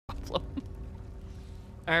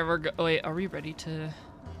Alright, wait, are we ready to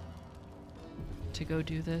go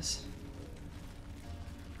do this?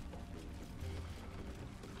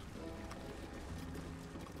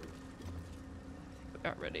 We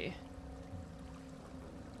got ready.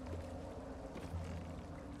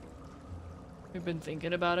 We've been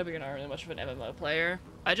thinking about it, but you're not really much of an MMO player.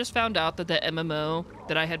 I just found out that the MMO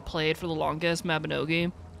that I had played for the longest,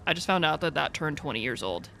 Mabinogi, I just found out that that turned 20 years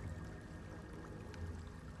old.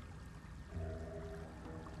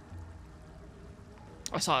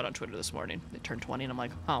 I saw it on Twitter this morning. It turned 20 and I'm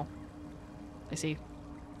like, oh, I see.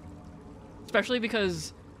 Especially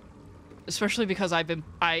because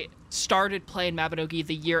I started playing Mabinogi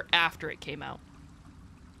the year after it came out.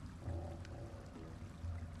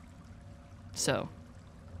 So.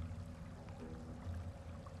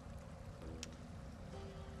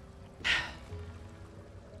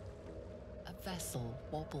 A vessel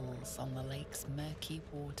wobbles on the lake's murky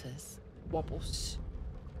waters. Wobbles.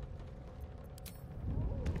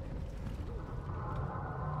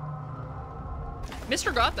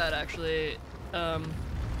 Mr. got that actually,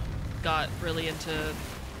 got really into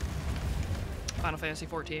Final Fantasy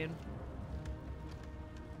 14.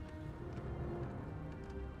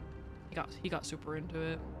 He got super into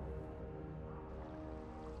it.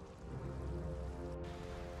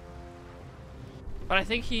 But I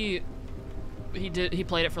think he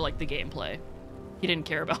played it for like the gameplay. He didn't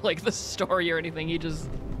care about like the story or anything. He just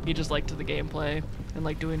liked the gameplay and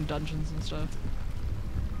like doing dungeons and stuff.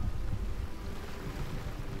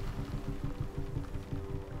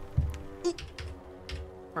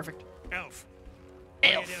 Perfect. Elf.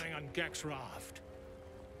 What are you doing on Gek's raft?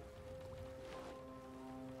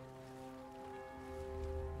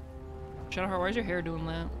 Shadowheart, why is your hair doing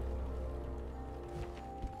that?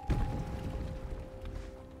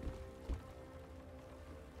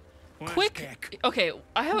 Where's Quick. Gek? Okay,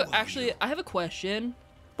 I have a question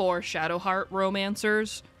for Shadowheart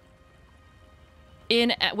romancers.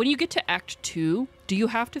 When you get to Act 2, do you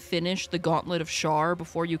have to finish the Gauntlet of Shar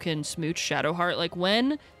before you can smooch Shadowheart? Like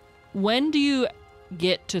when do you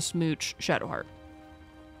get to smooch Shadowheart?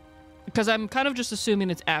 Because I'm kind of just assuming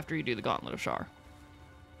it's after you do the Gauntlet of Shar.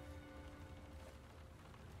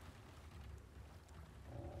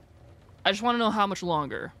 I just want to know how much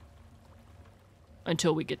longer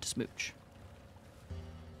until we get to smooch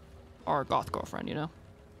our goth girlfriend, you know?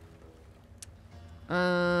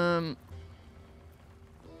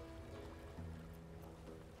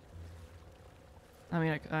 I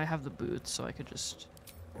mean, I have the boots, so I could just...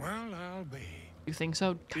 Well, I'll be. You think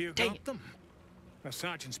so? You Dang got it. them? The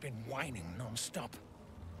sergeant's been whining non-stop.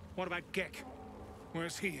 What about Gek?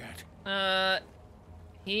 Where's he at?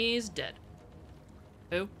 He's dead.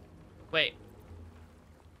 Who? Wait.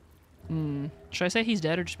 Should I say he's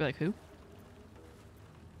dead or just be like, who?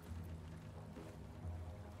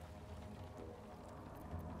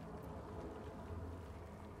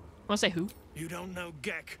 I want to say who? You don't know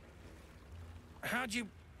Gek. How'd you...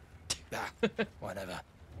 Ah, whatever.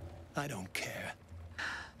 I don't care.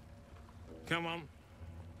 Come on.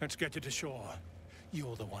 Let's get you to shore.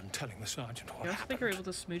 You're the one telling the sergeant what I also happened. think we're able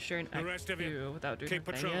to smooch during The rest Act of you, 2 without doing keep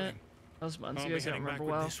anything patrolling. yet. That was months I'll ago, be so I don't heading back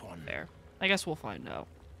remember with well. this one. There. I guess we'll find out.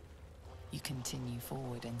 You continue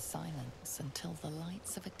forward in silence until the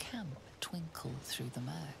lights of a camp twinkle through the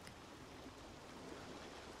murk.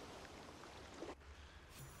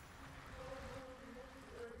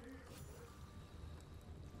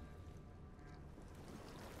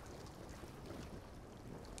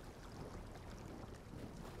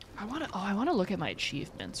 I want to look at my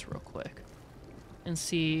achievements real quick and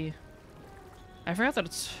see. I forgot that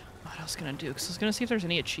it's what I was gonna do, because I was gonna see if there's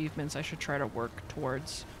any achievements I should try to work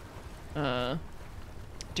towards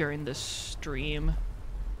during this stream.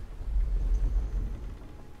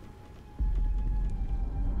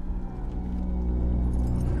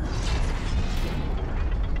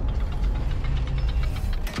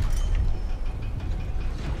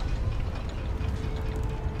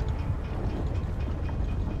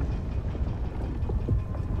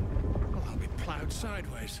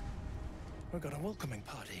 Sideways. We've got a welcoming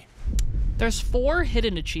party. There's 4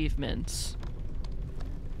 hidden achievements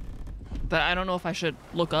that I don't know if I should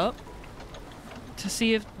look up to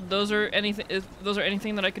see if those are anything. If those are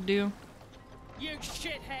anything that I could do. You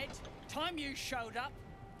shithead! Time you showed up,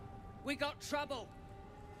 we got trouble.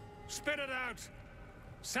 Spit it out.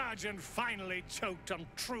 Sergeant finally choked on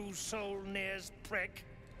True Soul Near's prick.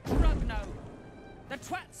 Rugno, the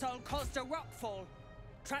twat soul caused a rockfall.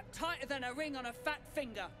 Trapped tighter than a ring on a fat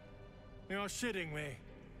finger. You're shitting me.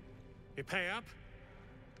 You pay up?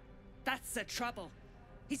 That's the trouble.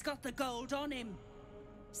 He's got the gold on him.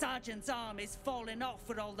 Sergeant's arm is falling off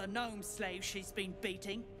with all the gnome slaves she's been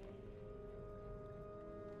beating.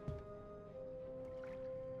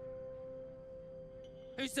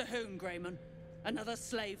 Who's the hoon, Greyman? Another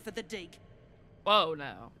slave for the dig? Whoa,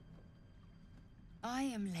 now. I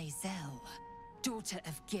am Lae'zel, daughter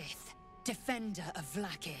of Gith, defender of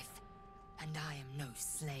Vlaakith, and I am no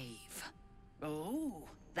slave. Oh,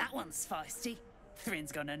 that one's feisty.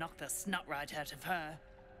 Thrin's gonna knock the snot right out of her.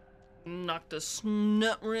 Knock the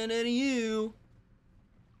snot right out of you.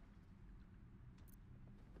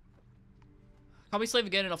 Call me slave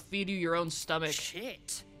again and I'll feed you your own stomach.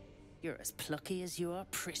 Shit. You're as plucky as you are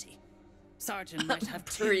pretty. Sergeant might have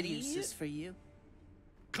two Pretty? uses for you.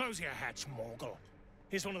 Close your hatch, Morgul.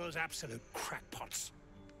 He's one of those absolute crackpots.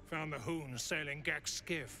 Found the hoon sailing Gek's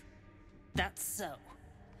skiff. That's so.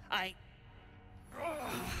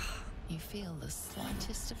 You feel the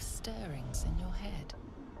slightest of stirrings in your head.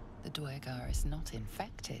 The Dwergar is not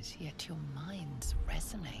infected, yet your minds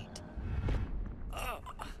resonate.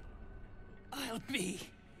 I'll be.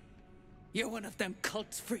 You're one of them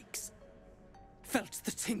cult freaks. Felt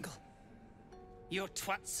the tingle. Your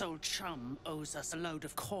twat-soul chum owes us a load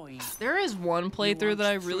of coin. There is one playthrough that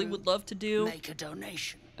I really would love to do. Make a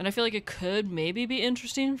donation. And I feel like it could maybe be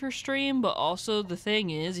interesting for stream, but also the thing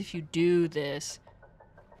is, if you do this,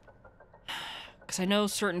 because I know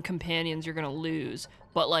certain companions you're gonna lose,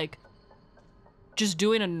 but like, just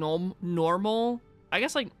doing a normal, I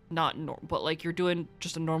guess like not normal, but like you're doing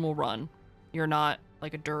just a normal run. You're not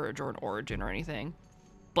like a dirge or an origin or anything,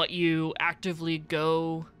 but you actively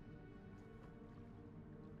go,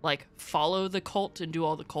 like follow the cult and do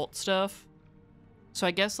all the cult stuff. So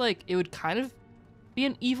I guess like it would kind of be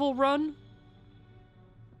an evil run.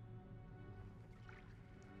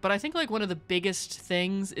 But I think like one of the biggest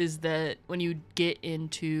things is that when you get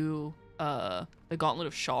into the Gauntlet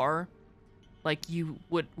of Shar, like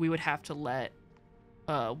we would have to let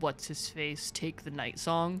what's his face take the night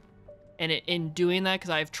song, and in doing that, because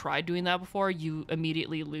I've tried doing that before, you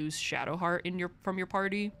immediately lose Shadowheart from your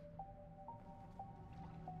party.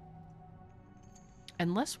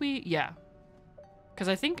 Unless yeah. Because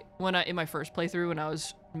I think in my first playthrough, when I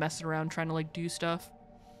was messing around trying to like do stuff,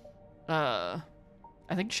 I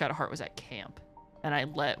think Shadowheart was at camp, and I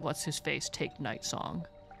let what's his face take night song,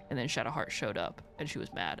 and then Shadowheart showed up, and she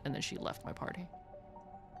was mad, and then she left my party.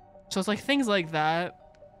 So it's like things like that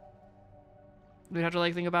we'd have to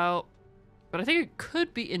like think about, but I think it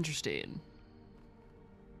could be interesting.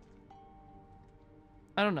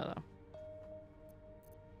 I don't know though.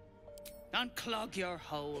 Unclog your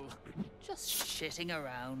hole. Just shitting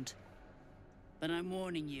around. But I'm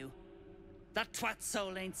warning you. That twat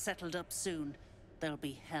soul ain't settled up soon. There'll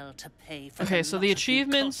be hell to pay for. Okay, so the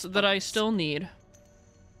achievements that I still need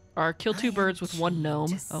are kill 2 birds with 1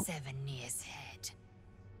 gnome. Oh. 7 years head.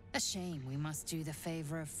 A shame we must do the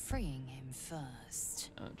favor of freeing him first.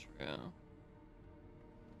 Oh, true.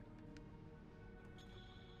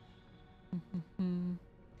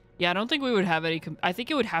 Yeah, I don't think we would have any. I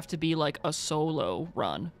think it would have to be like a solo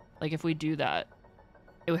run. Like if we do that,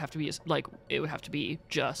 it would have to be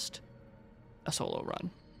just a solo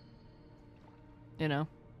run. You know,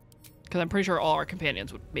 because I'm pretty sure all our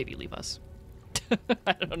companions would maybe leave us.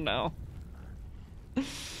 I don't know.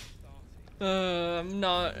 I'm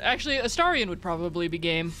not actually. Astarion would probably be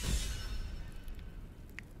game.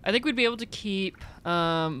 I think we'd be able to keep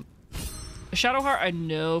Shadowheart. I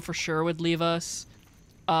know for sure would leave us.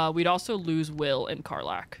 We'd also lose Will and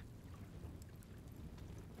Karlach.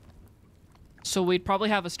 So we'd probably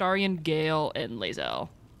have Astarion, Gale, and Lae'zel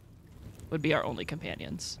would be our only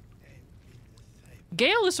companions.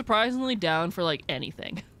 Gale is surprisingly down for like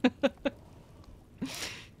anything.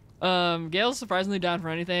 Gale's surprisingly down for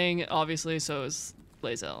anything, obviously, so is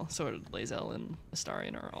Lae'zel. So Lae'zel and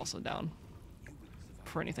Astarion are also down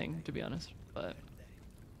for anything, to be honest. But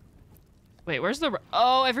wait, where's the...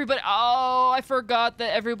 Oh, everybody... Oh, I forgot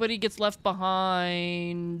that everybody gets left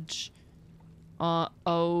behind.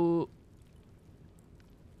 Oh,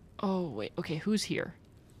 wait. Okay, who's here?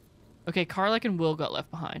 Okay, Karlach and Will got left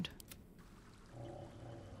behind.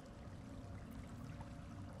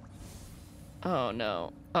 Oh,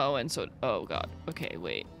 no. Oh, and so... Oh, God. Okay,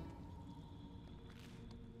 wait.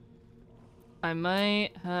 I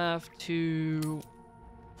might have to...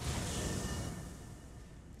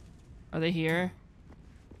 Are they here?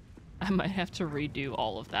 I might have to redo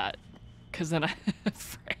all of that. Because then I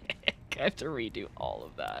have to redo all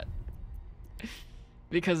of that.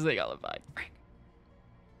 Because they got left behind.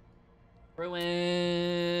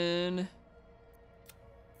 Ruin.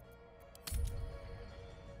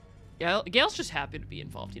 Gale's just happy to be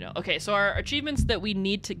involved, you know. Okay, so our achievements that we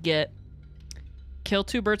need to get. Kill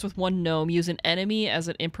 2 birds with 1 gnome. Use an enemy as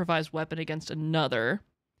an improvised weapon against another.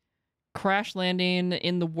 Crash landing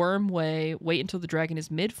in the worm way. Wait until the dragon is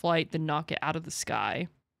mid-flight, then knock it out of the sky.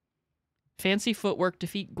 Fancy footwork.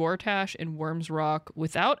 Defeat Gortash and Worm's Rock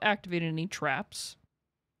without activating any traps.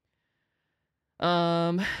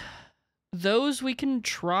 Those we can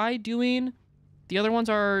try doing. The other ones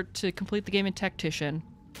are to complete the game in Tactician.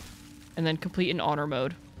 And then complete in Honor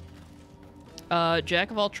mode. Jack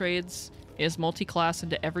of all trades is multi-class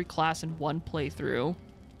into every class in 1 playthrough.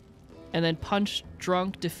 And then Punch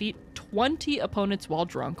Drunk, defeat 20 opponents while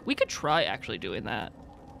drunk. We could try actually doing that.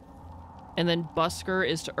 And then Busker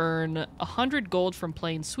is to earn 100 gold from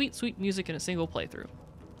playing sweet, sweet music in a single playthrough.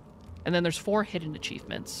 And then there's 4 hidden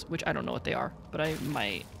achievements, which I don't know what they are, but I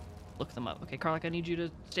might look them up. Okay, Karlak, I need you to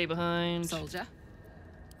stay behind. Soldier.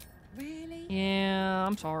 Really? Yeah,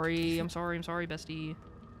 I'm sorry, bestie.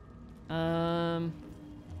 I'm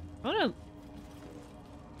gonna...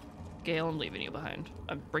 Gale, I'm leaving you behind.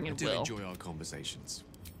 I'm bringing I do Will. enjoy our conversations.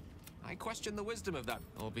 I question the wisdom of that.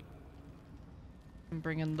 I'm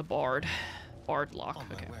bringing the Bard. Bard lock. On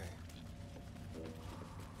my Okay. way.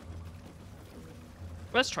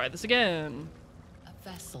 Let's try this again. A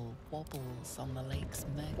vessel wobbles on the lake's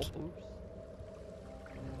murky.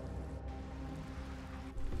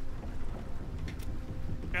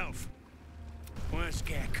 Elf. Where's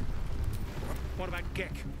Gek? What about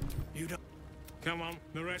Gek? You don't... Come on,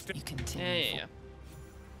 the rest of... You continue. Yeah.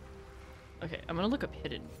 Okay, I'm gonna look up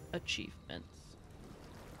hidden achievements.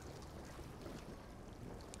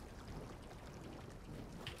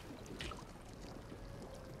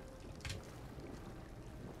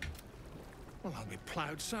 Well, I'll be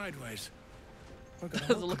plowed sideways.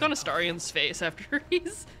 The look on Astarion's face after he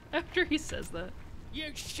says that. You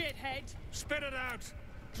shithead! Spit it out!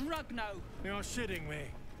 Drugno! You're shitting me.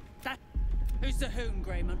 That... Who's the hoon,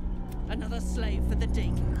 Grayman? Another slave for the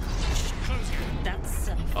dig. That's...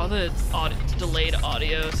 All the delayed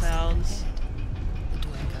audio sounds. The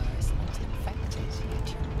Dwergar is not infected, yet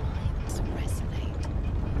your minds resonate.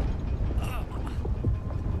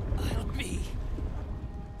 I'll be...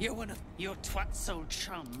 You're one of your twat soul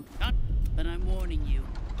chum. But I'm warning you.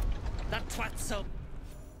 That twat soul...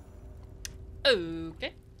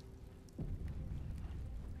 Okay.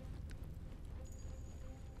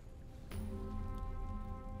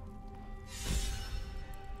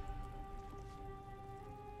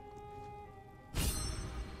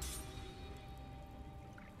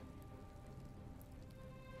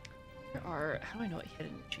 There are... How do I know what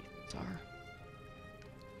hidden achievements are?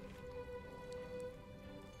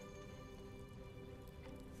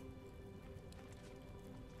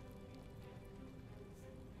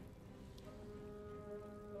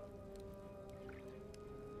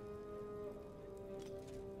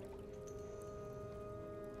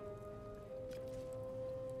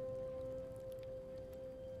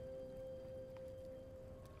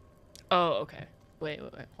 Oh, okay. Wait,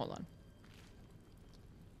 hold on.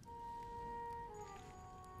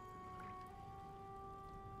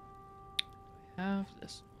 I have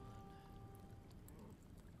this one.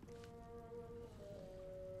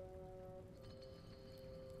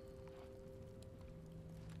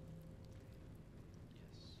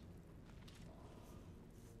 Yes.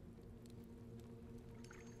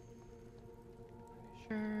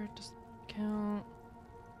 Sure, does that count?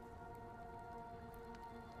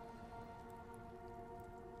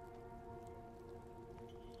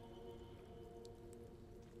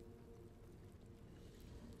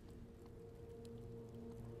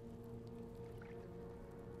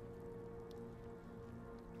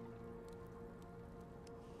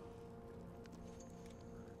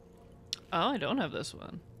 Oh, I don't have this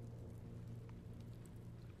one.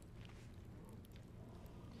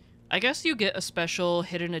 I guess you get a special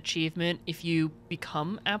hidden achievement if you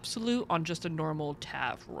become absolute on just a normal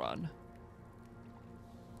Tav run.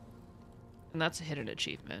 And that's a hidden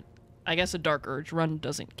achievement. I guess a Dark Urge run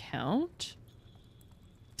doesn't count,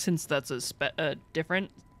 since that's a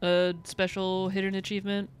different special hidden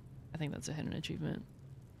achievement. I think that's a hidden achievement.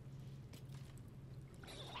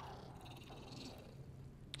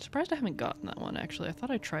 Surprised I haven't gotten that one, actually. I thought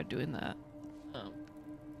I tried doing that.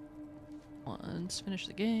 Once, finish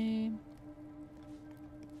the game.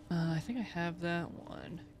 I think I have that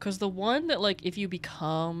one. Because the one that, like, if you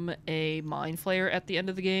become a Mind Flayer at the end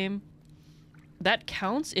of the game, that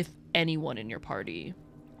counts if anyone in your party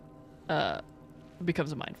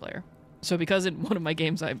becomes a Mind Flayer. So because in one of my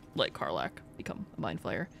games I let Karlak become a Mind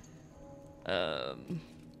Flayer, I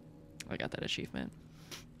got that achievement.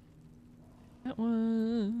 That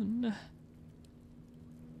one.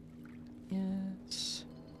 Yes.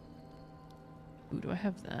 Ooh, do I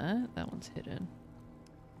have that? That one's hidden.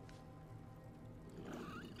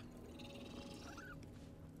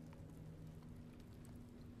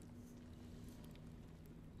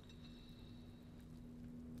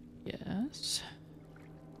 Yes.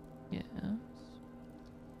 Yes.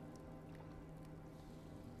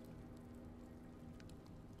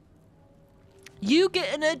 You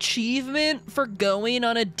get an achievement for going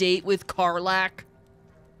on a date with Karlach.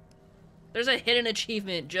 There's a hidden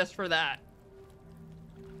achievement just for that.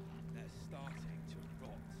 They're starting to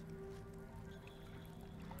rot.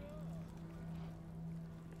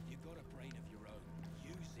 You've got a brain of your own.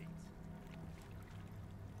 Use it.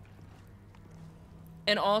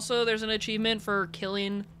 And also, there's an achievement for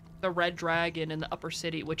killing the red dragon in the upper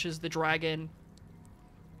city, which is the dragon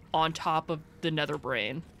on top of the nether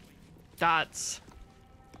brain. That's...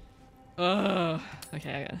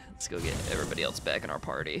 okay, let's go get everybody else back in our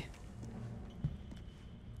party.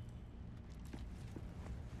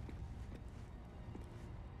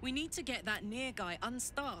 We need to get that near guy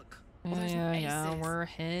unstuck. Yeah, we're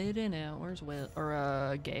heading out. Where's Will?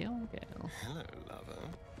 Or, Gale? Gale. Hello, lover.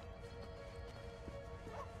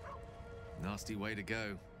 Nasty way to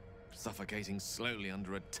go. Suffocating slowly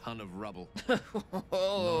under a ton of rubble.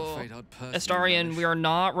 Oh, Not afraid I'd personally Astarion, relish. we are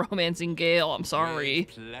not romancing Gale. I'm sorry.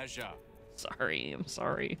 With pleasure. Sorry, I'm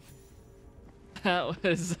sorry. That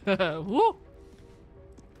was, woo!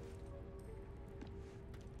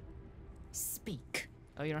 Speak.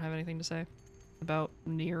 Oh, you don't have anything to say about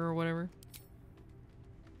Nier or whatever?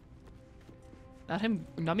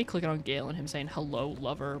 Not me clicking on Gale and him saying, hello,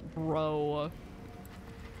 lover, bro.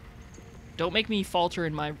 Don't make me falter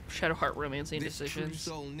in my Shadowheart romancing This decisions.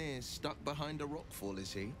 true soul near stuck behind a rockfall,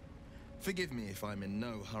 is he? Forgive me if I'm in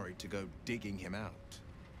no hurry to go digging him out.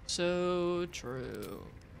 So true.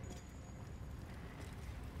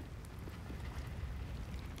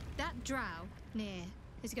 That drow, near,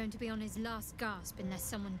 is going to be on his last gasp unless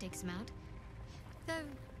someone digs him out. Though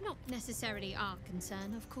not necessarily our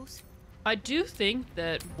concern, of course. I do think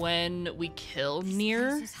that when we kill This Nier,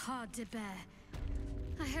 place is hard to bear.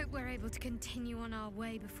 I hope we're able to continue on our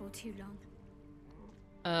way before too long.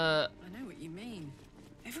 I know what you mean.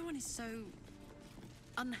 Everyone is so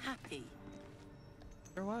unhappy.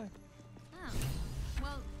 or why? Oh,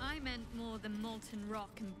 well, I meant more the molten rock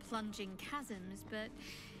and plunging chasms, but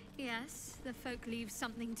yes, the folk leave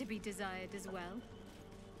something to be desired as well.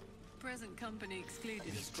 Present company excluded,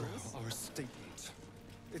 of course. Our statement.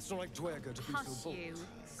 It's not like Dwerger to be Hush so bold. you.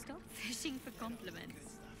 Stop fishing for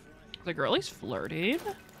compliments. The girlie's flirting.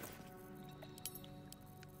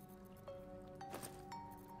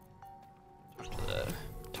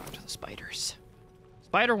 Talk to the spiders.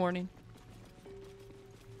 Spider warning.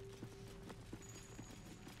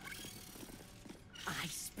 I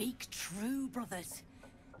speak true, brothers.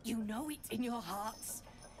 You know it in your hearts.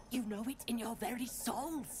 You know it in your very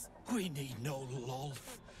souls. We need no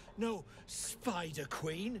Lolth, no Spider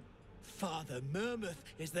Queen. Father Mermouth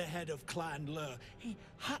is the head of Clan Lur. He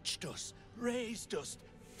hatched us, raised us,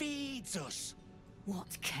 feeds us.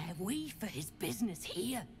 What care we for his business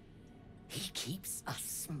here? He keeps us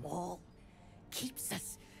small, keeps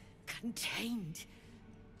us contained.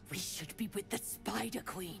 We should be with the Spider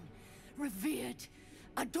Queen, revered,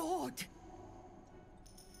 adored.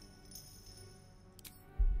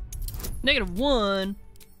 -1.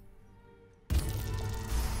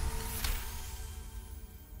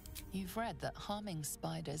 You've read that harming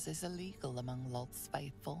spiders is illegal among Lolth's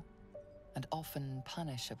faithful, and often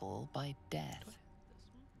punishable by death.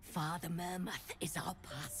 Father Mermouth is our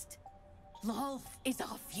past. Lolth is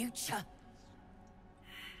our future.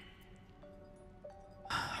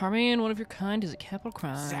 Harming one of your kind is a capital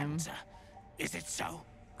crime. Xanta, is it so?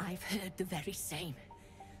 I've heard the very same.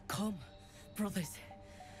 Come, brothers.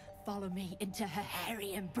 Follow me into her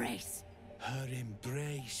hairy embrace. Her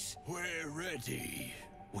embrace. We're ready.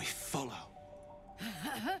 We follow.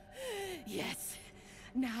 Yes.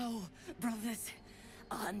 Now, brothers,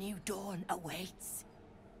 our new dawn awaits.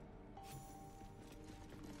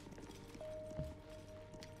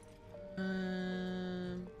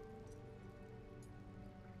 On.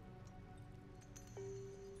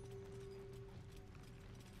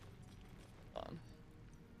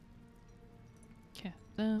 Okay,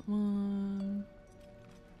 that one.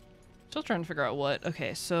 Still trying to figure out what.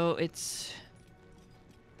 Okay, so it's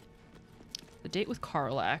the date with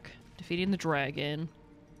Karlach, defeating the dragon,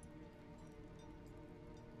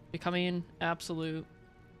 becoming absolute.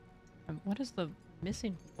 What is the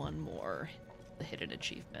missing one more? The hidden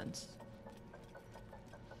achievements.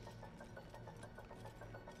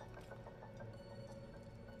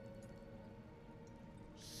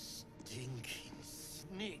 Stinking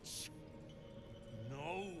snitch.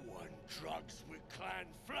 No one drugs with Clan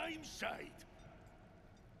Flameshade.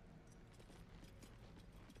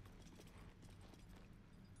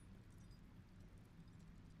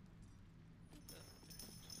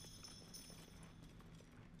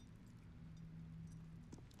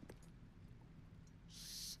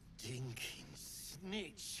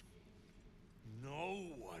 snitch. No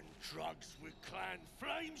one drugs with Clan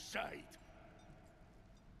Flameshade.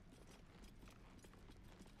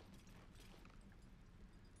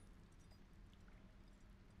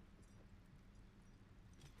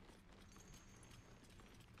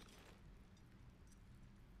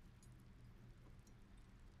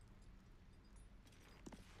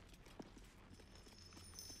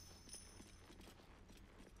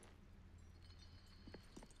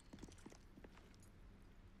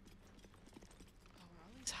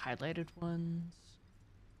 Highlighted ones,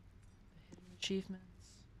 the hidden achievements,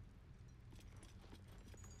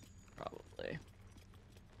 probably.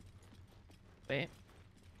 Wait,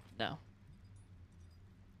 no.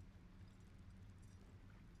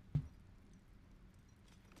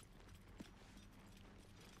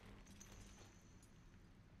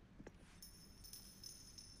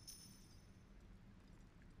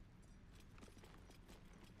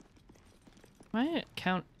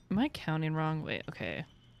 Am I counting wrong? Wait, okay.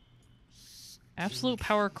 Absolute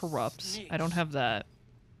power corrupts. I don't have that.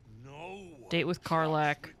 Date with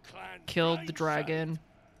Karlach. Killed the dragon.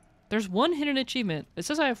 There's one hidden achievement. It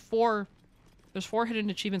says I have 4. There's 4 hidden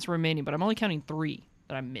achievements remaining, but I'm only counting 3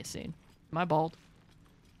 that I'm missing. Am I bald?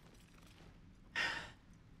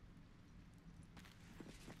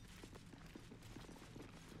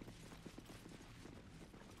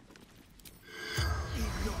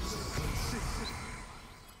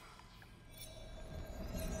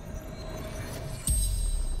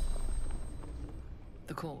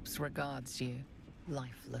 The corpse regards you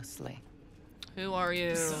lifelessly. Who are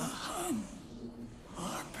you? Zahan,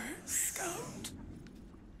 Harper Scout.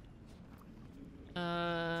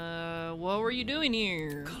 What were you doing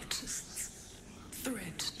here? Cultists,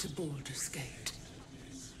 threat to Baldur's Gate.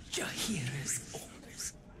 Jahira's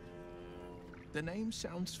orders. The name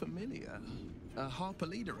sounds familiar. A Harper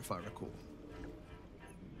leader, if I recall.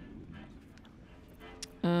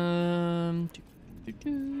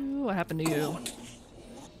 What happened to you?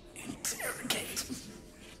 Interrogate.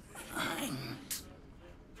 I'm...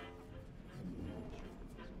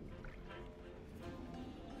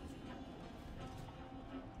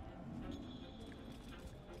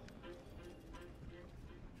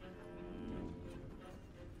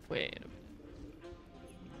 Wait a minute.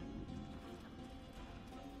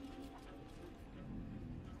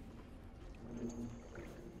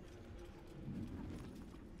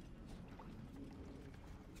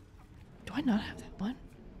 Do I not have that one?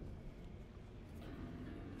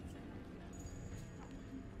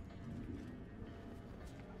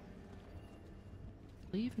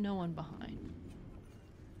 Leave no one behind.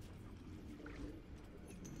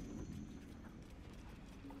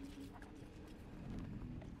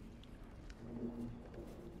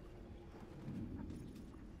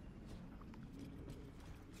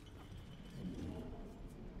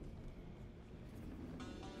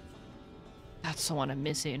 That's the one I'm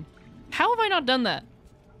missing. How have I not done that?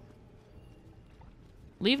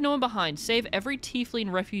 Leave no one behind. Save every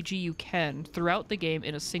tiefling refugee you can throughout the game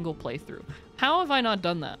in a single playthrough. How have I not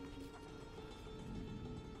done that?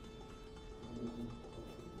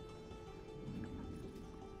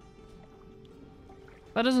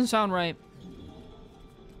 That doesn't sound right.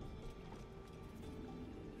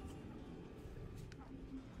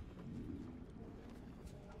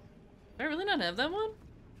 Do I really not have that one?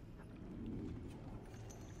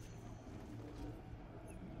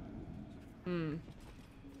 Hmm.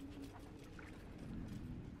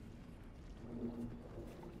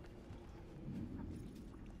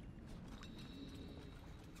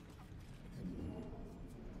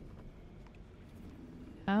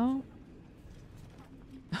 How?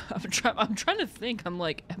 I'm trying to think. I'm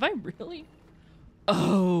like, have I really?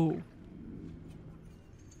 Oh.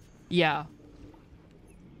 Yeah.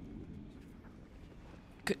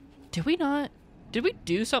 Did we not? Did we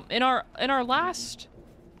do something in our last?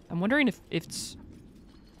 I'm wondering if it's...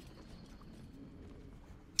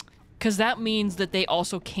 Because that means that they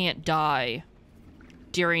also can't die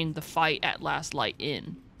during the fight at Last Light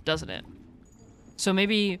Inn, doesn't it? So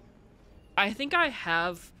maybe... I think I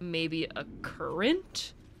have maybe a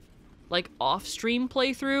current, like, off-stream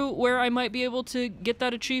playthrough where I might be able to get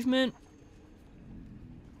that achievement.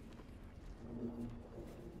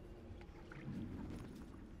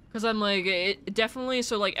 Because I'm like, it definitely...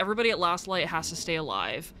 So, like, everybody at Last Light has to stay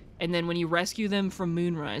alive. And then when you rescue them from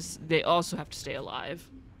Moonrise, they also have to stay alive.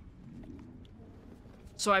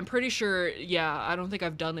 So I'm pretty sure, yeah, I don't think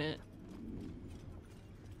I've done it.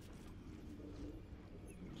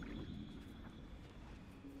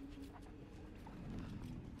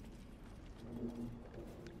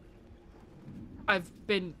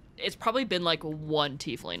 It's probably been like one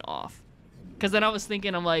tiefling off. Because then I was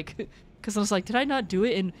thinking, I'm like, because I was like, did I not do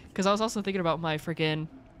it? And because I was also thinking about my freaking,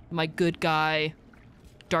 my good guy,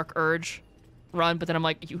 Dark Urge run. But then I'm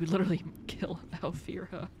like, you would literally kill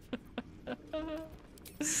Alfira.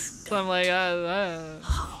 So I'm like,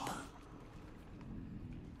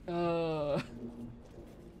 who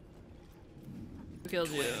killed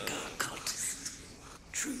you?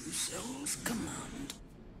 True Soul's command.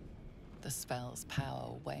 The spell's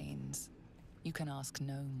power wanes. You can ask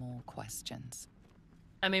no more questions.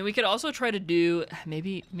 I mean, we could also try to do,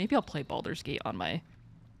 maybe I'll play Baldur's Gate on my,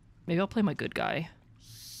 maybe I'll play my good guy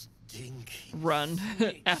run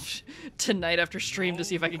tonight after stream to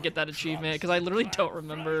see if I can get that achievement, because I literally don't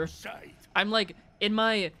remember. I'm like, in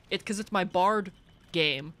my, because it's my bard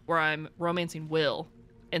game where I'm romancing Will,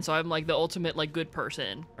 and so I'm like the ultimate like good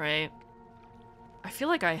person, right? I feel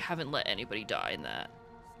like I haven't let anybody die in that.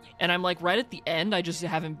 And I'm like right at the end, I just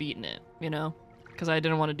haven't beaten it, you know? Because I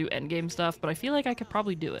didn't want to do endgame stuff, but I feel like I could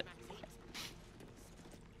probably do it.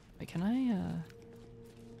 Wait, can I,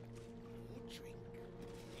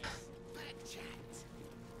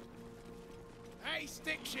 Hey,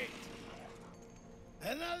 stick shit!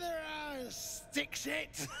 Another stick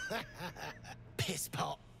shit! Piss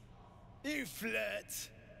pot. You flirt.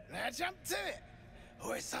 Now jump to it.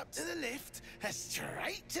 Or it's up to the lift and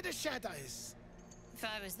straight to the shadows. If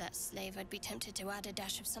I was that slave, I'd be tempted to add a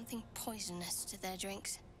dash of something poisonous to their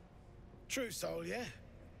drinks. True Soul, yeah?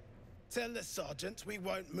 Tell the sergeant we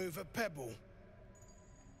won't move a pebble.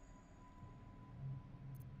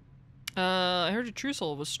 I heard a True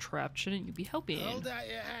Soul was trapped. Shouldn't you be helping? Hold out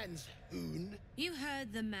your hands, Hoon. You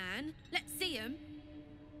heard the man. Let's see him.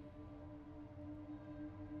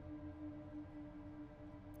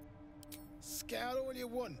 Scout all you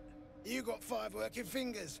want. You got 5 working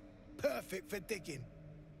fingers. Perfect for digging.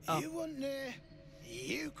 Oh. You want there,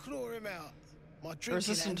 you claw him out. My drinking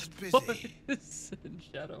Resistant hand's busy. poison,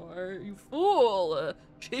 Shadowheart, you fool!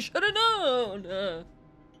 She should have known!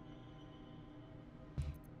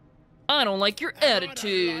 I don't like your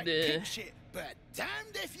attitude. I don't like pig shit, but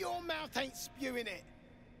damned if your mouth ain't spewing it.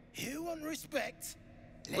 You want respect?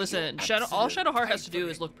 Listen, all Shadowheart has to do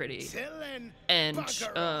is look pretty. And,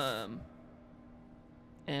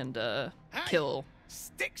 kill.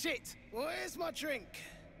 Stick shit! Where's my drink?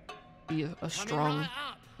 Be a strong,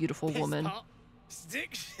 beautiful woman.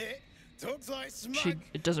 Stick shit? Talks like smug.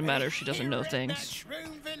 It doesn't matter if she doesn't know things.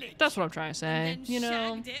 That's what I'm trying to say, you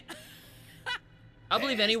know? I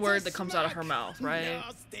believe any word that comes out of her mouth, right?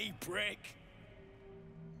 Nasty prick.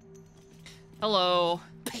 Hello.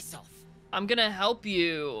 Piss off. I'm gonna help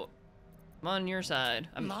you. I'm on your side.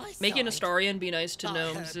 Making Astarion be nice to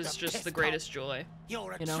gnomes is just the greatest joy.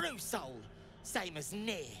 You're a you know? true soul. Same as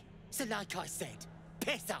near. So like I said,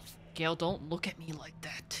 piss off. Gale, don't look at me like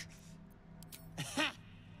that.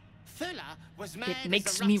 Fuller was mad It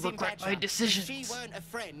makes me regret my decisions. She weren't a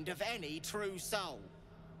friend of any true soul.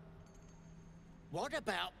 What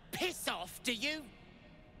about piss off, do you?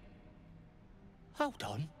 Hold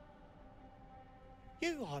on.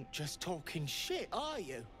 You aren't just talking shit, are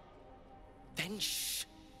you? Then shh.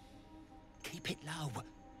 Keep it low.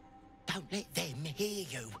 Don't let them hear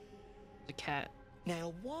you. The cat.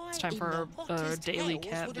 Now why It's time for our daily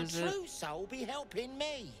cat would visit. a true soul be helping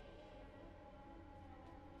me?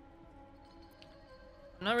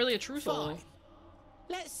 I'm not really a true soul. Fine.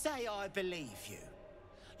 Let's say I believe you.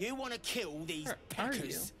 You want to kill these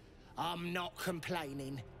peckers. I'm not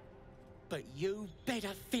complaining. But you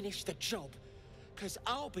better finish the job, because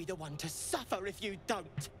I'll be the one to suffer if you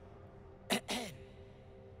don't.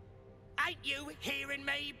 Ain't you hearing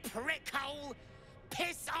me, prickhole?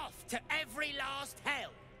 Piss off to every last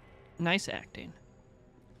hell. Nice acting.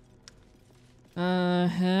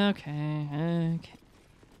 Okay.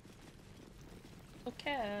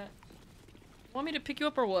 Okay. Want me to pick you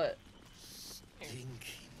up or what?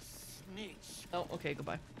 Stinky snitch. Oh, okay,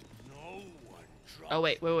 goodbye. No one drops Oh,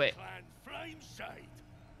 wait. Clan Flameshade.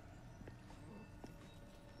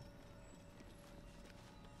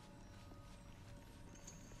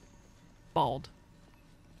 Bald.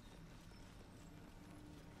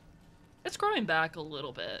 It's growing back a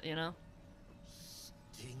little bit, you know?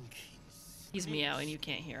 Stinky He's meowing, you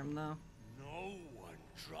can't hear him though. No one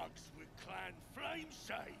drugs with Clan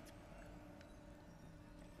Flameshade.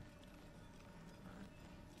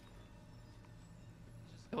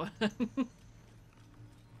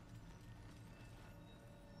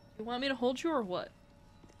 You want me to hold you or what?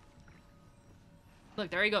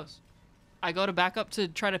 Look, there he goes. I go to back up to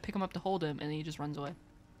try to pick him up to hold him, and then he just runs away.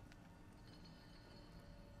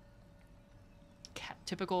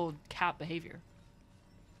 Typical cat behavior.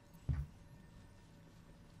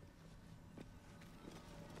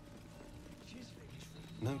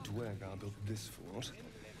 No Duergar built this fort.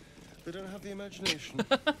 They don't have the imagination.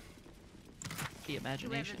 The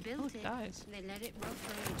imagination. Whoever built it, guys. they let it rot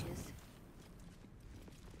for ages.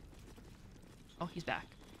 Oh, he's back.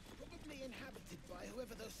 Probably inhabited by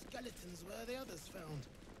whoever those skeletons were the others found.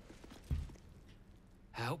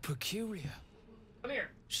 How peculiar. Come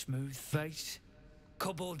here. Smooth face,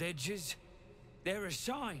 cobbled edges. They're a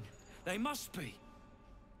sign. They must be.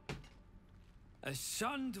 A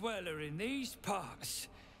sun dweller in these parts.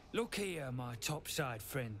 Look here, my topside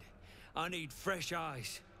friend. I need fresh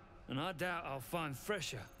eyes, and I doubt I'll find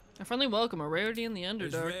fresher. A friendly welcome, a rarity in the As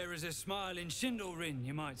Underdark. rare as a smile in Shindelrin,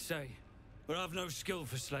 you might say. But I've no skill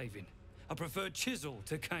for slaving. I prefer chisel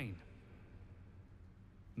to cane.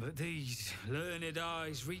 But these learned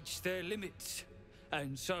eyes reach their limits,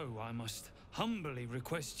 and so I must humbly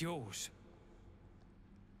request yours.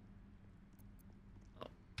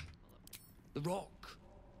 The rock,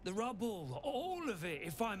 the rubble, all of it,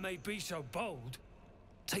 if I may be so bold.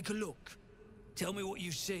 Take a look. Tell me what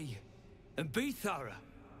you see, and be thorough.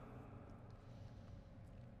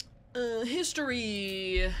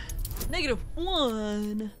 History.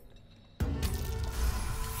 -1.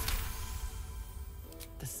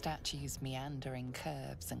 The statue's meandering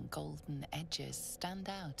curves and golden edges stand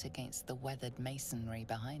out against the weathered masonry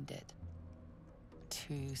behind it.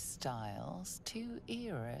 Two styles, two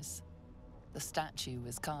eras. The statue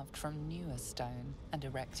was carved from newer stone and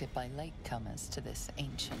erected by latecomers to this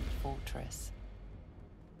ancient fortress.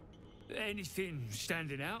 Anything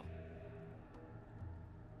standing out?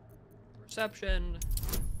 Perception.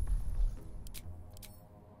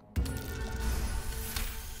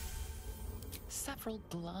 Several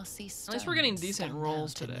glassy stones At least we're getting decent stand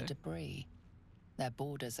rolls out in the today. debris. Their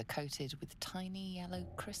borders are coated with tiny yellow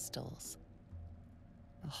crystals.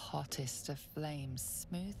 The hottest of flames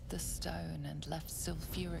smoothed the stone and left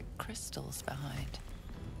sulfuric crystals behind.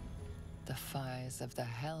 The fires of the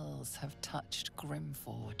hells have touched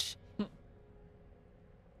Grimforge.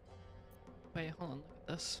 Wait, hold on, look at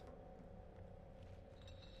this.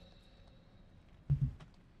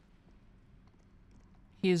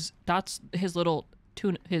 That's his little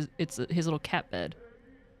it's his little cat bed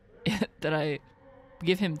that I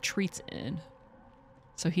give him treats in.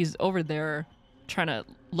 So he's over there trying to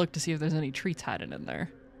look to see if there's any treats hiding in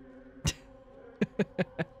there.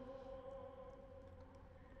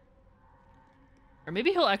 Or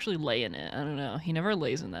maybe he'll actually lay in it. I don't know. He never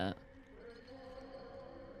lays in that.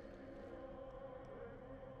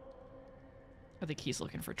 I think he's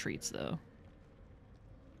looking for treats though.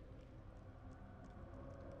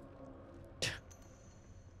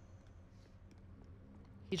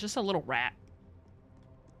 He's just a little rat.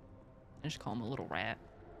 I just call him a little rat.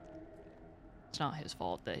 It's not his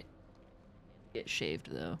fault that he get shaved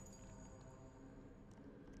though.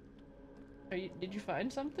 Did you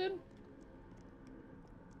find something?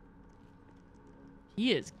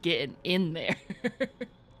 He is getting in there.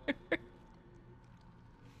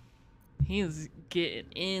 He is getting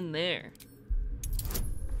in there.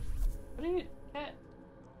 What are you, cat?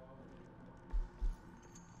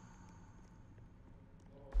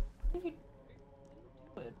 What are you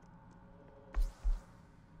doing?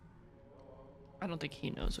 I don't think he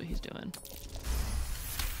knows what he's doing.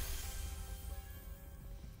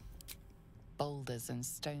 Boulders and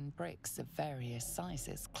stone bricks of various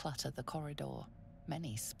sizes clutter the corridor.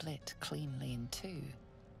 Many split cleanly in two,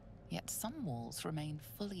 yet some walls remain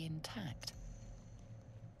fully intact.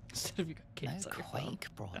 No quake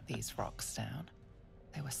brought these rocks down.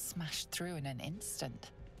 They were smashed through in an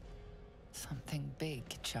instant. Something big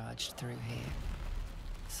charged through here.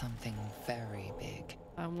 Something very big.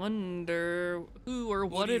 I wonder who or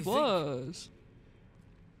what do you it think? was.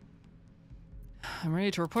 I'm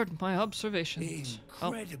ready to report my observations.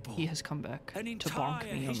 Incredible. Oh, he has come back An to bonk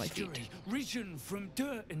entire me on my history feet. risen from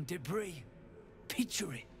dirt and debris.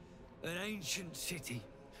 Picture it. An ancient city,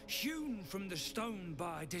 hewn from the stone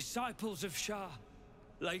by disciples of Shah,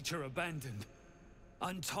 later abandoned.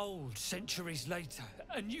 Untold centuries later,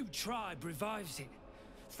 a new tribe revives it.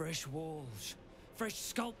 Fresh walls, fresh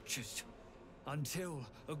sculptures, until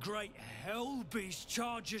a great hell beast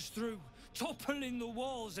charges through, toppling the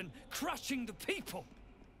walls and crushing the people.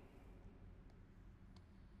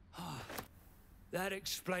 That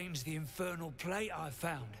explains the infernal plate I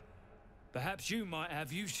found. Perhaps you might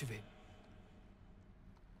have use of it.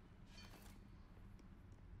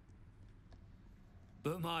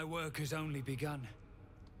 But my work has only begun.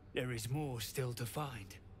 There is more still to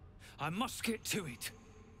find. I must get to it.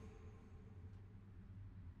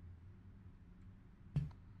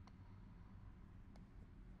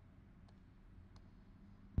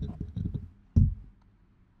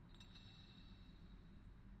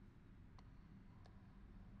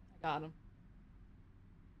 Got him.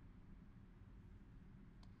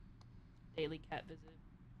 Daily cat visit.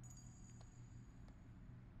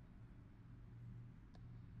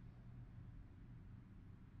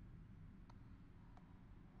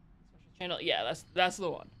 Special channel. Yeah, that's the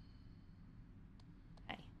one.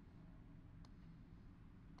 Hey.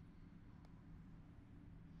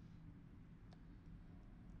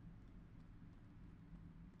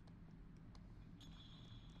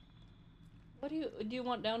 What do you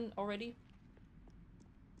want down already?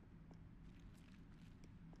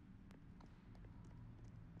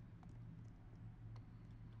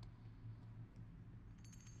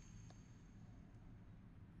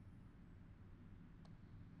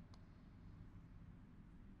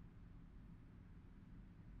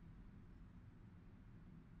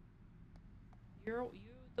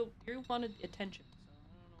 You wanted attention, so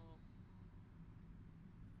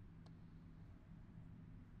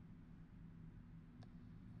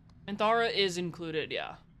I don't know. Minthara is included,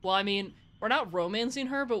 yeah. Well, I mean, we're not romancing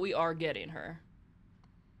her, but we are getting her.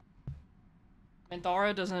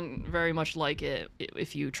 Minthara doesn't very much like it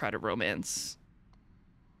if you try to romance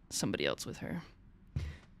somebody else with her.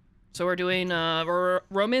 So we're doing, we're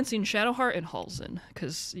romancing Shadowheart and Halsin,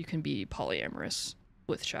 because you can be polyamorous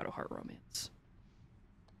with Shadowheart romance.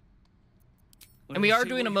 And we are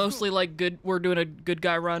doing a mostly, like, we're doing a good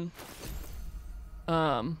guy run.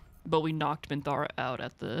 But we knocked Minthara out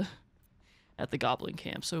at the Goblin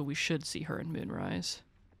camp, so we should see her in Moonrise.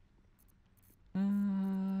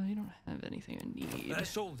 You don't have anything I need.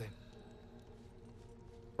 That's all then.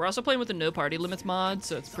 We're also playing with the no party limits mod,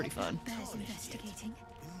 so it's pretty fun. Bear's investigating.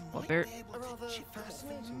 What bear?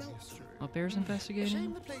 What bear's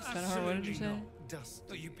investigating? Shadowheart, what did you say?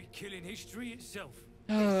 So you'd be killing history itself.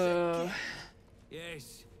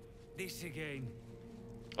 Yes, this again.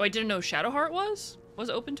 Oh, I didn't know Shadowheart was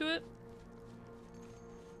open to it.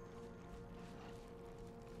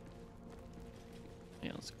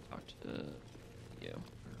 Yeah, let's go talk to you.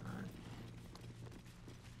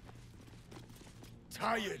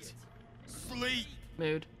 Tired. Sleep.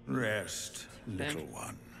 Mood. Rest, little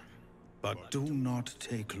one. But do not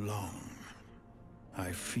take long.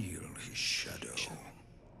 I feel his shadow.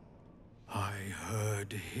 I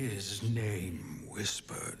heard his name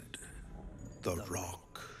whispered. The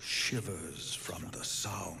rock shivers from the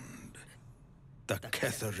sound. The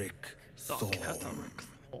Ketheric Thorn.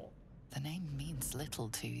 The name means little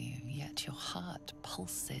to you, yet your heart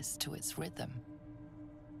pulses to its rhythm.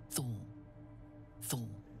 Thorn.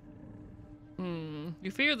 Thorn.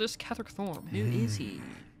 You fear this Ketheric Thorn. Who is he?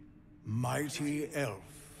 Mighty elf,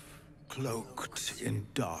 cloaked in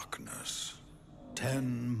darkness.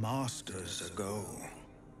 10 masters ago,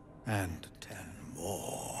 and 10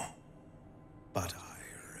 more. But I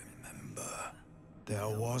remember. There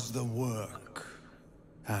was the work,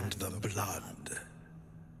 and the blood.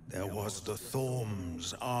 There was the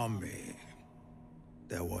Thorm's army.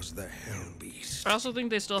 There was the Hellbeast. I also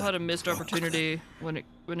think they still had a missed opportunity when it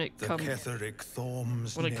comes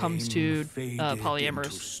to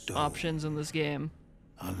polyamorous options in this game.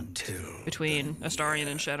 Until between Astarion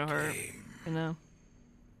and Shadowheart, you know.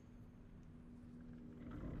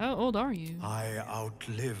 How old are you? I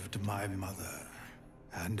outlived my mother,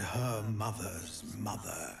 and her mother's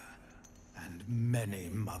mother, and many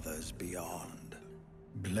mothers beyond.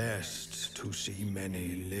 Blessed to see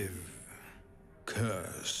many live,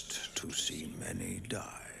 cursed to see many die.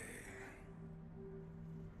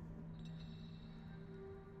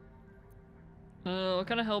 What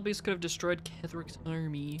kind of Hellbeast could have destroyed Ketheric's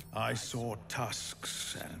army? I saw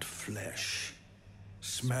tusks and flesh,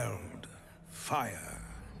 smelled fire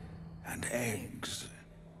and eggs.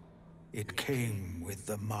 It came with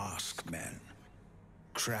the masked men,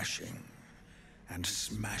 crashing and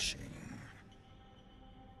smashing.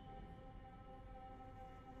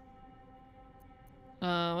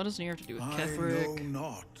 What does Nier have to do with Ketheric? I know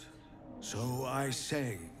not, so I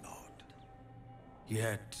say not.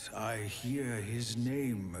 Yet I hear his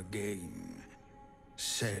name again,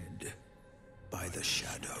 said by the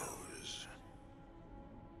shadows.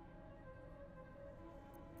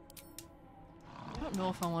 I don't know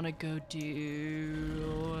if I want to go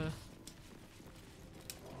do...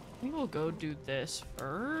 I think we'll go do this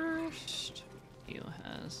first. He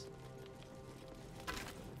has...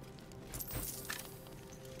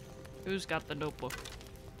 Who's got the notebook?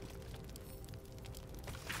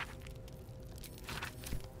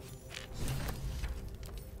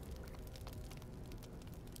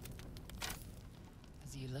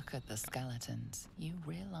 As you look at the skeletons, you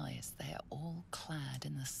realize they are all clad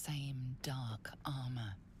in the same dark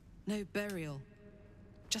armor. No burial.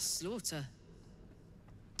 Just slaughter.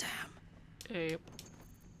 Damn. Yep.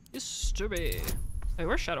 Used to be. Wait,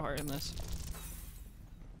 where's Shadowheart in this?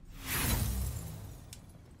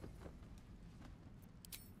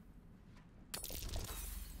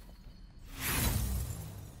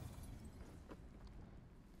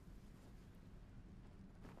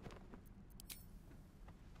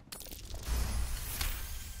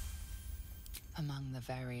 Among the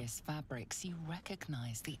various fabrics, you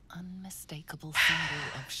recognize the unmistakable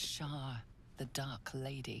symbol of Shar, the Dark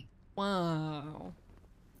Lady. Wow.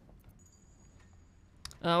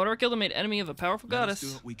 Whatever killed them made enemy of a powerful goddess.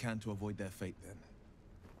 Let's do what we can to avoid their fate, then.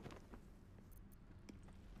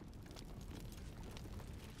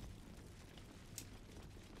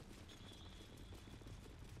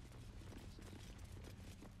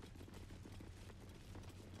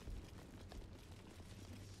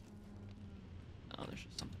 Oh, there's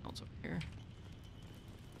just something else over here.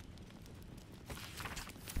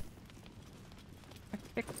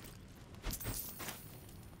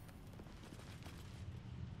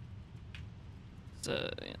 It's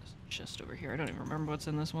a chest over here. I don't even remember what's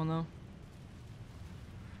in this one though.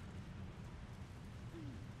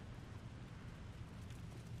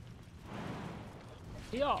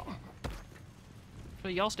 Yeah. So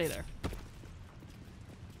y'all stay there.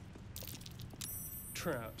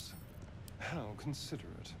 Traps. How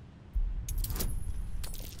considerate.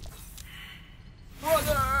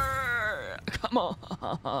 Brother! Come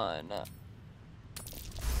on.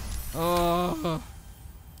 Oh.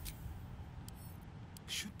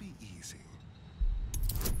 Should be easy.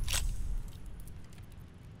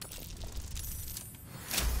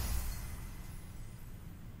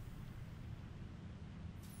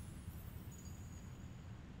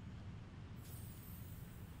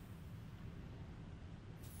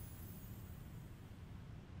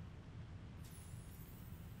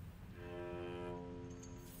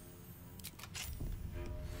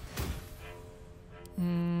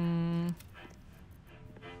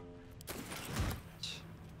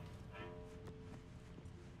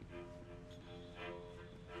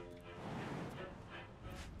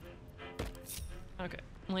 Okay,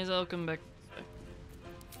 Lisa, I'll come back.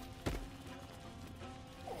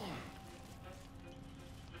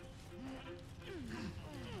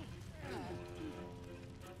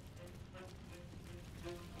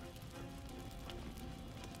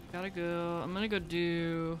 Gotta go. I'm gonna go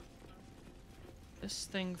do this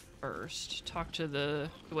thing first. Talk to the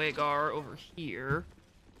Dwagar over here.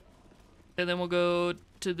 And then we'll go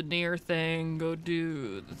to the near thing, go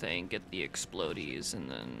do the thing, get the explodies,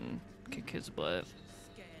 and then kick his butt.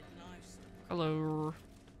 Hello.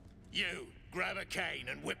 You, grab a cane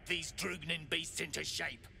and whip these Drugnin beasts into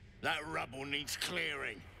shape. That rubble needs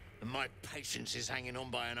clearing, and my patience is hanging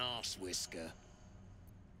on by an arse whisker.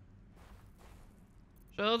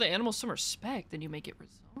 Show the animals some respect, then you may get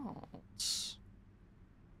results.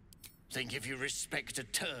 Think if you respect a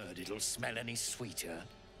turd, it'll smell any sweeter?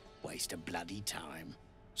 Waste of bloody time.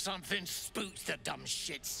 Something spooked the dumb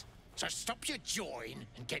shits. So stop your jawing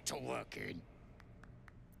and get to working.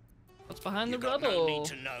 What's behind the You got rubble? no need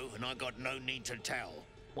to know, and I got no need to tell.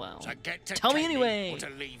 Wow. So get to Tell me tending anyway. or to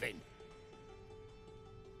leaving.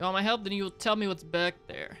 You want my help? Then you'll tell me what's back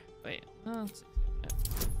there. Wait. Let's see.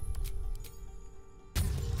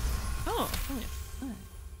 Oh, yeah.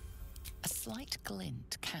 A slight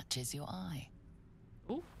glint catches your eye.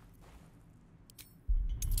 Ooh.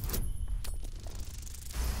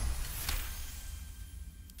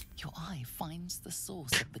 Your eye finds the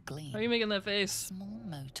source of the gleam. How are you making that face? A small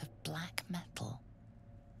mote of black metal.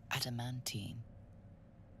 Adamantine.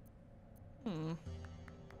 Hmm.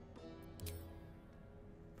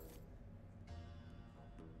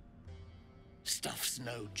 Stuff's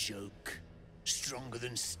no joke. Stronger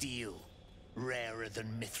than steel. Rarer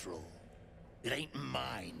than mithril. It ain't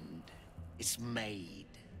mined. It's made.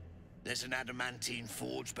 There's an adamantine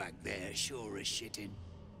forge back there, sure as shitting.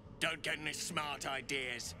 Don't get any smart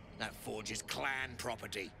ideas. That forge is clan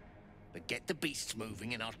property. But get the beasts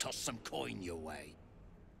moving and I'll toss some coin your way.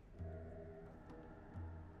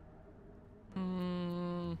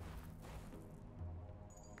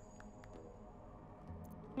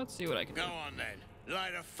 Let's see what I can do. Go on then.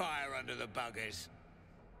 Light a fire under the buggers.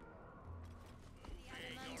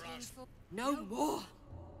 No more!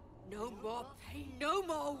 No more pain, no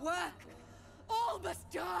more work! All must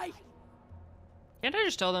die! Can't I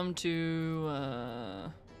just tell them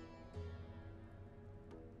to,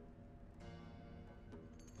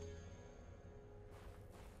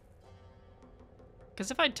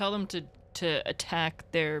 Because if I tell them to attack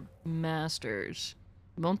their masters,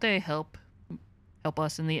 won't they help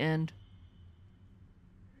us in the end?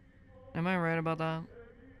 Am I right about that?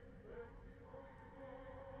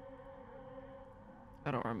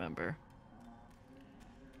 I don't remember.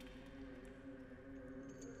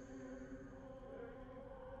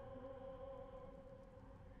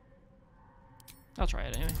 I'll try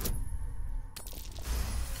it anyway.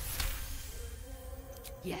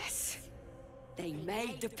 Yes. They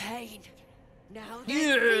made the pain. Now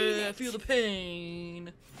Yeah, I feel the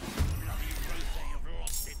pain.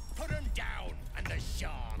 Put him down, and the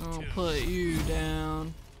shark I'll too. put you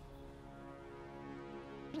down.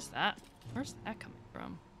 What is that? Where's that coming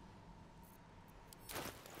from?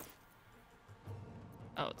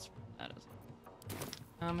 Oh, it's that is.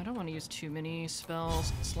 I don't want to use too many spell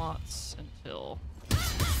slots until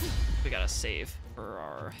we gotta save for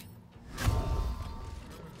our.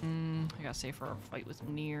 I gotta save for our fight with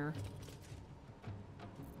Nier.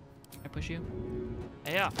 Can I push you?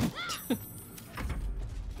 Yeah.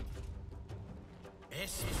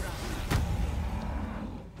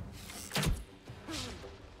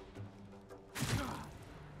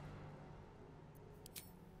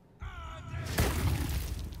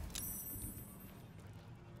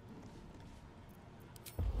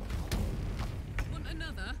 Want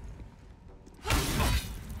another?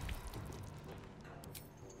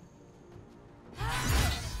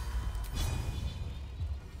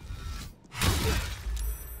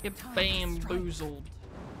 Get bamboozled.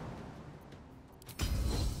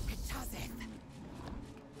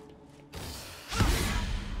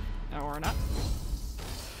 No, we're not.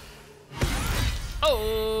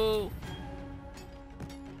 Oh!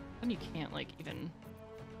 And you can't like even.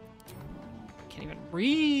 Can't even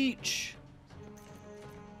reach.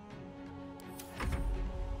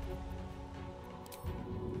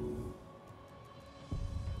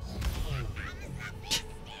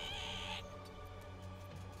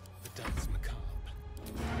 The dance macabre.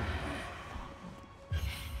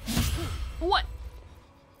 What?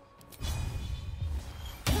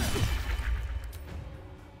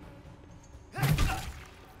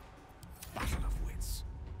 Battle of wits.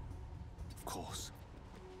 Of course.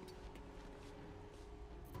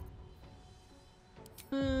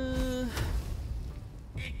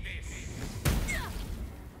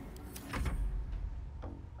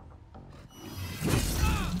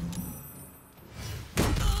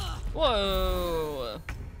 Whoa,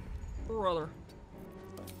 brother.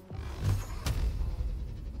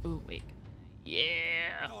 Ooh, wait.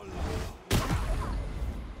 Yeah.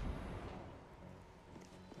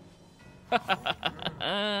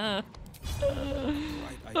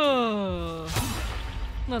 Oh,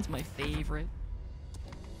 that's my favorite.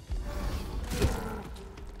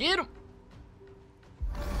 Get him.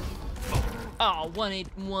 Oh, one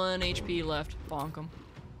HP left. Bonk him.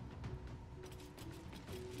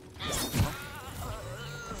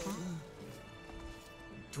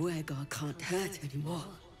 Dwegar can't hurt anymore.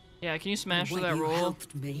 Yeah, can you smash The way that you roll?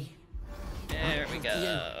 helped me. There we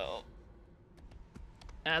go.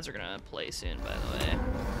 Ads are gonna play soon, by the way.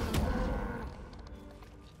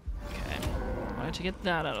 Okay. Wanted to get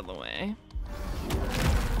that out of the way.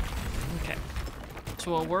 Okay.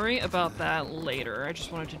 So we'll worry about that later. I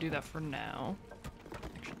just wanted to do that for now.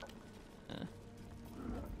 Actually,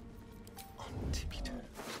 On tippy toe.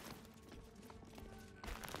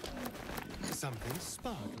 Something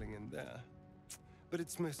sparkling in there, but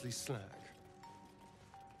it's mostly slag.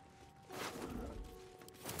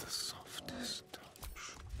 The softest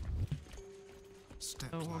touch.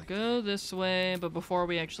 Step so we'll like go this way, but before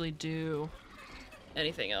we actually do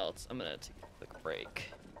anything else, I'm gonna take a quick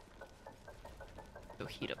break. Go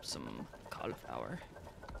heat up some cauliflower.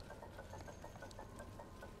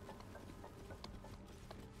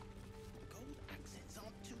 Gold accents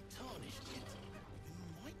aren't too tarnished yet.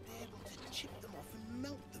 You might be able to chip them off and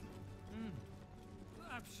melt them.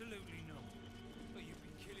 Absolutely not. But you've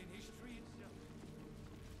been killing history itself.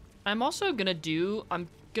 I'm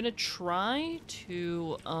gonna try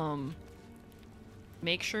to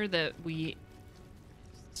make sure that we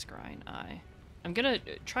scrying eye. I'm gonna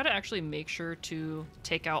try to actually make sure to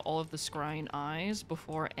take out all of the scrying eyes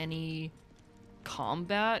before any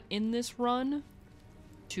combat in this run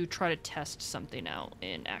to try to test something out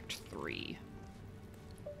in Act 3.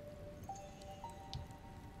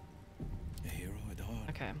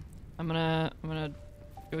 Okay, I'm gonna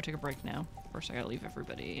go take a break now. First, I gotta leave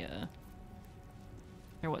everybody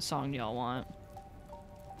hear what song y'all want.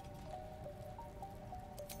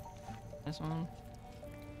 This one.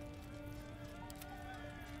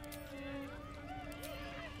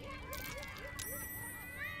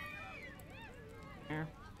 Here.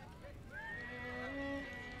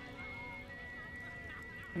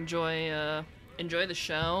 Enjoy the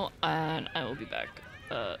show, and I will be back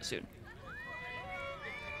soon.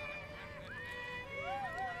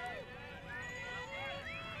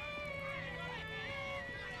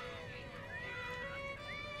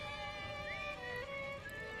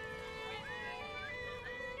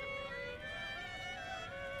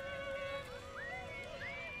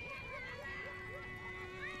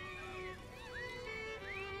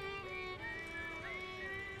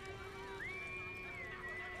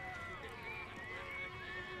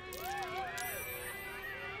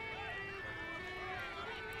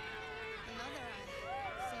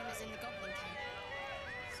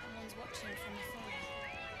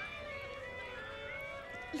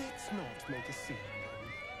 Let's not make a scene, then.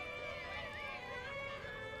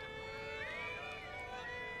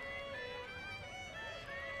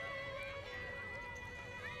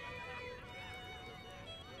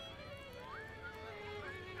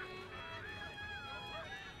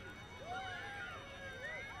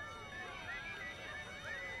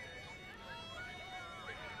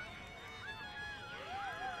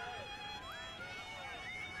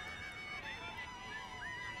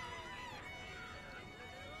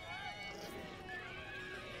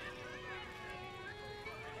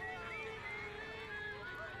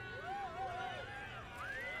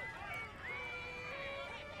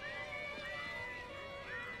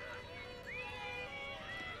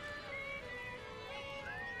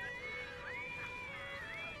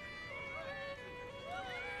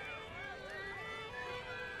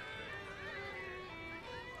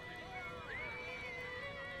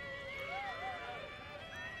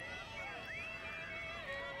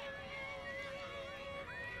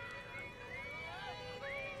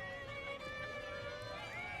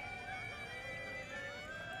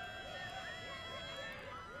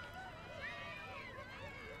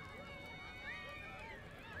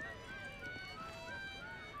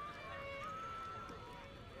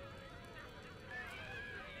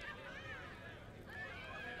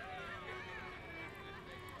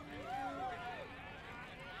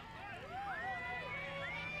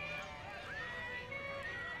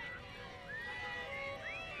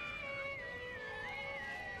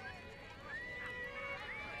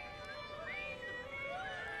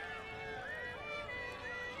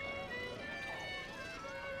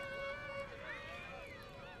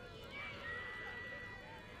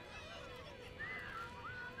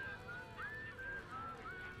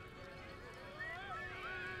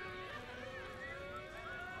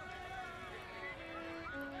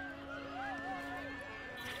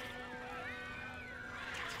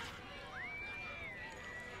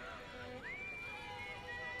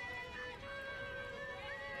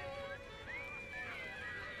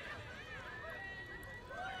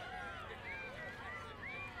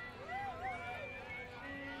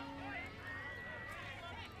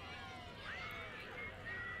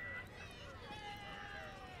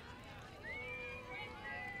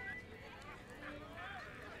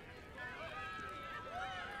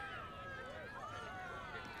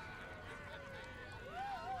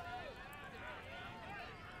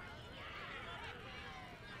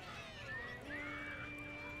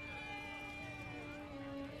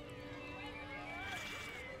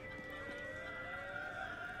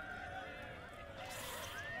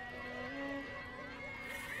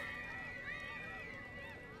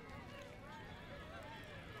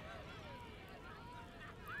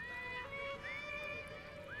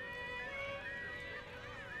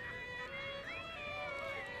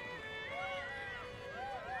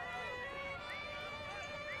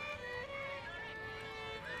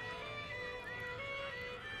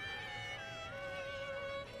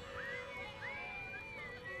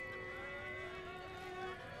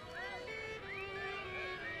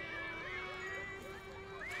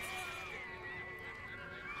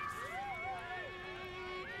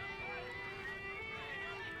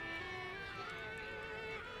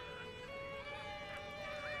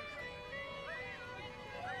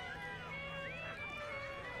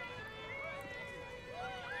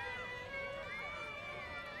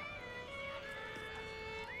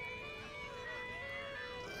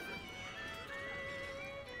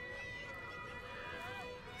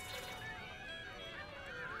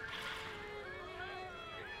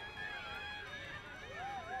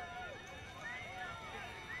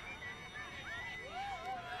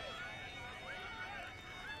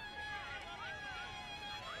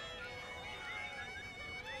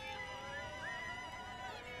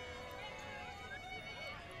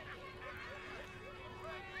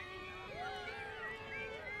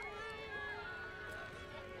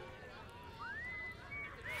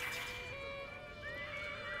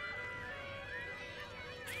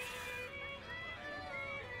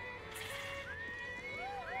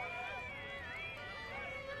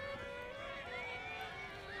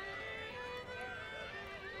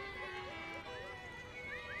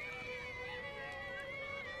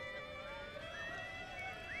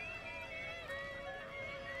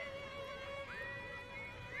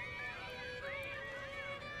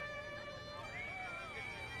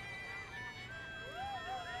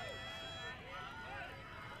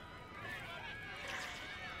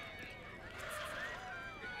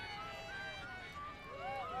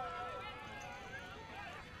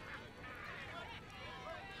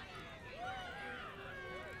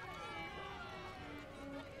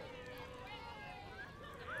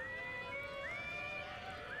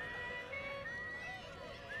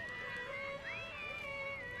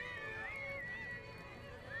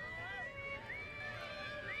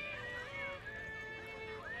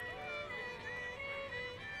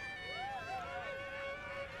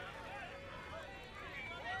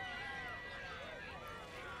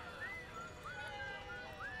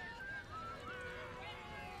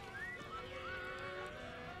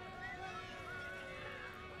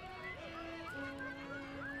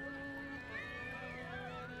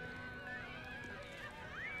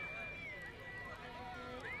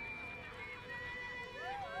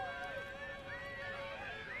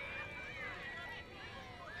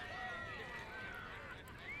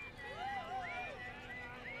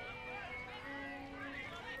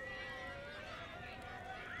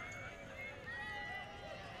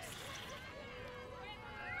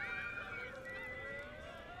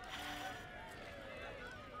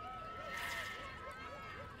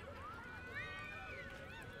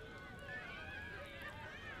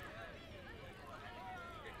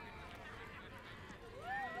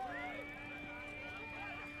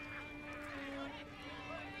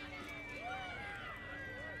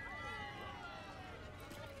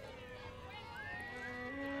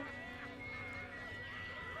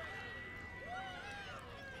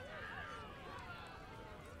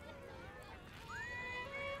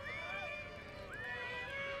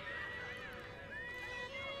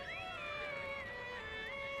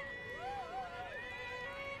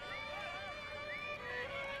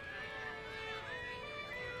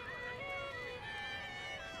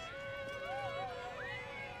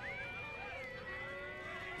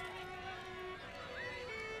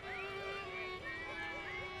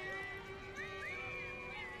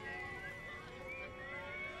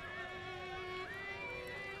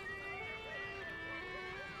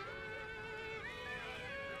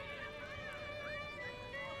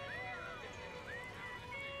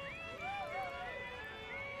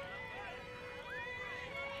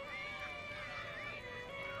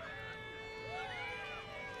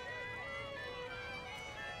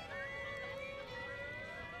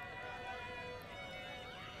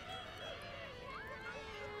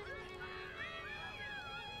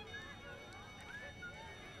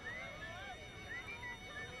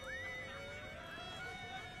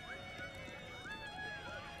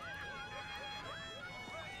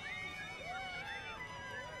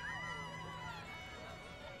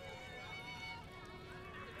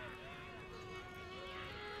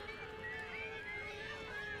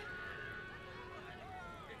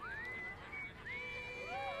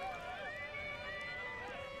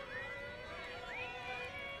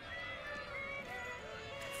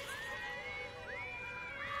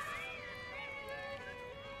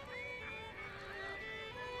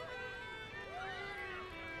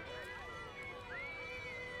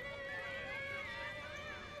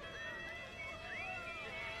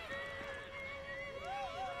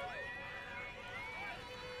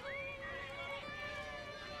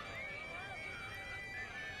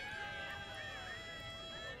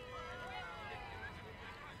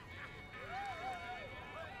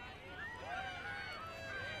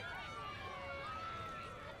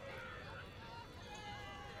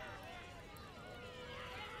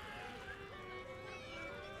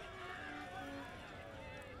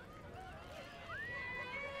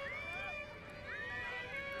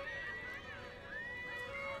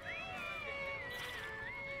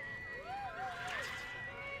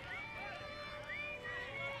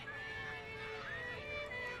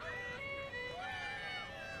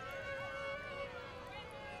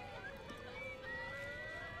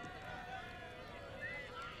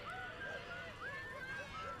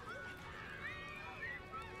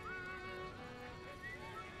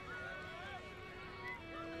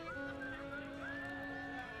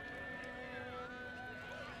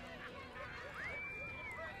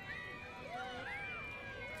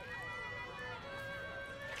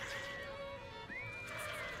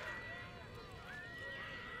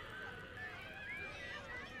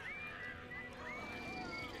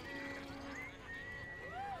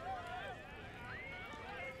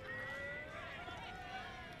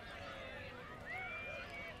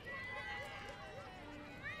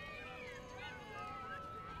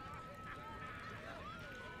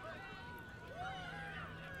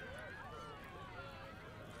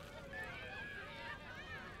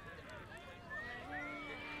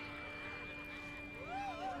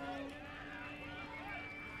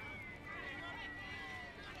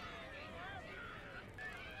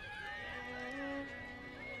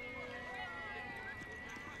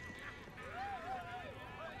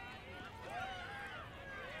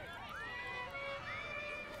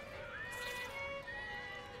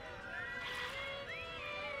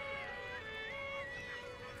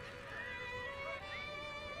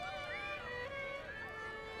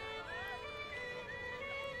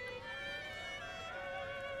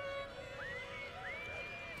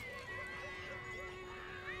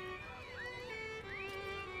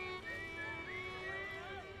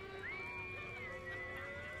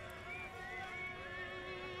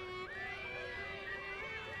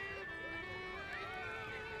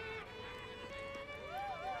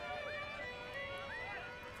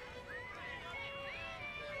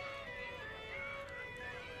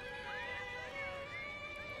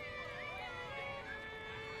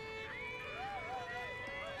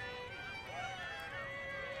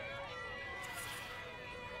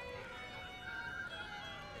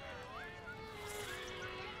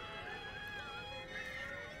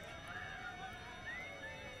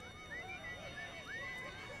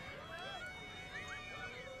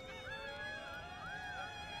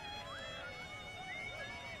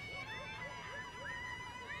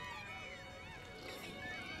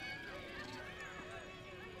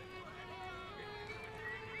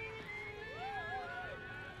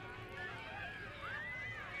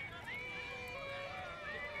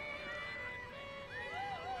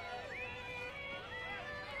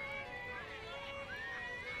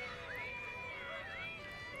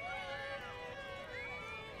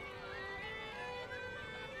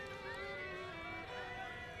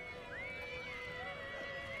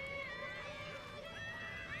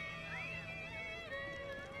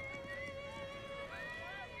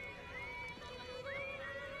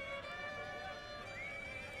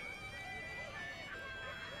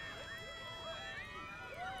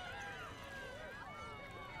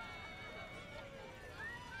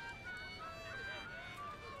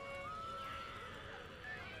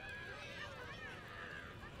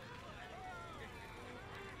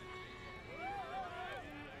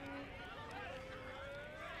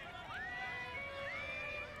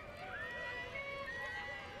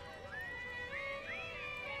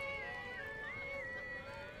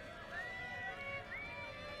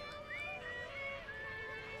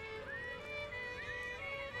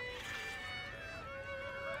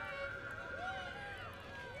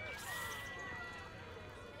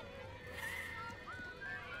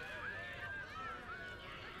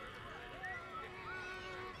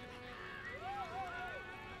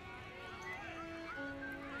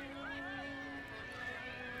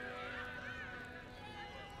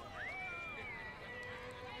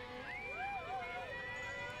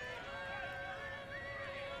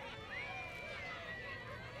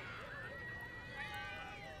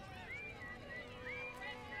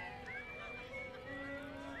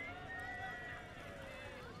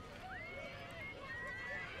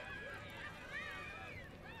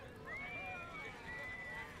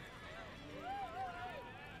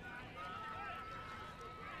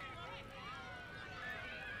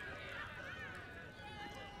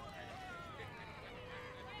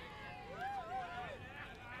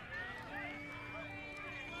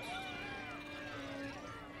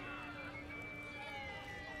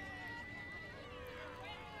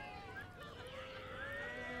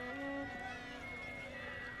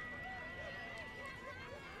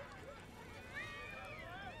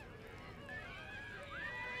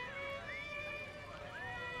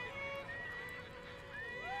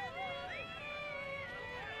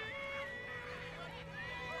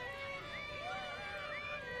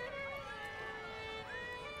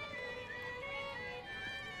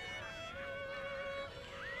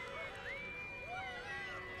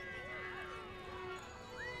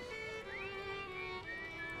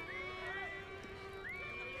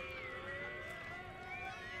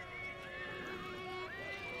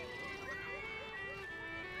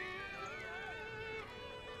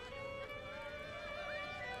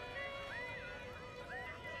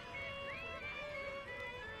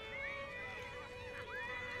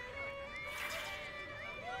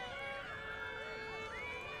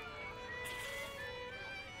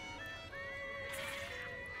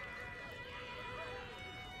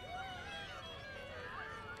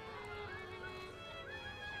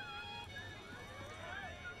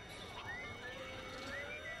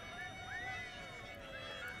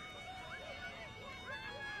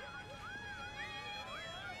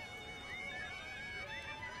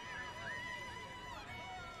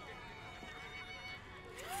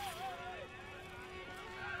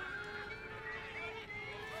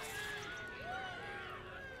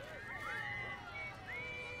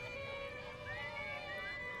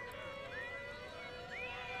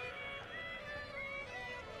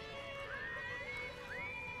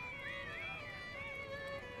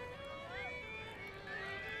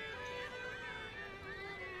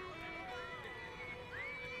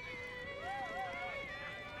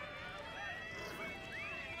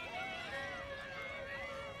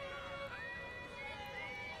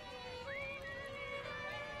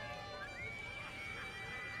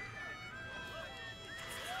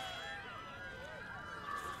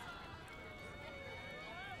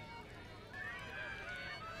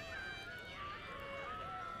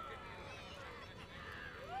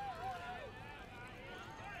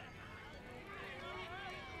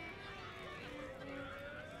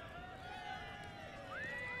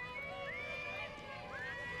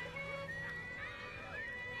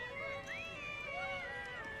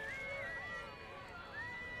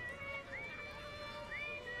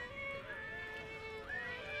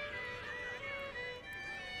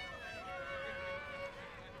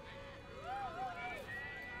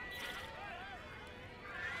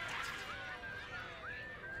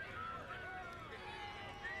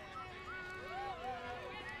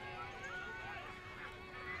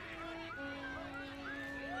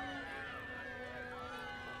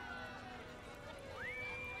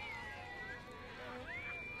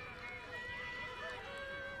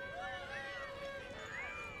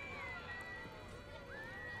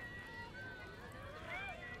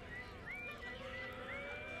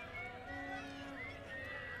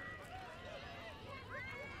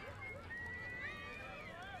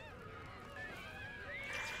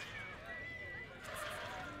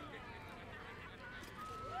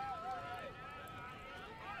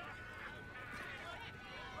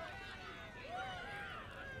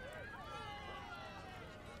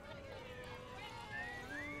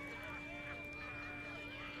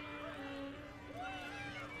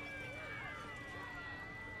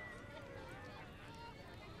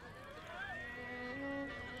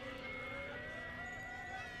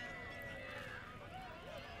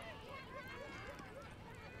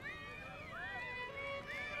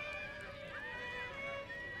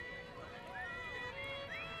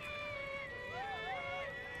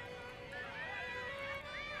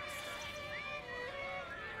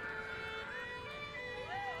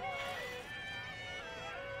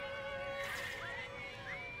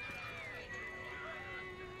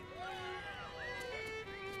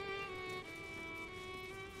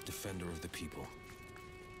 defender of the people.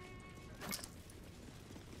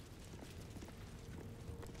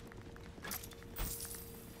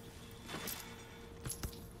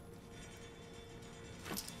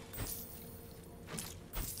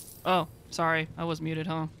 Oh, sorry. I was muted,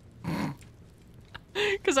 huh?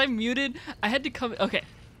 Because I muted. I had to come. Okay.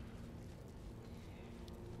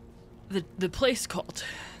 The place called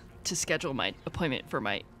to schedule my appointment for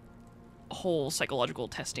my whole psychological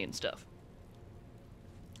testing stuff.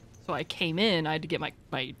 So I came in. I had to get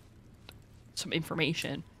my some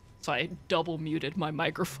information. So I double muted my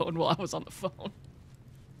microphone while I was on the phone.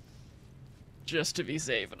 Just to be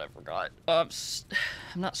safe, and I forgot. I'm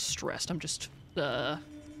not stressed. I'm just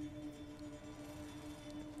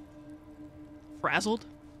frazzled,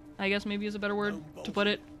 I guess maybe is a better word to put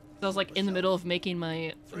it. I was like in the middle of making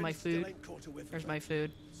my food. There's my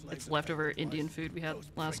food. It's leftover Indian food we had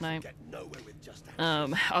last night. I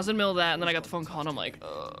was in the middle of that, and then I got the phone call, and I'm like,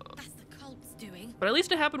 but at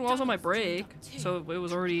least it happened while I was on my break, so it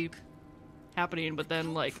was already happening. But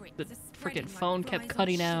then like the freaking phone kept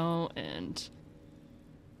cutting out, and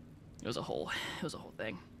it was a whole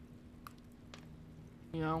thing.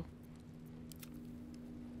 You know.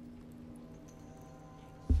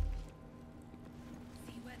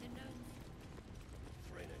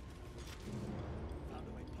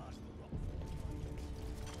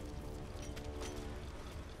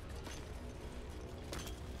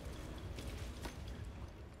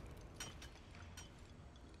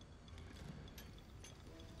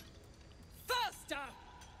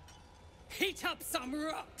 Heat up some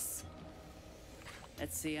rocks!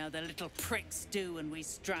 Let's see how the little pricks do when we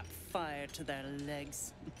strap fire to their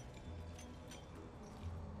legs.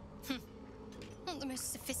 Not the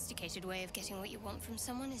most sophisticated way of getting what you want from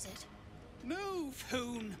someone, is it? Move,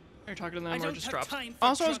 Hoon! Are you talking to them or just dropped?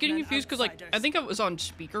 Also, I was getting confused because, like, I think I was on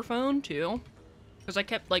speakerphone, too. Because I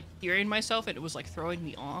kept, like, hearing myself and it was, like, throwing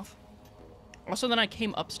me off. Also, then I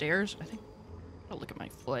came upstairs. I think... I'll look at my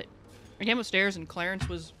foot. I came upstairs and Clarence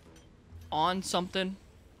was on something.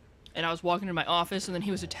 And I was walking to my office and then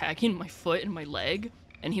he was attacking my foot and my leg.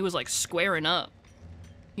 And he was, like, squaring up.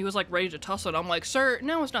 He was, like, ready to tussle. And I'm like, sir,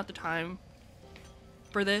 now is not the time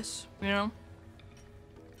for this, you know?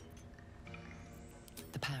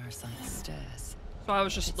 The parasite stirs. So I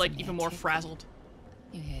was just, like, even more frazzled.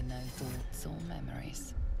 You hear no thoughts or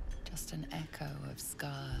memories. Just an echo of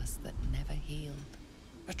scars that never healed.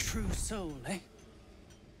 A true soul, eh?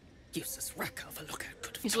 Useless wreck of a lookout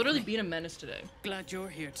could have He's told literally me. being a menace today. Glad you're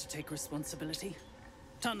here to take responsibility.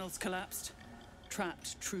 Tunnels collapsed.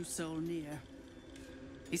 Trapped true soul near.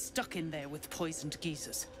 He's stuck in there with poisoned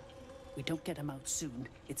geezers. We don't get him out soon,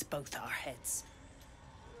 it's both our heads.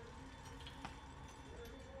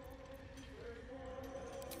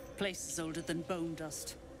 Place is older than bone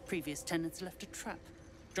dust. Previous tenants left a trap.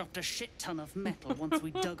 Dropped a shit ton of metal once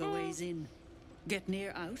we dug a ways in. Get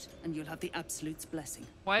near out, and you'll have the Absolute's blessing.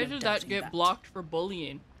 Why No did that doubting get blocked for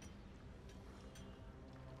bullying?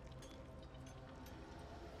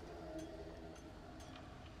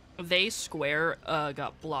 They Square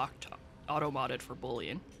got blocked, auto-modded for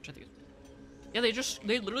bullying, which I think is... Yeah,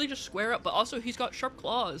 they literally just square up, but also he's got sharp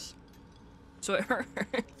claws. So it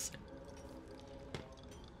hurts.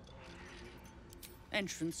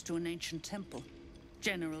 Entrance to an ancient temple.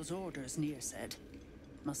 General's orders, Nier said.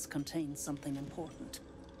 Must contain something important.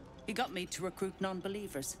 He got me to recruit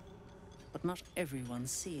non-believers. But not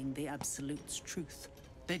everyone's seeing the Absolute's truth.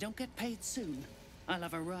 They don't get paid soon. I'll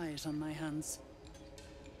have a riot on my hands.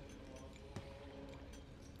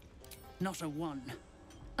 Not a one.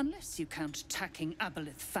 Unless you count tacking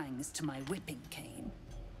aboleth fangs to my whipping cane.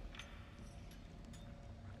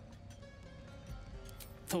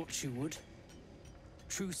 Thought you would.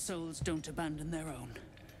 True souls don't abandon their own.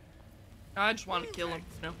 I just want to kill him,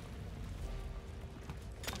 you know?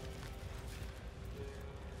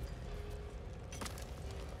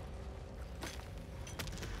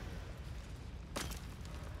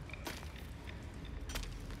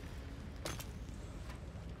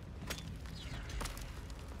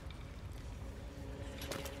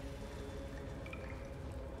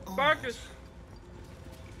 Marcus!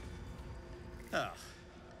 Ah,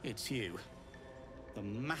 it's you. The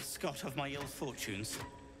mascot of my ill fortunes.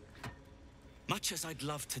 Much as I'd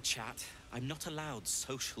love to chat, I'm not allowed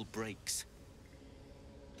social breaks.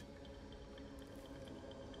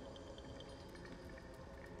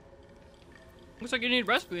 Looks like you need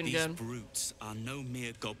rescuing again. These brutes are no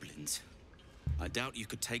mere goblins. I doubt you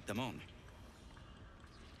could take them on.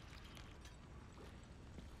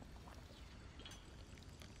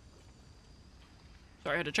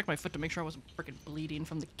 Sorry, I had to check my foot to make sure I wasn't freaking bleeding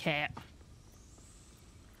from the cat.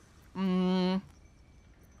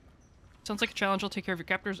 Sounds like a challenge. I'll take care of your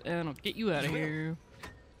captors and I'll get you out of here.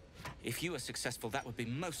 If you were successful, that would be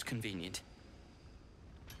most convenient.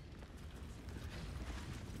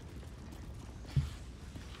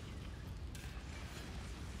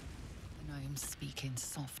 The gnomes speak in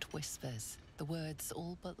soft whispers, the words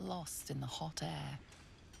all but lost in the hot air.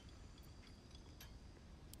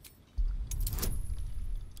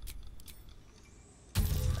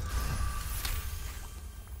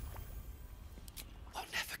 I'll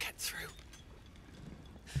never get through.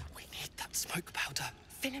 We need that smoke powder.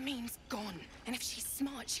 Philommene's gone, and if she's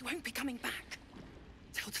smart, she won't be coming back.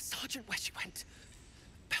 Tell the sergeant where she went.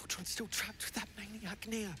 Beltron's still trapped with that maniac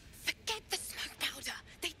Nia. Forget the smoke powder.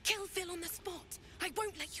 They'd kill Phil on the spot. I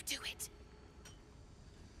won't let you do it.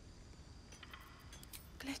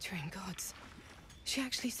 Glittering gods. She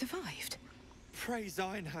actually survived. Praise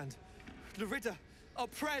Ironhand. Larida, our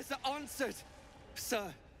prayers are answered.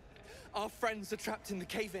 Sir, our friends are trapped in the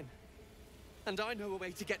cave-in. And I know a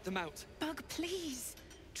way to get them out. Bug, please.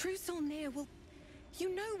 True Solnir will...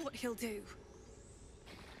 You know what he'll do.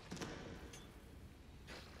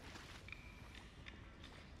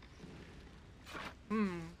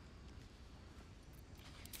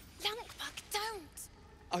 Lunkbug, don't!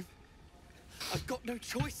 I've got no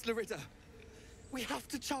choice, Larida. We have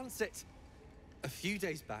to chance it. A few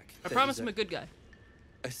days back... I promise I'm a good guy.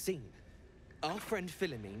 A scene. Our friend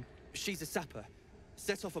Philomene, she's a sapper,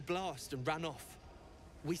 set off a blast and ran off.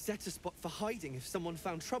 We set a spot for hiding if someone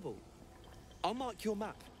found trouble. I'll mark your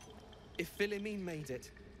map. If Philomene made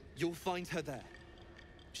it, you'll find her there.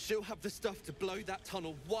 She'll have the stuff to blow that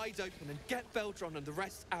tunnel wide open and get Beldron and the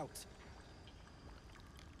rest out.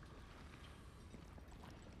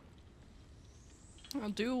 I'll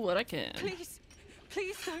do what I can. Please,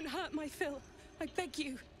 please don't hurt my Phil. I beg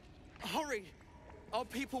you. Hurry! Our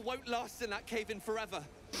people won't last in that cave-in forever.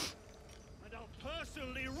 And I'll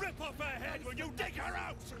personally rip off her head when you dig her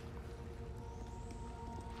out!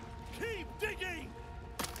 Keep digging!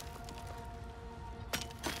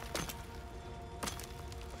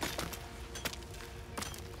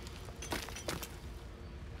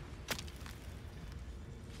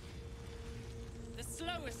 The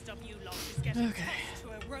slowest of you lot is getting close to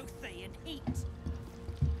a Rothian heat.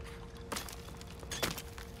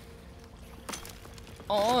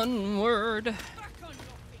 Onward.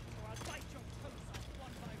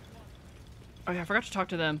 Oh yeah, I forgot to talk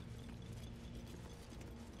to them.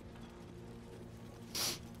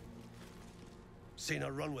 Seen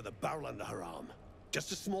her run with a barrel under her arm.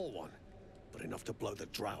 Just a small one, but enough to blow the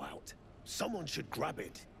drow out. Someone should grab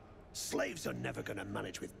it. Slaves are never gonna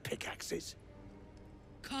manage with pickaxes.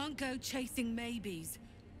 Can't go chasing maybes.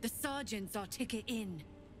 The sergeant's our ticket in.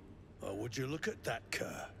 Oh, would you look at that,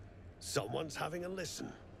 Kerr? Someone's having a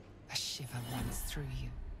listen. A shiver runs through you.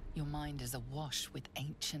 Your mind is awash with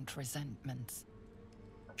ancient resentments.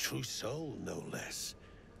 True soul, no less.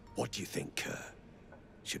 What do you think, Kerr?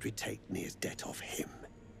 Should we take Nia's debt off him?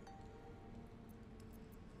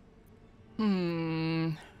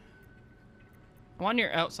 1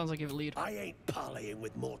 year out sounds like you have a lead. I ain't parleying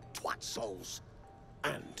with more twat souls.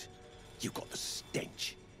 And you got the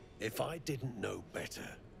stench. If I didn't know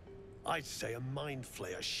better, I'd say a mind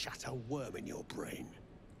flayer shat a worm in your brain.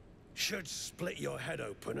 Should split your head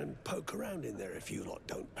open and poke around in there if you lot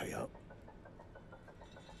don't pay up.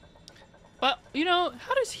 But, you know,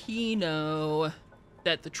 how does he know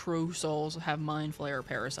that the true souls have mind flayer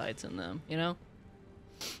parasites in them, you know?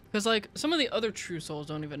 Because, like, some of the other true souls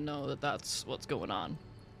don't even know that that's what's going on.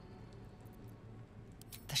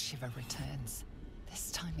 The shiver returns.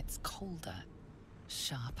 This time it's colder,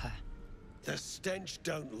 sharper. The stench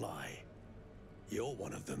don't lie. You're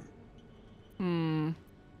one of them.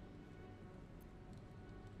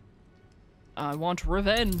 I want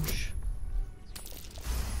revenge.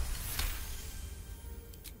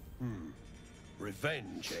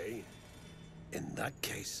 Revenge, eh? In that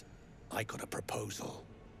case, I got a proposal.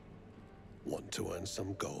 Want to earn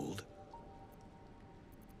some gold?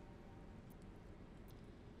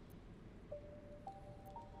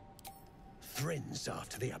 Thrin's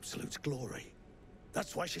after the Absolute's glory.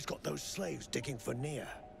 That's why she's got those slaves digging for Nia.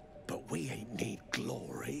 But we ain't need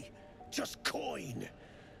glory, just coin.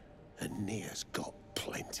 And Nia's got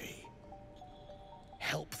plenty.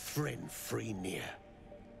 Help Thrin free Nia.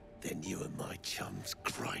 Then you and my chums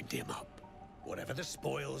grind him up. Whatever the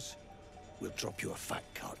spoils, we'll drop you a fat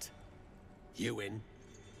cut. You in?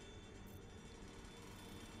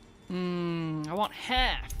 I want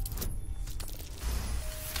half.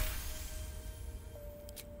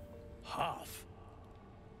 Half?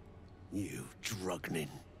 You drugnin.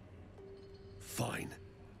 Fine.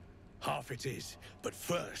 Half it is. But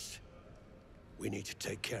first, We need to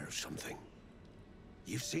take care of something.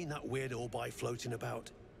 You've seen that weird orbi floating about?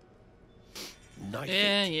 Knife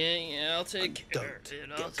it. Yeah. I'll take And care of it.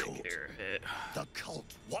 don't I'll get take caught. care of it. The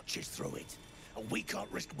cult watches through it, and we can't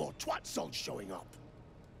risk more twat souls showing up.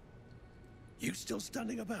 You still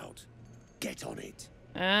standing about? Get on it.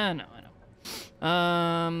 No, I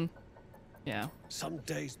know. Yeah. Some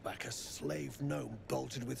days back, a slave gnome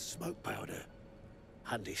bolted with smoke powder.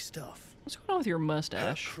 Handy stuff. What's going on with your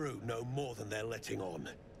mustache? Her crew know more than they're letting on.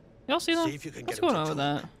 Y'all see that? See if you can What's get 'em going to on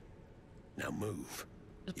with talk. that? Now move.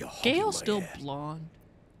 You're hogging Gale's my still hair. blonde.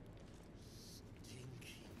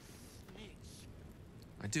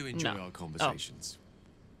 I do enjoy No. our conversations.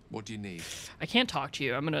 What do you need? I can't talk to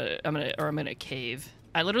you. I'm gonna cave.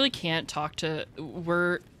 I literally can't talk to.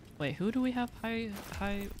 Wait, who do we have? I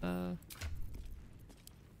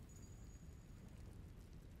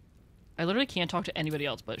literally can't talk to anybody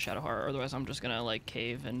else but Shadowheart. Otherwise, I'm just gonna like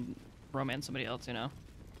cave and romance somebody else. You know.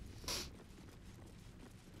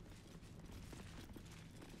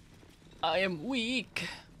 I am weak.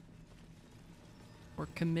 We're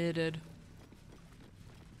committed.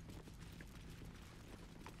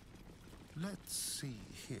 Let's see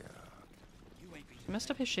here. He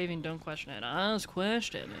messed up his shaving, don't question it. I was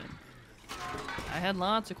questioning. I had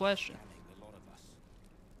lots of questions.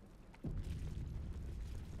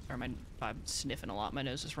 Sorry, I'm sniffing a lot. My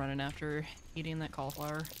nose is running after eating that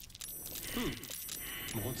cauliflower.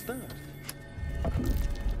 What's that?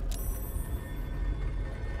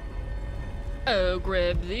 Oh,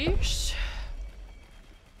 grab these.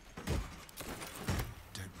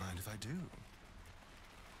 Don't mind if I do.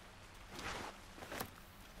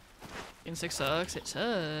 Insect sucks. It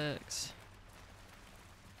sucks.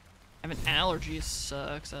 Having allergies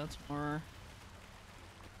sucks. That's more.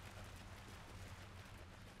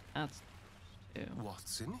 That's too.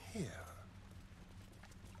 What's in here?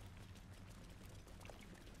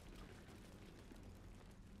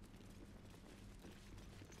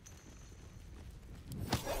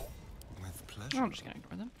 With pleasure. I'm just gonna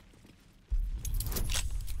ignore them.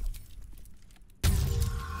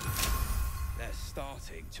 They're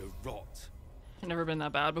starting to rot. Never been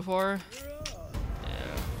that bad before.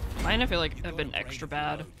 Yeah. Mine, I feel like have been extra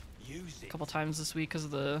bad a couple times this week because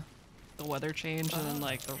of the weather change and then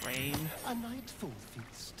like the rain. A nightfall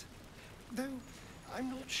feast. Though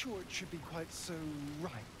I'm not sure it should be quite so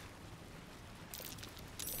ripe.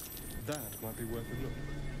 That might be worth a look.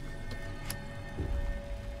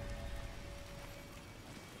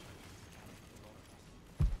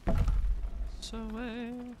 So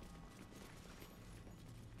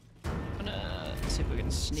let's see if we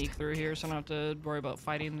can sneak through here so I don't have to worry about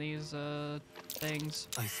fighting these things.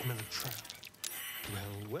 I smell a trap.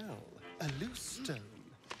 Well, a loose stone.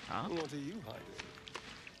 Huh? What are you hiding?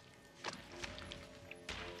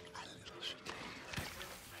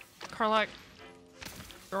 Carlac,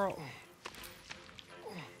 girl.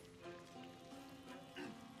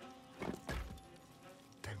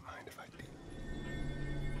 Don't mind if I do.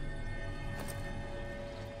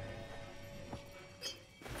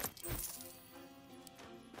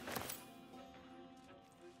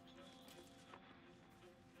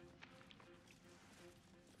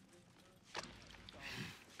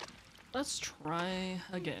 Let's try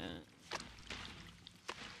again.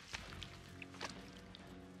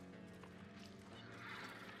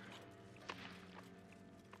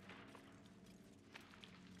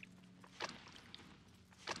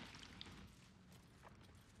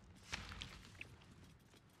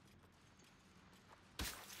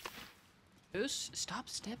 Goose, stop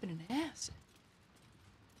stepping in acid.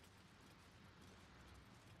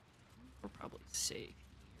 We're probably safe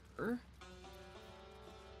here.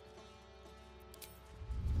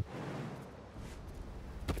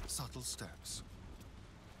 Subtle steps.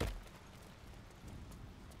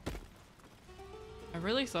 I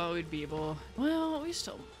really thought we'd be able. Well, we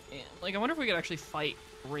still. Yeah, like, I wonder if we could actually fight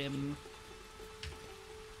Grim.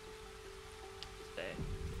 Today.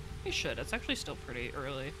 We should. It's actually still pretty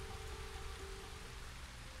early.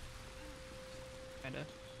 Kinda.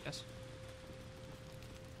 Yes.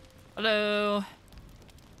 Hello.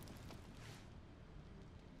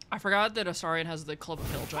 I forgot that Astarion has the Club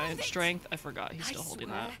of Hill Giant strength. I forgot he's still holding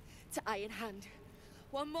that. To Iron Hand.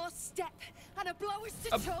 One more step, and a blow us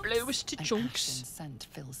to A chunks. blow us to An chunks. ashen scent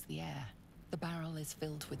fills the air. The barrel is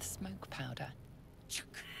filled with smoke powder.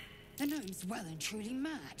 The gnome's well and truly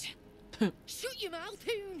mad. Shut your mouth,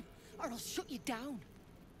 Hoon, or I'll shut you down.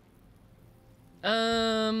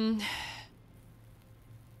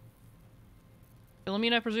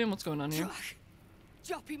 Philomene, I presume. What's going on here?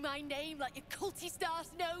 Dropping my name like your culty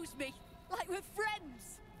stars knows me. Like we're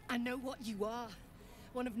friends. I know what you are.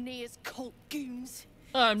 one of Nia's cult goons.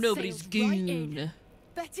 I'm nobody's Sailed right in. goon.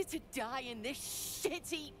 Better to die in this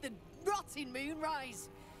shit-eat than rot in Moonrise.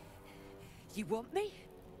 You want me?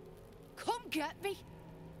 Come get me.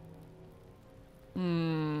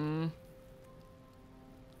 Hmm.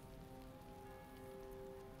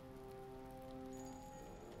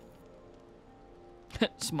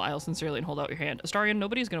 Smile sincerely and hold out your hand. Astarion,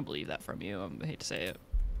 nobody's gonna believe that from you. I hate to say it.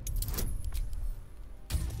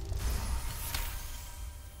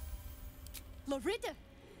 Lorida.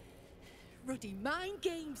 Ruddy mind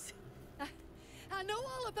games. I know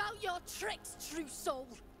all about your tricks, true soul.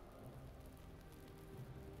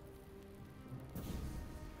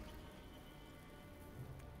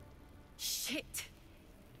 Shit.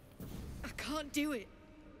 I can't do it.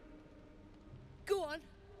 Go on.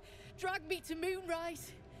 Drag me to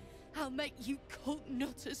Moonrise. I'll make you cult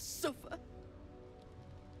nutters suffer.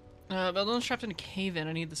 Beldone's trapped in a cave-in.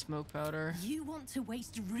 I need the smoke powder. You want to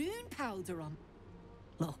waste rune powder on...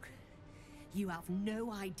 Look, you have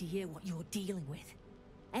no idea what you're dealing with.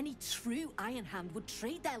 Any true Iron Hand would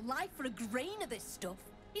trade their life for a grain of this stuff.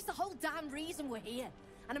 It's the whole damn reason we're here,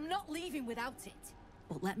 and I'm not leaving without it.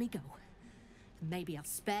 But let me go. Maybe I'll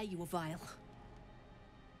spare you a vial.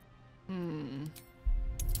 Hmm.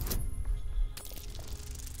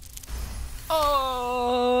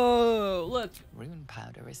 Oh, look. Rune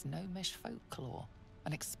powder is gnomish folklore,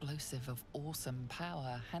 an explosive of awesome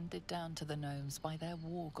power handed down to the gnomes by their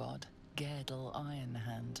war god, Gerdel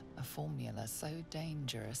Ironhand, a formula so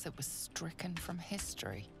dangerous it was stricken from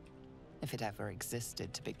history, if it ever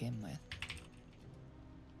existed to begin with.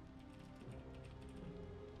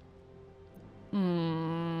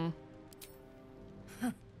 Hmm.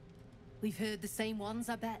 We've heard the same ones,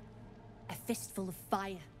 I bet. A fistful of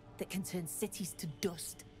fire that can turn cities to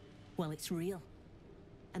dust. Well, it's real.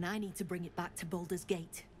 And I need to bring it back to Baldur's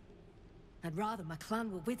Gate. I'd rather my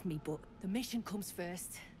clan were with me, but the mission comes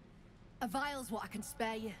first. A vial's what I can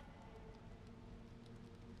spare you.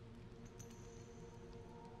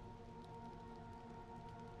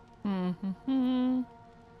 Mm-hmm.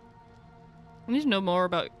 I need to know more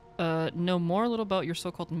about, a little about your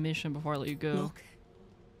so-called mission before I let you go. Look,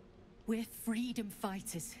 we're freedom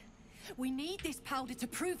fighters. We need this powder to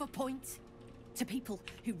prove a point. To people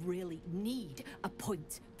who really need a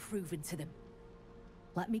point proven to them.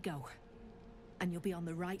 Let me go, and you'll be on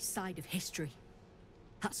the right side of history.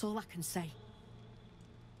 That's all I can say.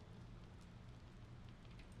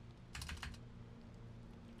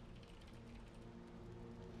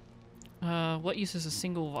 What use is a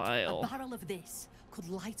single vial? A barrel of this could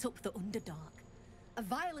light up the Underdark. A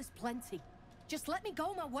vial is plenty. Just let me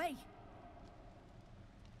go my way.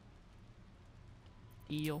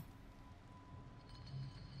 Deal.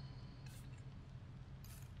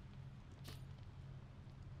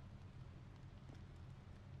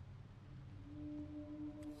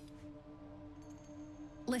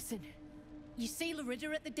 Listen, you see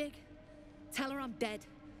Lorida at the dig? Tell her I'm dead,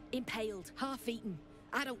 impaled, half-eaten.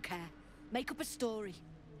 I don't care. Make up a story.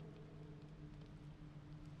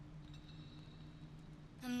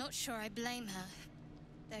 I'm not sure I blame her,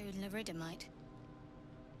 though Lorida might.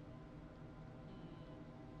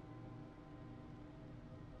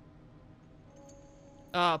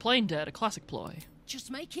 Plain dead, a classic ploy. Just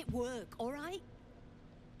make it work, all right?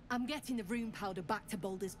 I'm getting the rune powder back to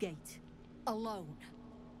Baldur's Gate. Alone.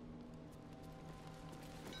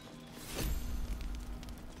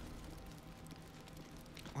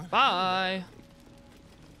 Bye.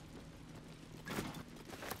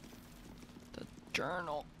 The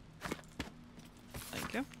journal.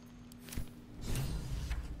 Thank you.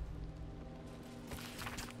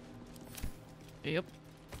 Yep.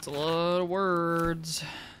 It's a lot of words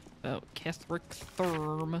about Catherick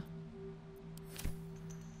Therm.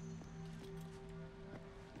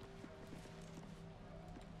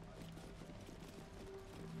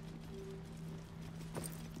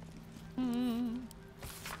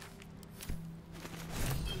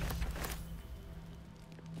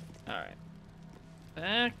 Alright.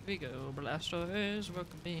 Back we go, Blastoise,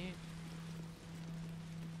 welcome me.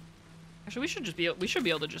 Actually, we should be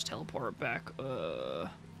able to just teleport back,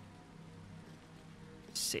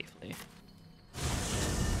 safely.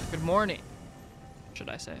 Good morning, should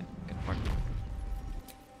I say. Good morning.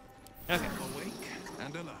 Okay. Awake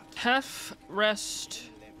and alert. Half rest,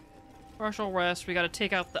 partial rest. We gotta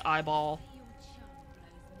take out the eyeball.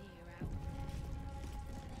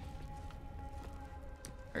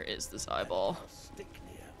 Where is this eyeball? Stick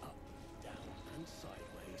near up, down, and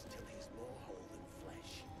sideways till he's more whole than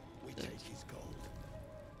flesh. We take his gold.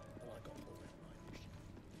 Well, I got more in my machine.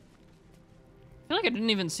 I feel like I didn't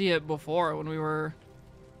even see it before when we were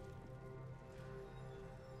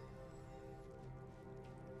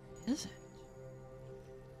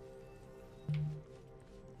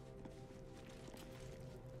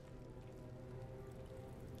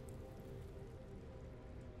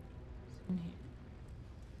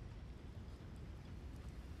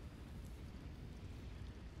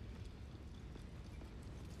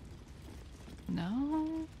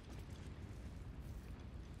No.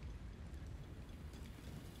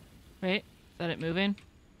 Wait, is that it moving?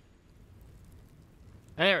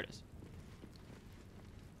 There it is.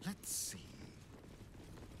 Let's see.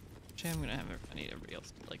 Actually, I'm gonna have I need everybody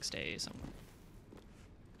else to like stay somewhere.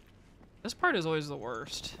 This part is always the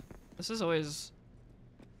worst. This is always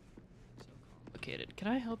so complicated. Can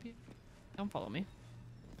I help you? Don't follow me.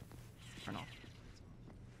 Or no.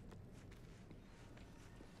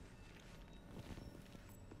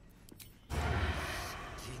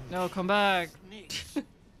 No, come back.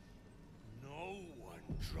 No one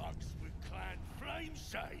drugs with Clan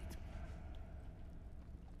Flameshade.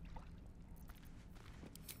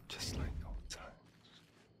 Just like old times.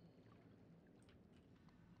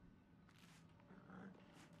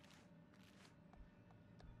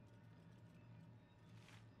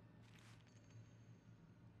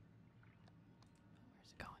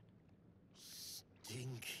 Where's it going?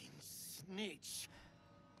 Stinking snitch.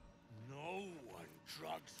 No one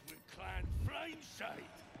drugs with Clan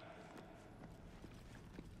Flameshade.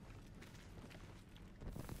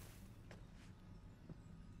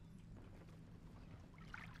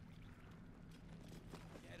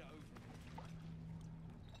 Get over.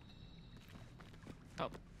 Oh,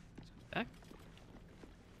 back.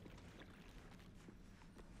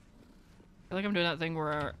 I feel like I'm doing that thing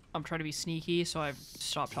where I'm trying to be sneaky, so I've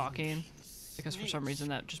stopped talking because for some reason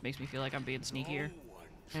that just makes me feel like I'm being sneakier.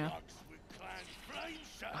 Yeah.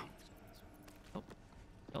 Oh,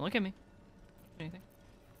 don't look at me. Anything?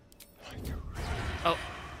 Oh.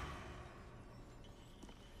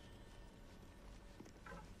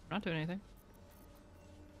 I'm not doing anything.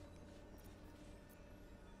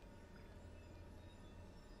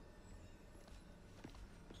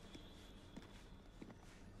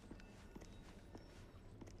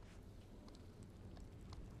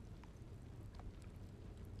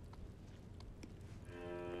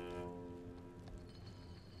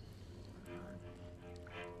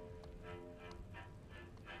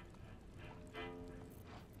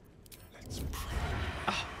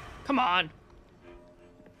 Oh, come on.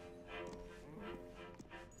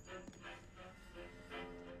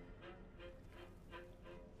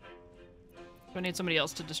 Do I need somebody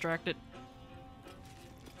else to distract it?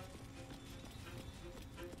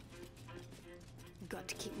 Got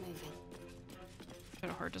to keep moving.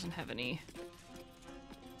 Shadowheart doesn't have any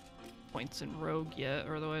points in Rogue yet,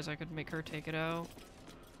 or otherwise I could make her take it out.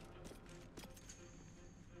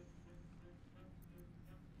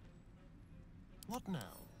 What now?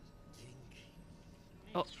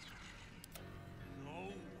 Oh. No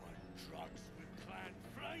one drugs with Clan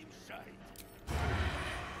Flameshade.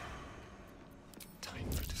 Time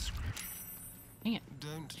for discretion. Dang it.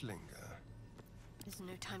 Don't linger. There's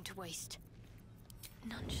no time to waste.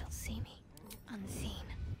 None shall see me unseen.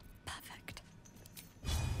 Perfect.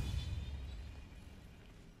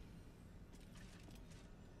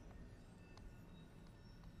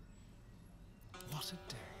 What a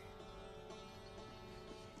day.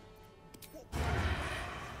 A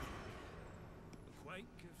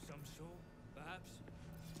quake of some sort, perhaps?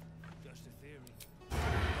 Just a theory.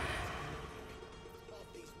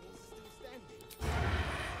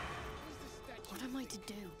 What am I to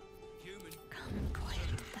do? Human. Calm and quiet.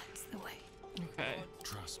 That's the way. Okay.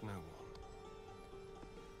 Trust no one.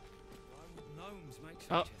 Why would gnomes make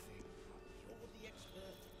such Oh. a thing? You're the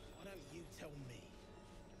expert. Why don't you tell me?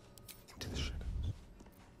 Into the shadow.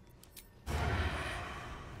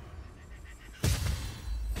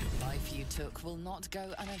 Life you took will not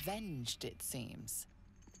go unavenged, it seems.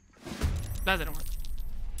 That didn't work.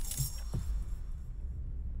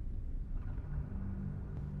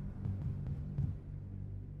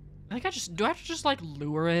 I think do I have to just like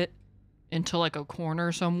lure it into like a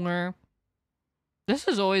corner somewhere? This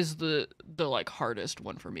is always the like hardest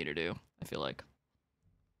one for me to do, I feel like.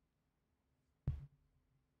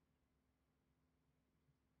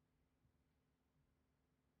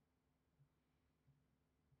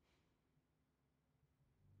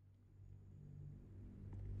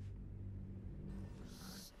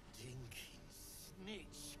 Stinking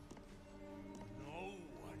snitch. No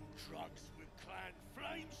one drugs with Clan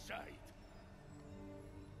Flameshade.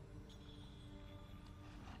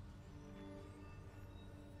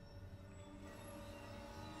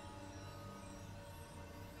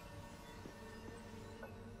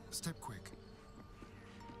 Step quick.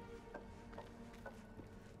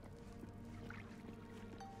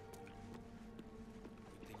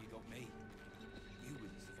 Good thing you got me. You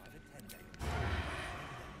wouldn't survive a 10-day.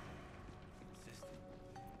 Consistent.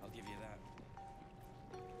 I'll give you that.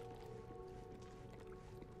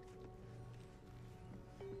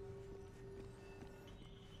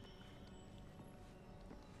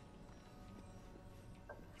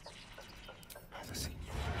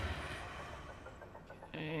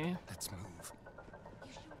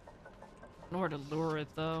 Nor to lure it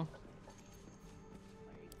though.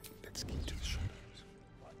 Let's keep to the shadows.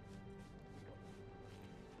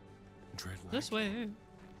 Tread This way.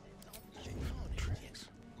 Leave tricks.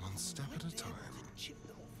 One step at a time.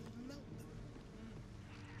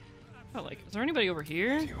 Oh, like, is there anybody over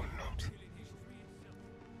here?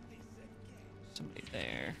 Somebody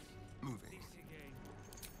there. Moving.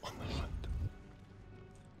 On the hunt.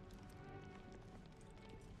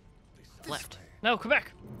 Left. No, come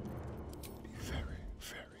back. Be very,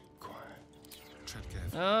 very quiet. Tread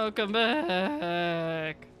carefully. Oh, come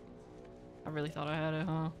back. I really thought I had it,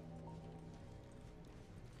 huh?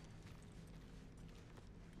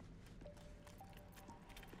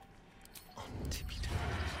 On tippy toes.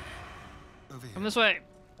 Over here. Come this way.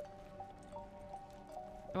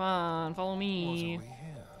 Come on, follow me. What are we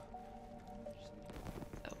here?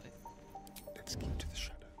 That way. Let's keep to the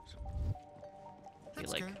shadows. Be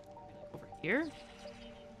like over here?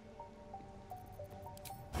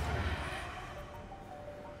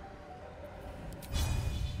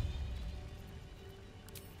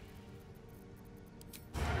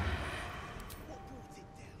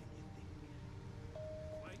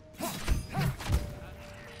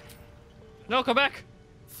 No, come back!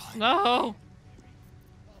 No!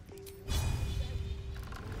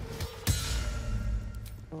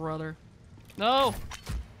 Brother. No!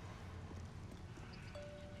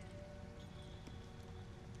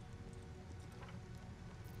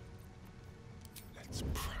 Let's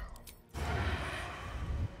prowl.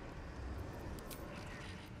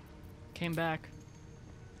 Came back.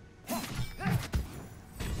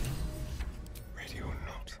 Ready or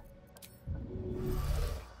not.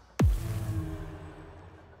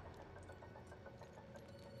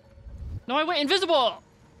 No, I went invisible!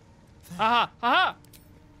 Haha, haha!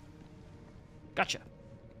 Gotcha.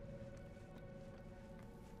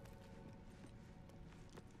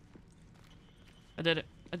 I did it.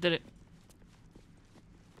 I did it.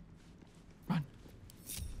 Run.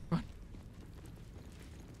 Run.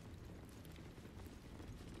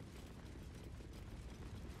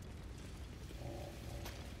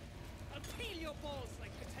 I'll peel your balls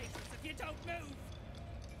like potatoes if you don't move!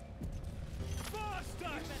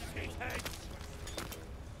 Faster, shitheads!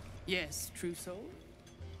 Yes, true soul?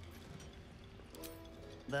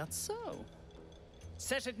 That's so.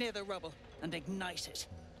 Set it near the rubble and ignite it.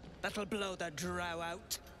 That'll blow the drow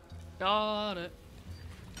out. Got it.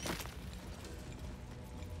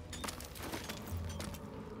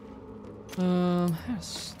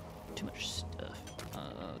 That's too much stuff.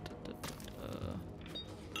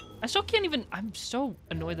 I still can't even. I'm so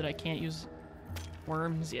annoyed that I can't use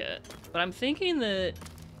worms yet. But I'm thinking that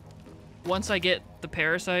once I get the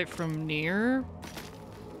parasite from near,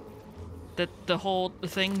 that the whole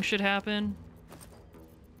thing should happen.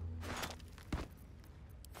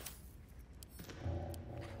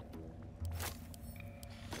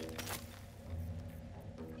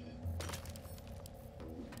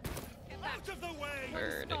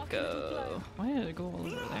 Where'd it go? Why did it go all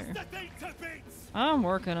over there? I'm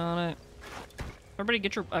working on it. Everybody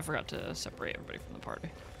get your... I forgot to separate everybody from the party.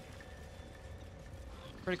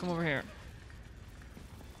 Everybody come over here.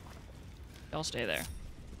 Y'all stay there.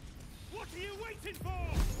 What are you waiting for?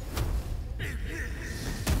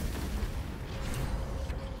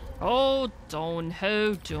 Oh, don't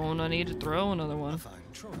I need to throw another one.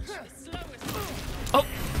 Oh!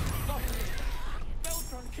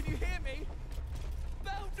 Beldron, can you hear me?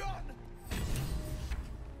 Beldron!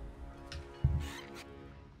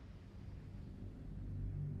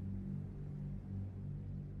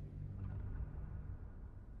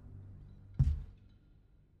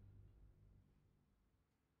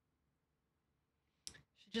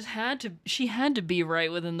 She had to be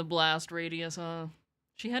right within the blast radius, huh?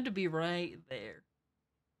 She had to be right there.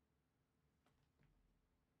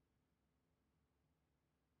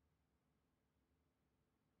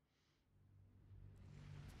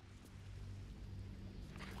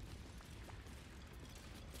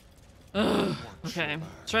 Ugh. Okay,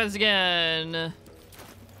 let's try this again.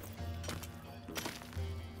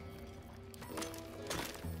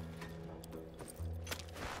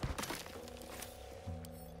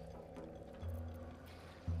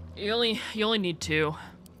 You only need 2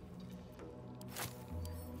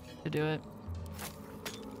 to do it.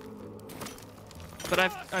 But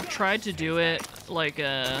I've tried to do it like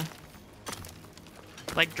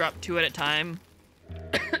drop 2 at a time,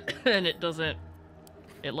 and it doesn't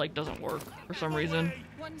work for some reason.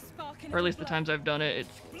 Or at least the times I've done it,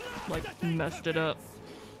 it's like messed it up.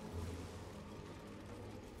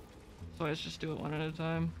 So I just do it 1 at a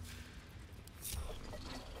time.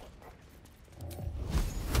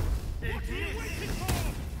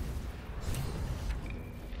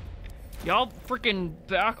 Y'all freaking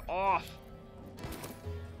back off.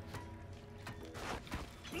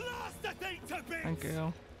 Blast the thing to bits! Thank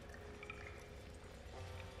you.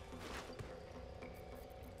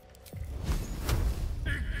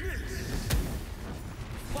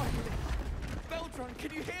 Beldron,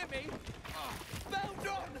 can you hear me?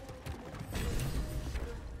 Beldron!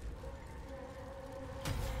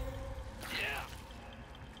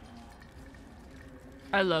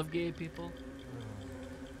 I love gay people.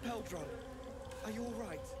 Beldron, are you all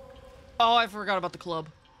right? Oh, I forgot about the club.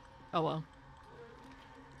 Oh well.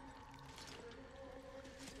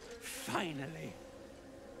 Finally.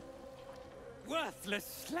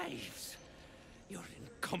 Worthless slaves. Your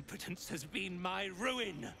incompetence has been my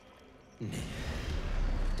ruin.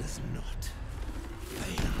 Does not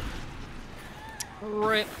fail.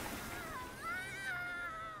 Rip.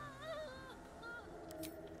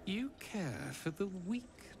 You care for the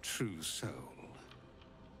weak, true soul.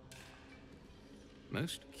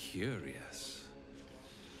 Most curious.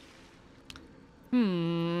 This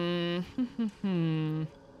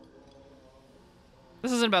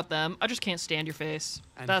isn't about them. I just can't stand your face.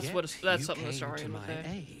 And That's yet what. That's you something came Astarion to would my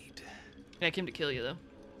say. aid. Yeah, I came to kill you though.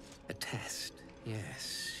 A test.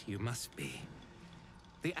 Yes, you must be.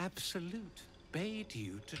 The Absolute bade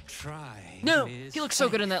you to try. No, his he looks so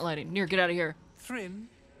good faith. in that lighting. Near, get out of here. Thrym,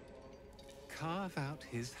 carve out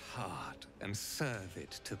his heart and serve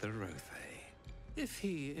it to the Rothe. If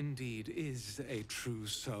he indeed is a true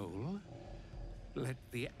soul, let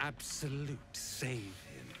the Absolute save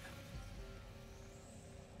him.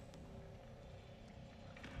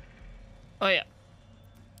 Oh yeah.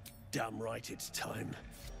 Damn right it's time.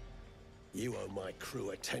 You owe my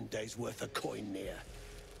crew a 10 days worth of coin near,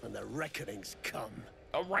 and the reckoning's come.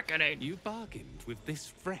 A reckoning. You bargained with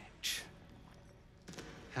this wretch.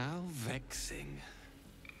 How vexing.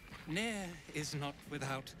 Near is not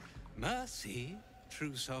without mercy,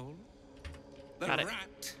 true soul. The Got it.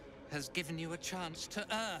 rat has given you a chance to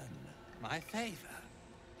earn my favor.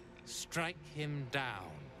 Strike him down.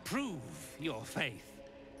 Prove your faith.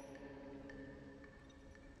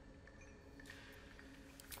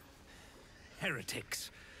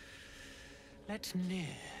 Heretics. Let Near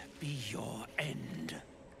be your end.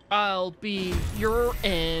 I'll be your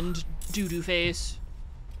end, doo-doo face.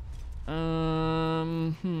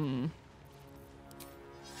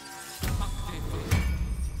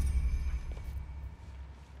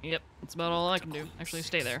 Yep, that's about all I can do. Actually,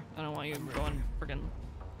 stay there. I don't want you going friggin'.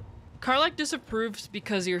 Karlach disapproves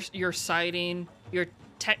because you're siding. You're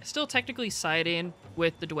still technically siding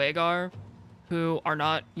with the Dwagar, who are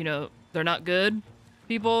not, you know, they're not good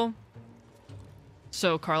people.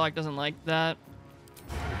 So Karlach doesn't like that.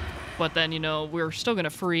 But then, you know, we're still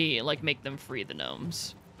gonna make them free the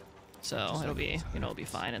gnomes. So it'll be, you know, it'll be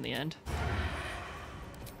fine in the end.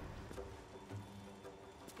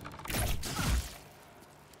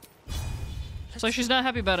 So she's not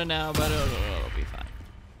happy about it now, but it'll be fine.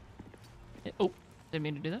 Oh, didn't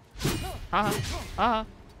mean to do that. Haha, haha,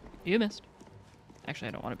 you missed. Actually,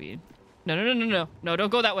 I don't want to be. No, don't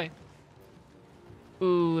go that way.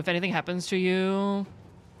 Ooh, if anything happens to you,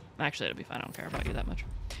 actually, it'll be fine. I don't care about you that much.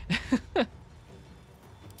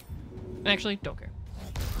 Actually, don't care.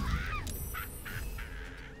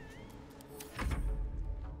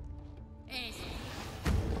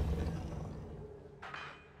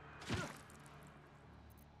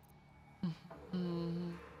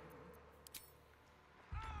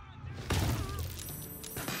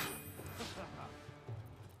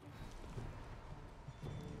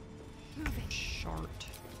 Short.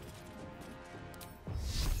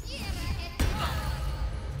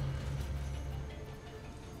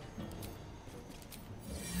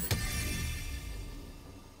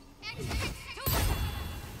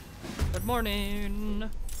 Good morning.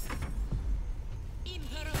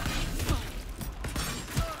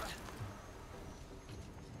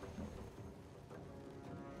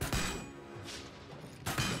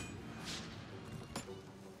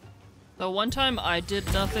 The one time I did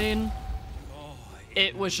nothing,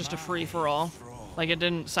 it was just a free-for-all. Like, it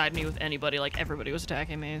didn't side me with anybody, like everybody was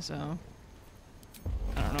attacking me, so...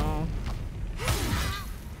 I don't know.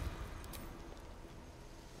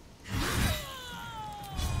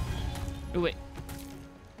 Oh, wait.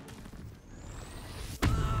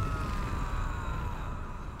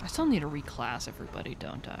 I still need to reclass everybody,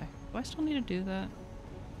 don't I? Do I still need to do that?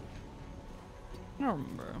 I don't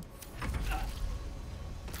remember.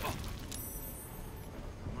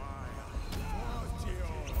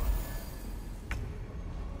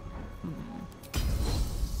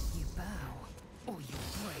 You bow, or you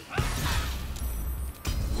break.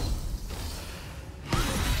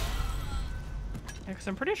 Because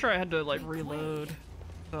I'm pretty sure I had to like reload.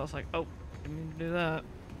 So I was like, oh, didn't mean to do that.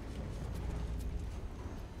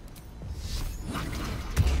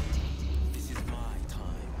 This is my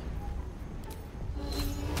time.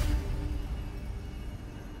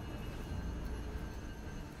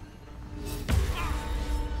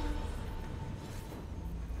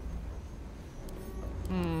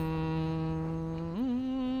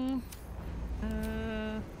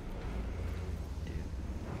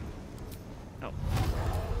 No.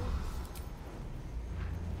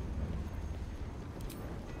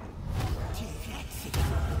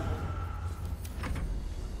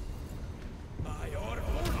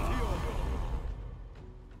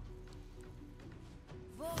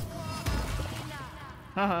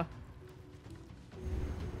 Haha.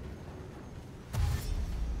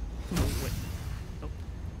 Wait. Nope.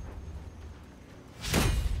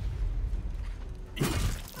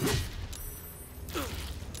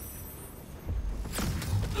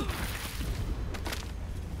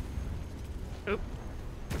 Oop.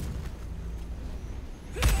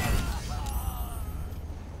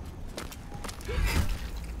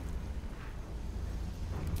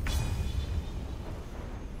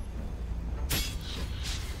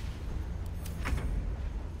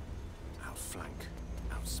 Outflank,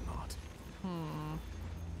 outsmart.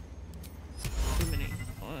 Too many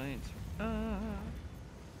points.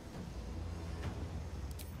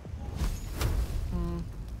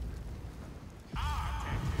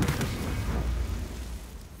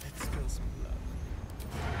 Let's spill some blood.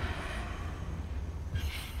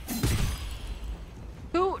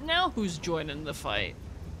 Who's joining the fight?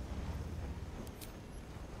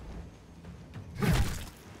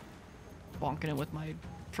 Bonking it with my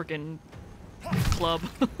freaking club.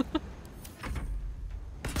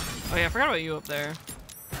 Oh yeah, I forgot about you up there.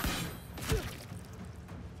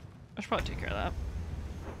 I should probably take care of that.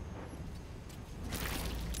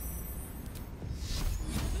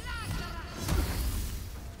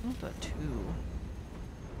 Not that too.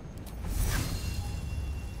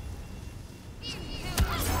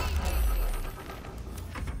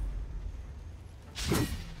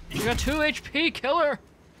 You got 2 HP, killer!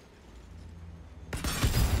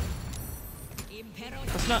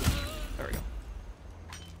 That's not... There we go.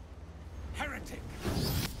 Heretic!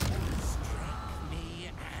 Strike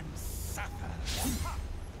me and suffer.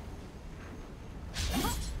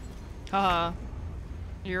 Haha.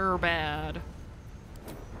 You're bad.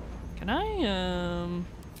 Can I,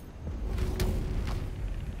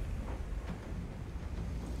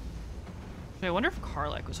 I wonder if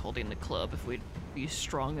Karlach was holding the club, if we'd be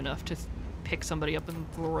strong enough to pick somebody up and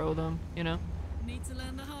throw them, you know? Need to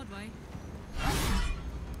learn the hard way.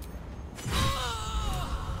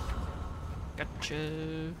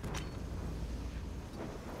 Gotcha.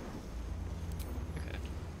 Okay.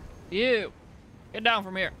 You! Get down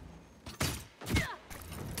from here.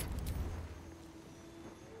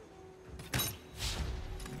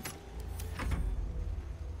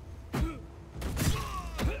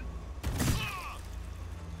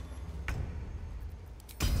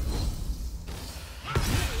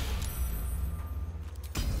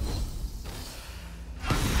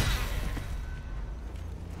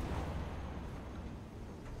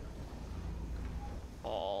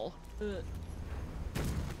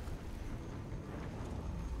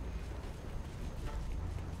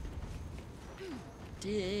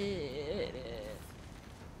 Did it.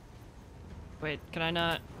 Wait, can I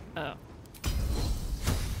not? Oh.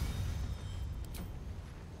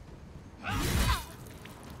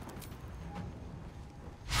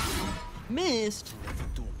 Missed.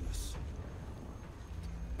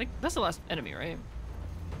 Like that's the last enemy, right?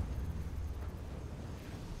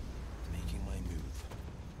 Making my move.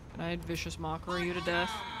 Can I vicious mockery you to death?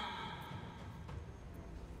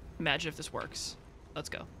 Imagine if this works. Let's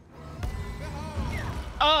go.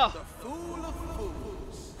 Oh!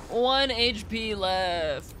 1 HP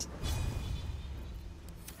left.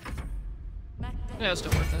 Yeah, it's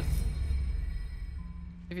still worth it.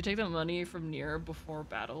 If you take the money from near before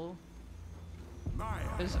battle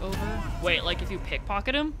is over. Wait, like if you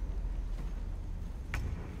pickpocket him?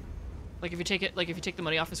 Like if you take it, like if you take the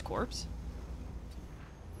money off his corpse?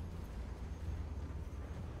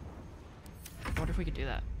 I wonder if we could do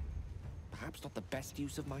that. Perhaps not the best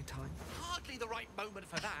use of my time. Hardly the right moment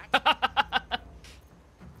for that.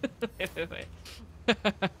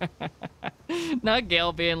 wait. Not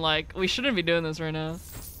Gale being like, we shouldn't be doing this right now.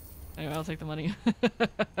 Anyway, I'll take the money.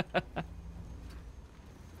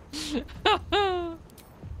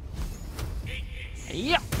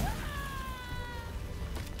 Yeah.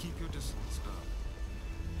 Keep your distance up.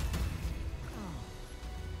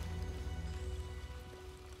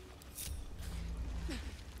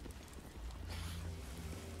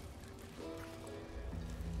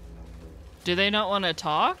 Do they not want to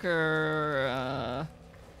talk, or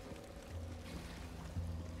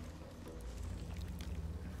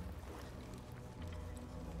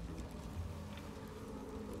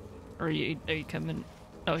are you coming?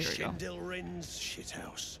 Oh, here we go. Shindilrin's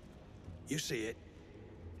shithouse. You see it?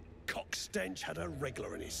 Cockstench had a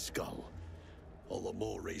wriggler in his skull. All the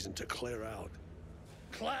more reason to clear out.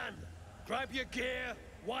 Clan, grab your gear,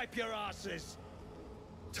 wipe your asses.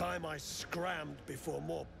 Time I scrammed before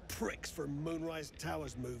more pricks from Moonrise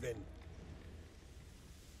Towers move in.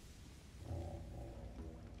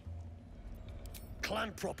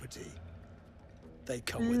 Clan property. They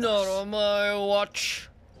come with Not us. on my watch.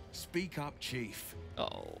 Speak up, Chief.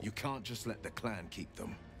 Oh. You can't just let the clan keep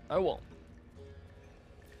them. I won't.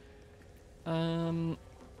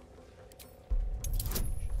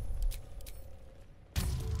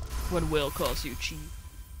 When Will calls you chief.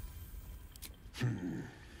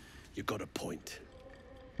 You got a point.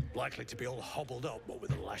 Likely to be all hobbled up, what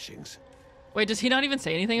with the lashings. Wait, does he not even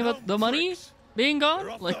say anything about the money being gone?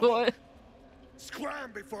 You're off Like the what? hook.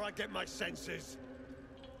 Scram before I get my senses.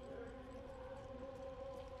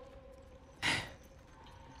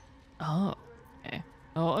 Oh, okay.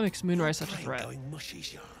 Oh, that makes Moonrise such a threat. Going mushy,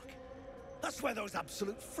 Shark. That's where those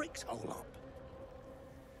absolute freaks hole up.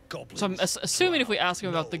 Goblins, So I'm assuming if we ask him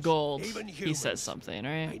about the gold, even he humans. says something,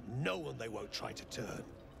 right? Ain't no one they won't try to turn.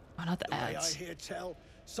 Oh, not the way I ads. hear tell,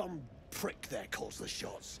 some prick there calls the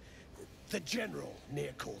shots. The general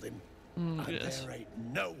near called him. And yes. there ain't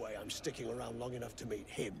no way I'm sticking around long enough to meet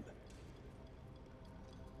him.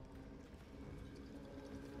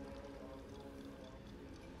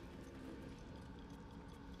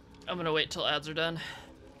 I'm gonna wait till ads are done.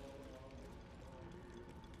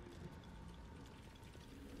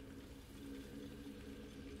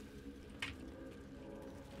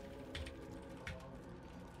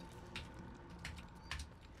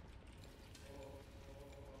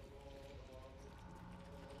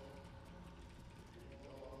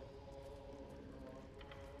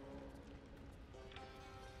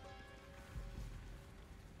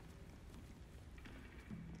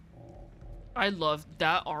 I love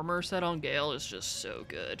that armor set on Gale is just so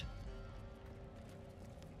good.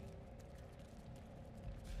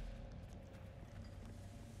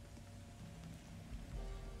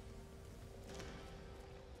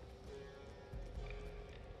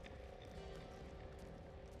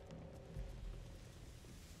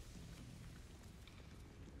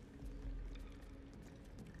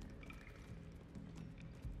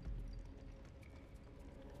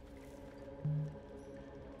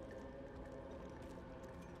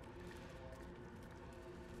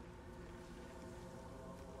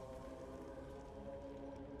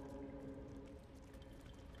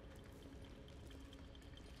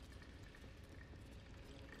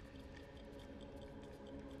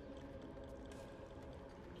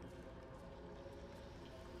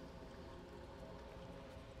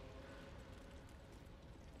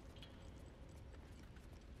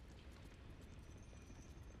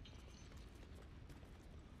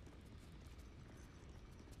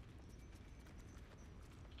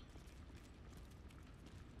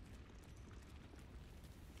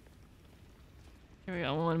 Here we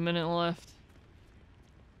got 1 minute left.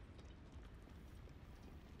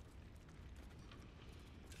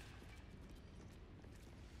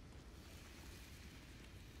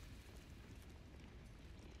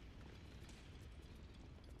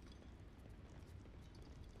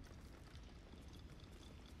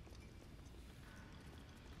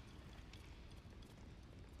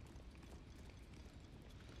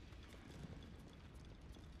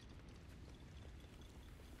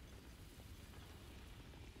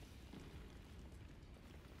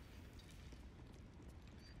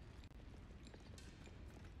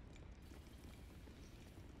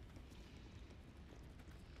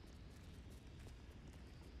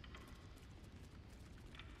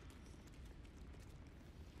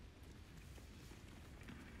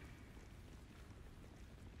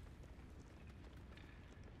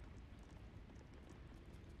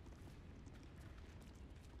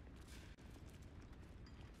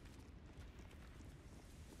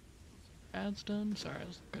 Ads done? Sorry, I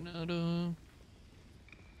was looking at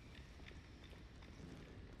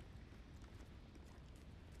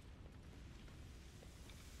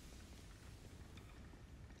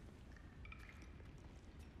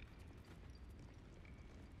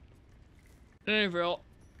Hey, Vril.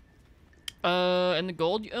 And the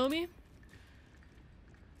gold you owe me?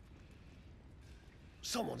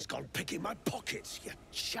 Someone's gone picking my pockets, you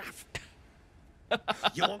chaff.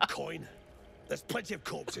 You want coin? There's plenty of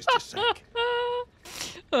corpses to sink.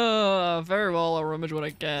 Very well, I'll rummage what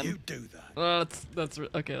I can. You do that. That's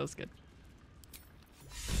okay, that's good.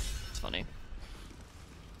 funny.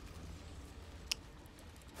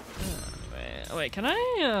 Wait, can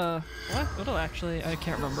I, what? It'll actually, I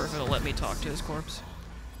can't remember if it'll let me talk to his corpse.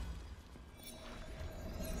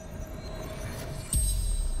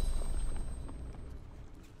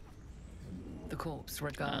 The corpse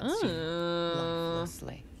regards you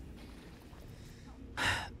lifelessly.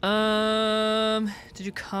 Did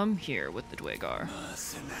you come here with the Dwegar?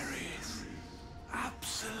 Mercenaries.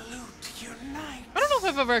 Absolute unite. I don't know if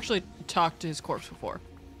I've ever actually talked to his corpse before.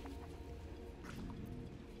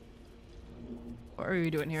 What are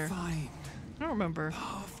you doing here? I don't remember.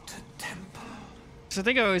 So I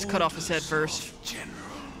think I always cut off his head first.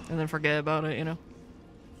 And then forget about it, you know?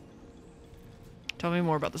 Tell me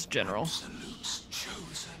more about this general. Absolutes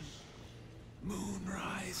chosen.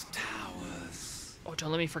 Moonrise Towers. Oh,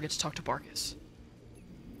 don't let me forget to talk to Barkus.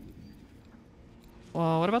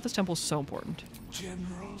 Well, what about this temple is so important?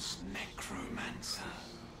 General's necromancer.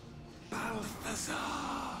 Balthazar.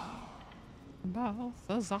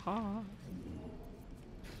 Balthazar.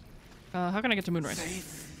 How can I get to Moonrise?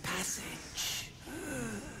 Safe passage.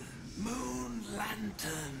 Moon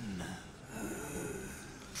lantern.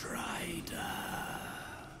 Drider.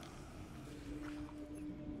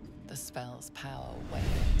 The spell's power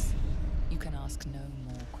wanes. You can ask no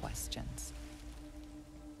more questions.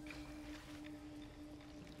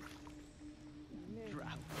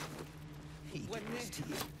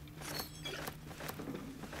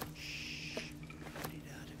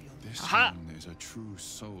 This Aha! one is a true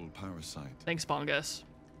soul parasite. Thanks, Bongus.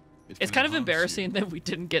 It It's can kind of enhance embarrassing that we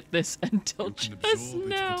didn't get this until You can just absorb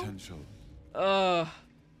now. its potential.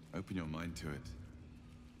 Open your mind to it.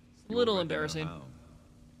 A little embarrassing.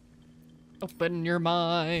 Open your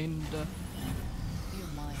mind. Your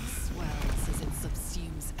mind swells as it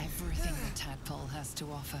subsumes everything the tadpole has to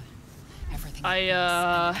offer. Everything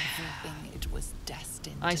everything it was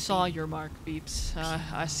destined I to saw be. your mark, Beeps.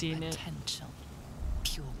 I seen it. Potential.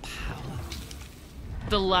 Pure power.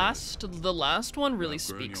 The last one really You have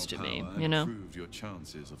grown speaks your to me, power you and know? improved your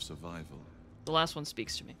chances of survival. The last one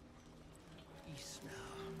speaks to me.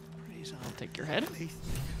 I'll take your head.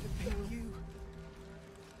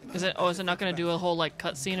 Is it not gonna do a whole like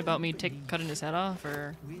cutscene about me cutting his head off,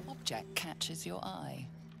 or? Object catches your eye.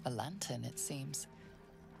 A lantern, it seems.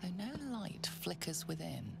 Though no light flickers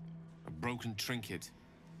within. A broken trinket.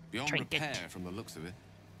 Beyond Trinket. repair from the looks of it.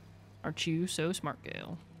 Aren't you so smart,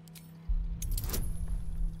 Gale?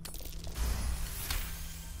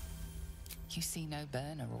 You see no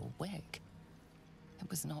burner or wick. It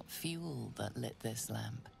was not fuel that lit this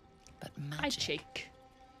lamp, but magic. I shake.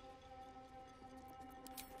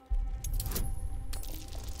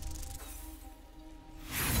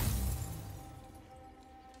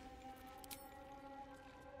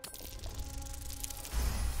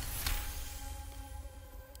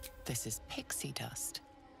 This is pixie dust,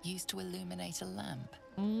 used to illuminate a lamp.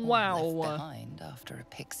 Wow. Or left behind after a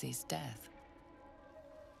pixie's death.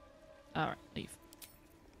 Alright, leave.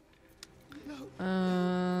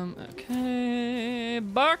 Okay.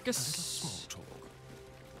 Barkus.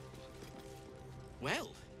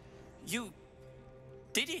 Well, you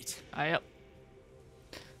did it. Yep.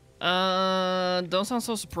 Don't sound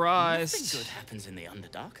so surprised. Nothing good happens in the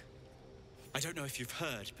Underdark. I don't know if you've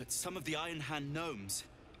heard, but some of the Iron Hand gnomes,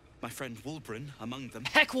 my friend Wulbren among them,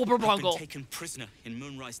 Heck, have Wulberbungle. been taken prisoner in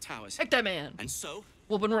Moonrise Towers. Heck that man. And so,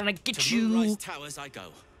 Wulben, when I get to you. Moonrise Towers I go.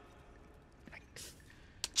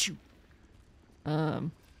 Get you.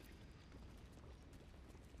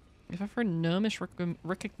 If I've heard gnomish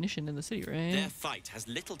recognition in the city, right? Their fight has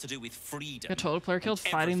little to do with freedom. A total player killed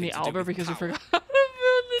and fighting the everything to do owlbear with because he power. forgot how to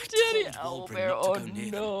build the I tiny told Wulbren owlbear. not to Oh go near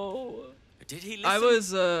them. no. Did he listen? I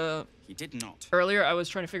was He did not. earlier I was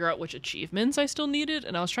trying to figure out which achievements I still needed,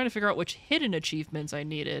 and I was trying to figure out which hidden achievements I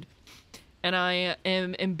needed. And I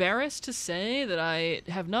am embarrassed to say that I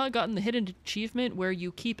have not gotten the hidden achievement where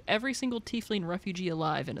you keep every single tiefling refugee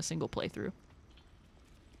alive in a single playthrough.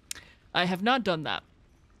 I have not done that.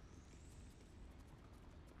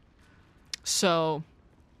 So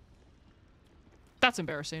that's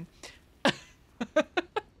embarrassing.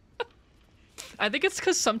 I think it's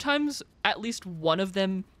because sometimes at least one of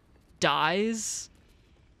them dies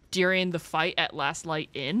during the fight at Last Light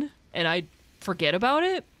Inn, and I forget about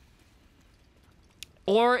it.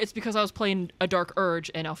 Or it's because I was playing A Dark Urge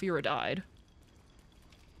and Alfira died.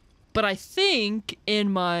 But I think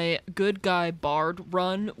in my good guy bard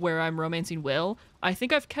run where I'm romancing Will, I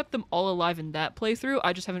think I've kept them all alive in that playthrough.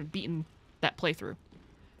 I just haven't beaten that playthrough.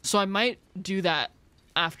 So I might do that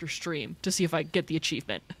after stream to see if I get the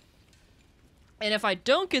achievement. And if I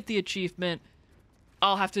don't get the achievement,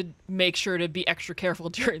 I'll have to make sure to be extra careful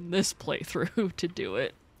during this playthrough to do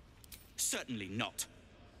it. Certainly not.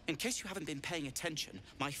 In case you haven't been paying attention,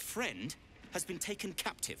 my friend has been taken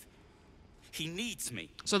captive. He needs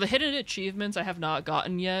me. So the hidden achievements I have not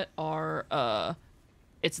gotten yet are,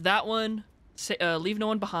 it's that one, leave no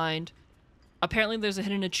one behind. Apparently there's a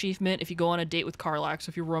hidden achievement if you go on a date with Karlach, so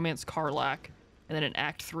if you romance Karlach, and then in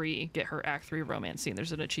Act 3, get her Act 3 romance scene,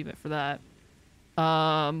 there's an achievement for that.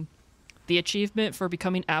 The achievement for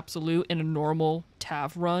becoming absolute in a normal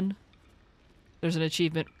Tav run, there's an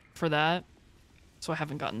achievement for that. So I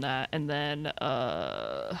haven't gotten that. And then,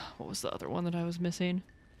 what was the other one that I was missing?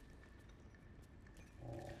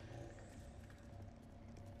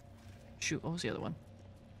 Shoot, what was the other one?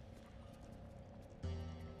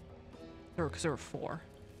 Because there were 4.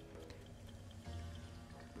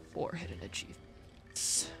 4 hidden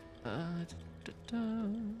achievements.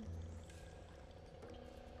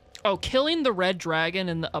 Oh, killing the red dragon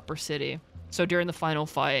in the upper city. So during the final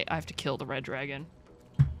fight, I have to kill the red dragon.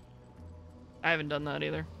 I haven't done that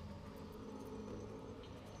either.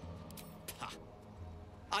 Ha.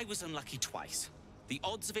 I was unlucky twice. The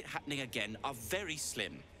odds of it happening again are very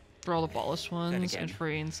slim. For all the Ballast ones and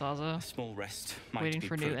freeing Saza. A small rest might Waiting be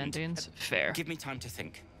for prudent. new endings. Fair. Give me time to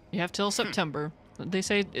think. You have till September. They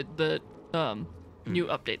say the new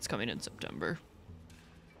updates coming in September.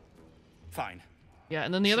 Fine. Yeah,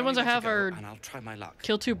 and then the other ones I have are and I'll try my luck.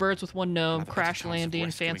 Kill 2 birds with 1 gnome, crash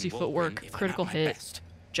landing, fancy footwork, critical hit,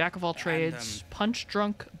 jack of all trades, punch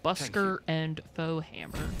drunk, busker, and faux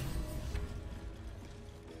hammer.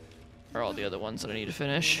 Are all the other ones that I need to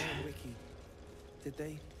finish. Did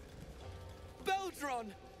they? Beldron!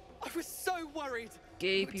 I was so worried.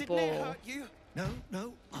 Gay people. Didn't it hurt you? No,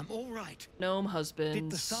 no, I'm all right. Gnome husbands. Did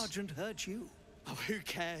the sergeant hurt you? Oh, who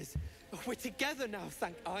cares? We're together now,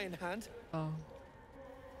 thank Iron Hand. Oh.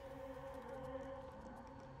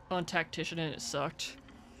 On tactician and it sucked.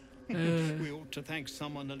 We ought to thank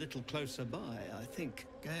someone a little closer by, I think.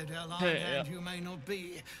 Gaedel Iron Hand you may not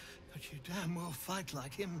be, but you damn well fight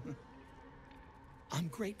like him. I'm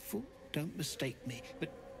grateful, don't mistake me,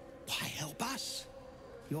 but why help us?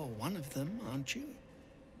 You're one of them, aren't you?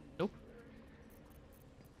 Nope.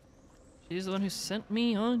 She's the one who sent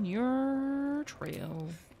me on your trail.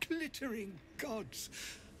 Glittering gods.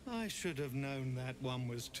 I should have known that one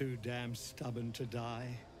was too damn stubborn to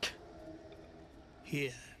die.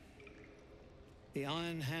 Here. The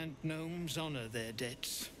Iron Hand gnomes honor their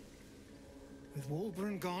debts. With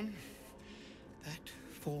Walburn gone, that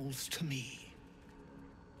falls to me.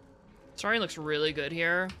 Sorry, looks really good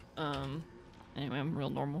here. Anyway, I'm real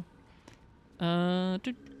normal.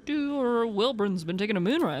 Wilburn's been taking a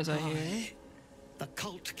moonrise, I hear. The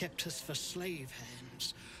cult kept us for slave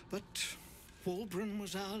hands, but Walburn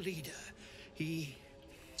was our leader. He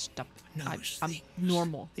Stop. knows I'm things.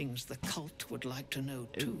 normal. Things the cult would like to know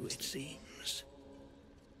too, it seems.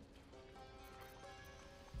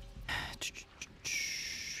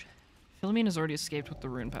 Philomene has already escaped with the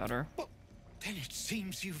rune powder. Well, then it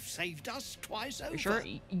seems you've saved us twice over. You sure?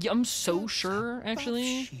 I'm so sure,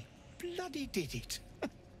 actually. She bloody did it.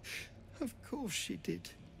 Of course she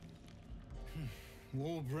did.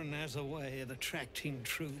 Walburn has a way of attracting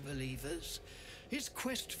true believers. His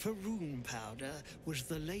quest for rune powder was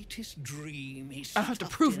the latest dream he I don't have to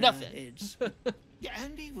stuffed prove in our nothing. heads. Yeah,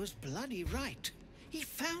 and he was bloody right. He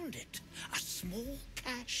found it. A small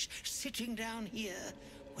cache sitting down here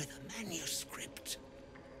with a manuscript.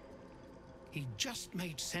 He just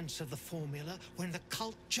made sense of the formula when the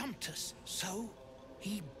cult jumped us, so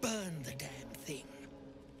he burned the damn thing.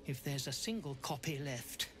 If there's a single copy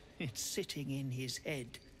left, it's sitting in his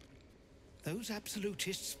head. Those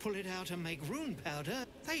absolutists pull it out and make rune powder,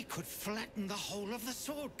 they could flatten the whole of the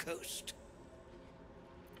Sword Coast.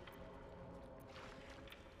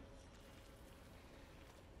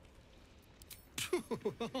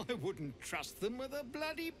 I wouldn't trust them with a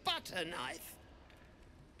bloody butter knife.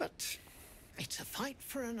 But it's a fight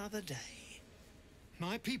for another day.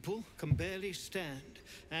 My people can barely stand,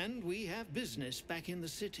 and we have business back in the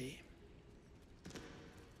city.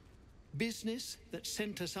 Business that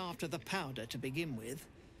sent us after the powder to begin with.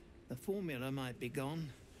 The formula might be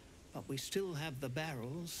gone, but we still have the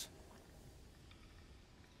barrels.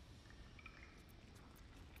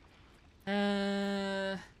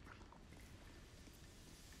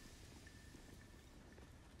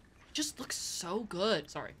 Just looks so good.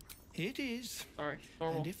 Sorry. It is. Sorry.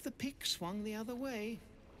 Normal. And if the pick swung the other way,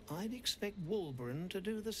 I'd expect Walburn to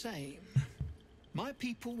do the same. My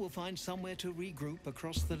people will find somewhere to regroup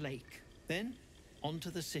across the lake. Then, onto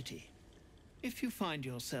the city. If you find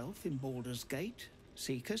yourself in Baldur's Gate,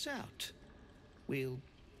 seek us out. We'll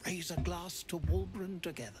raise a glass to Walburn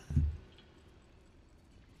together.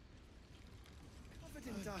 Covered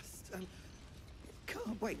in dust and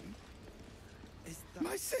Wait. Is that...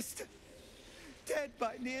 My sister! Dead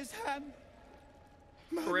by Nir's hand!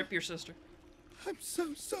 Mum, Rip your sister. I'm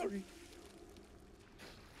so sorry.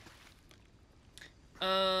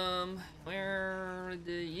 Where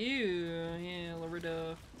do you? Yeah,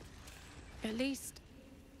 Loretta. At least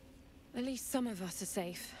some of us are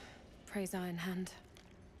safe. Praise Iron Hand.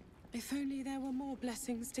 If only there were more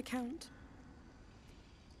blessings to count.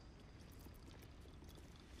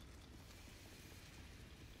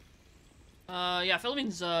 Yeah,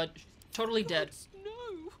 Philommene's totally dead. No.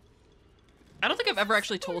 I don't think I've ever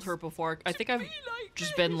actually told her before. I think I've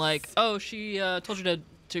just been like, oh, she told you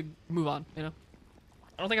to move on, you know?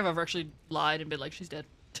 I don't think I've ever actually lied and been like, she's dead.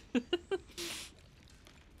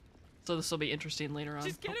 So this will be interesting later on.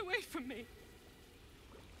 Just get away from me.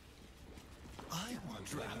 I want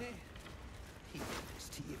to. He did this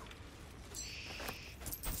to you.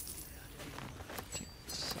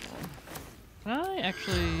 So, can I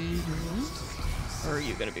actually do this? Or are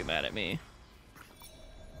you gonna be mad at me?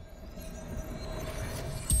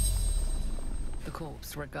 The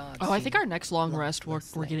corpse regards. Oh, I think our next long rest we're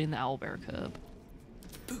getting the owlbear cub.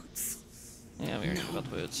 Boots. Yeah, we already know about the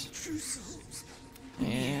boots. True souls.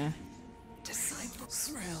 Yeah. Disciples.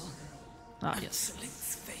 Thrill. Ah, yes.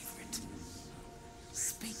 Absolute's favorite.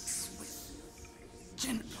 Speaks with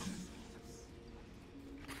general.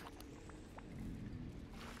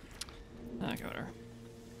 Okay, whatever.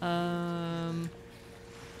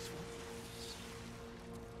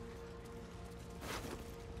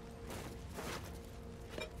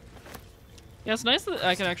 Yeah, it's nice that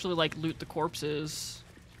I can actually like loot the corpses.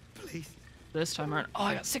 Please. This time around. Oh,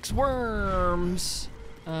 I got 6 worms.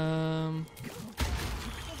 Covered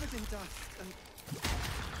in dust and...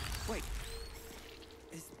 Wait.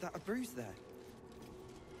 Is that a bruise there?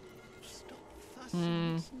 Stop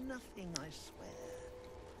fussing. It's nothing, I swear.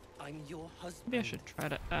 I'm your husband. Maybe I should try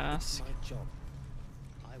to ask. My job.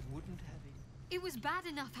 I wouldn't have it. It was bad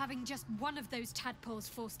enough having just one of those tadpoles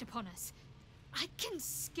forced upon us. I can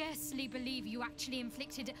scarcely believe you actually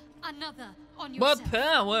inflicted another on yourself. What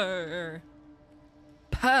power?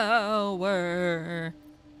 Power.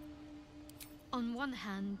 On one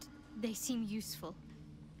hand, they seem useful.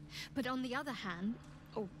 But on the other hand,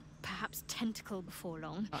 or perhaps tentacle before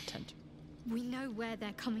long, not tentacle, we know where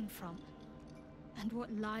they're coming from and what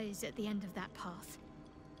lies at the end of that path.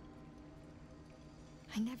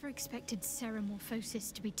 I never expected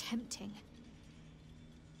Ceramorphosis to be tempting.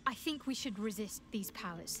 I think we should resist these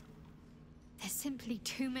powers. There's simply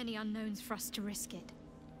too many unknowns for us to risk it.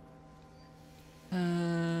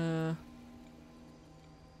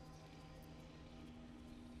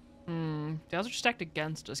 The odds are stacked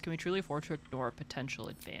against us. Can we truly afford to ignore a potential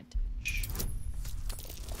advantage?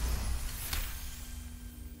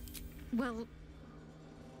 Well,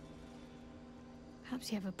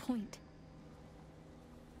 perhaps you have a point.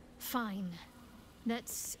 Fine.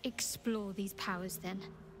 Let's explore these powers then.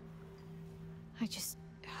 I just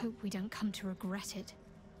hope we don't come to regret it.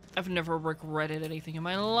 I've never regretted anything in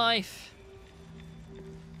my life.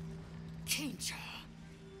 Kinja,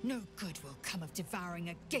 no good will come of devouring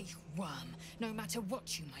a gay worm, no matter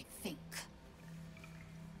what you might think.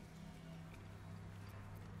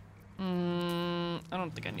 I don't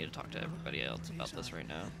think I need to talk to everybody else about this right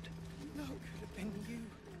now. No, it could have been you.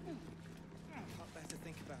 I'd better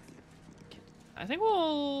think about it. I think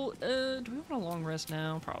we'll, do we want a long rest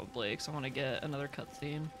now? Probably, because I want to get another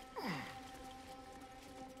cutscene.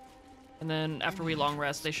 And then after we long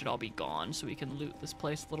rest, they should all be gone, so we can loot this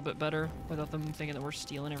place a little bit better without them thinking that we're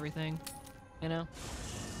stealing everything, you know?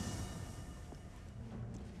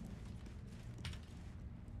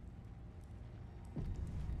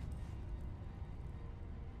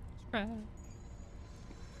 Right.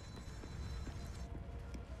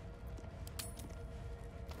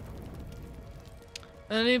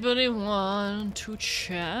 Anybody want to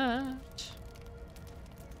chat?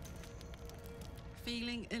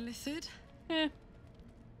 Feeling illicit? Eh.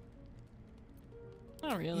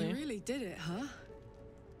 Not really. You really did it, huh?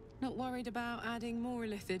 Not worried about adding more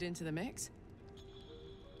illithid into the mix?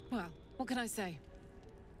 Well, what can I say?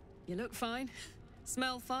 You look fine,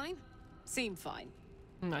 smell fine, seem fine.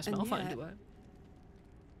 I smell fine, do I?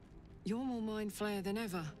 You're more mind flayer than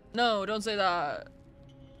ever. No, don't say that.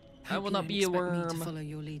 I will not be a worm. Me to follow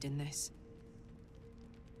your lead in this.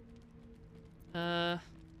 It's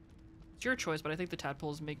your choice, but I think the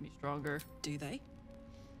tadpoles make me stronger. Do they?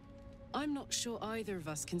 I'm not sure either of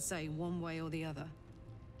us can say one way or the other.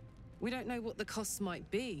 We don't know what the costs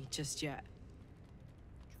might be just yet.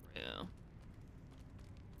 Yeah.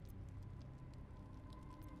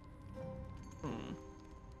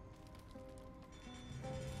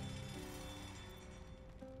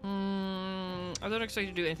 I don't expect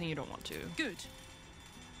you to do anything you don't want to. Good.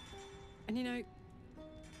 And you know,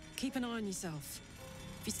 keep an eye on yourself.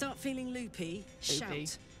 If you start feeling loopy,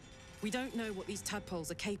 shout. We don't know what these tadpoles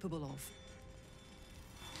are capable of.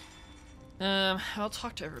 I'll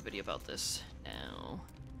talk to everybody about this now.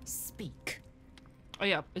 Speak. Oh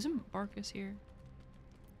yeah, isn't Barkus here?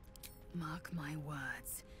 Mark my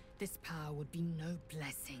words. This power would be no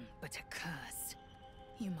blessing, but a curse.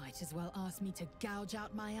 You might as well ask me to gouge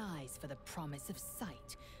out my eyes for the promise of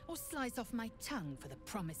sight, or slice off my tongue for the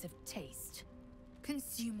promise of taste.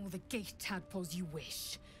 Consume all the gate tadpoles you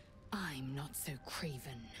wish. I'm not so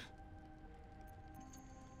craven.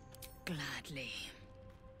 Gladly.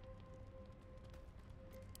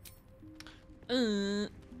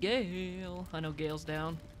 Gale. I know Gale's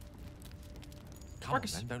down. Come on,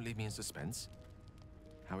 then, don't leave me in suspense.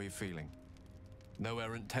 How are you feeling? No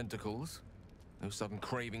errant tentacles? No sudden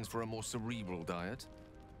cravings for a more cerebral diet?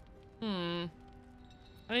 Now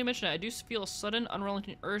you mention it, I do feel a sudden,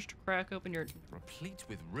 unrelenting urge to crack open your... Replete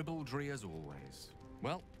with ribaldry as always.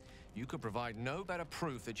 Well, you could provide no better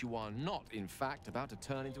proof that you are not, in fact, about to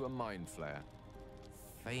turn into a mind flare.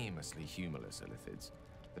 Famously humorless, Illithids.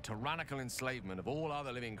 The tyrannical enslavement of all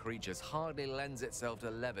other living creatures hardly lends itself to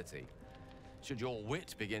levity. Should your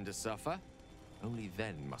wit begin to suffer, only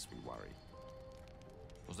then must we worry.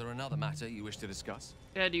 Was there another matter you wish to discuss?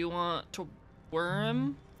 Yeah, do you want to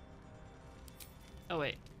worm? Oh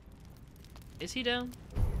wait. Is he down?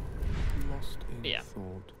 Lost in Yeah.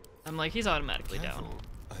 thought. I'm like, he's automatically down.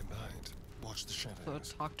 I might. Watch the shadows. So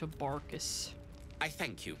let's talk to Barkus. I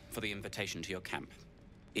thank you for the invitation to your camp.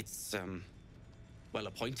 It's, well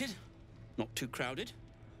appointed, not too crowded,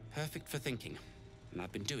 perfect for thinking. And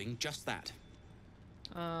I've been doing just that.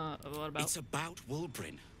 What about? It's about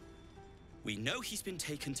Wulbrin. We know he's been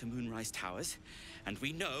taken to Moonrise Towers, and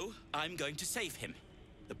we know I'm going to save him.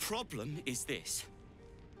 The problem is this.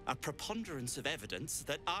 A preponderance of evidence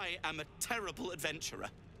that I am a terrible adventurer.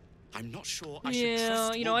 I'm not sure I should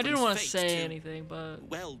trust you know, I didn't Wulbrin's want to fate say anything, but...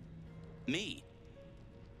 Well, me.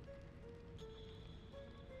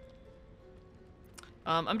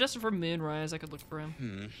 I'm destined for Moonrise. I could look for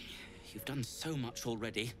him. You've done so much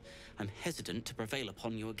already. I'm hesitant to prevail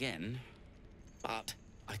upon you again. But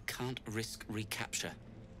I can't risk recapture.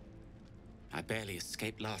 I barely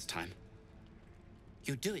escaped last time.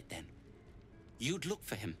 You'd do it then. You'd look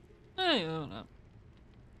for him. I don't know.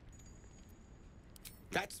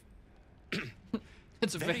 That's...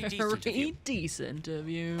 It's very decent of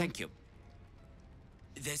you. Thank you.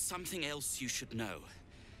 There's something else you should know.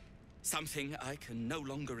 Something I can no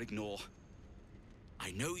longer ignore.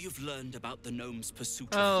 I know you've learned about the gnome's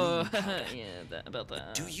pursuit of rune powder. Yeah, about that.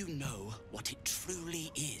 But do you know what it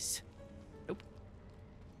truly is? Nope.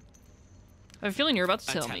 I have a feeling you're about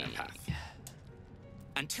to tell me.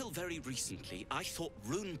 Until very recently, I thought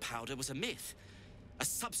rune powder was a myth. A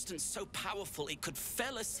substance so powerful it could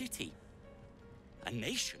fell a city. A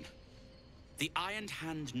nation. The Iron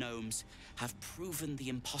Hand gnomes have proven the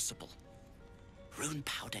impossible. Rune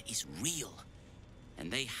powder is real,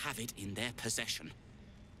 and they have it in their possession.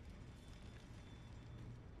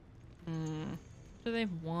 What do they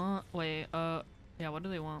want? Wait, yeah, what do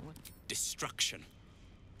they want? Destruction.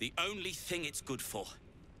 The only thing it's good for.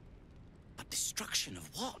 But destruction of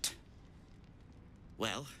what?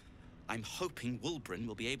 Well, I'm hoping Wulbrin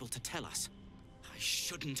will be able to tell us. I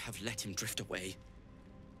shouldn't have let him drift away.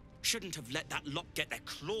 Shouldn't have let that lot get their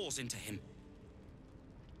claws into him.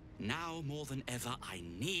 Now more than ever, I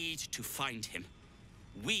need to find him.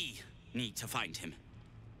 We need to find him.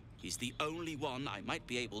 He's the only one I might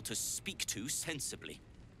be able to speak to sensibly.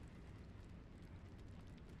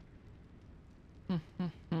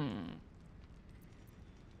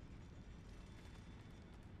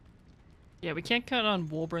 Yeah, we can't count on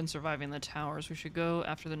Wulbrin surviving the towers. We should go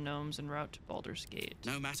after the gnomes en route to Baldur's Gate.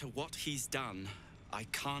 No matter what he's done, I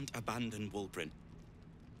can't abandon Wulbrin.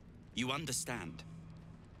 You understand?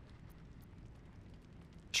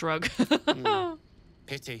 Shrug.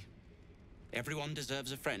 Pity. Everyone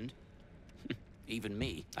deserves a friend. Even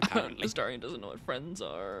me, apparently. Astarion doesn't know what friends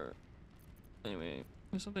are. Anyway,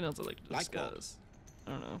 there's something else I'd like to discuss.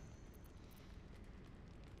 I don't know.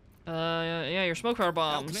 Yeah, your smoke power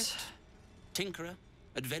bombs. Alchemist, tinkerer,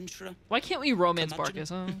 adventurer. Why can't we romance Barkus,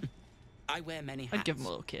 huh? I wear many hats. I'd give him a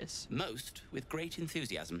little kiss. Most with great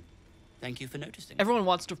enthusiasm. Thank you for noticing. Everyone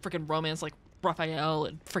wants to freaking romance like Raphael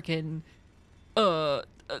and freaking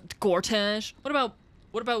Gortash. What about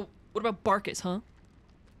Barkus, huh?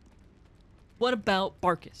 What about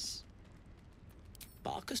Barkus?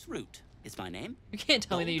 Barkus Root is my name. You can't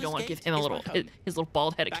tell me that you don't want to give him a little his little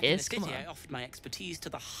bald head a kiss. Back in the Come city, on. I offered my expertise to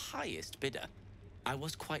the highest bidder. I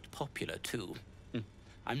was quite popular, too.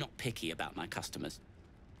 I'm not picky about my customers.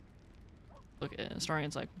 Look at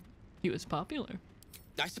Astarion's like, he was popular.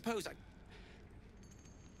 I suppose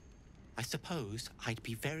I'd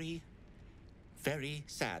be very, very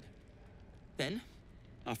sad. Then,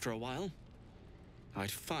 after a while,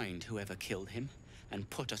 I'd find whoever killed him and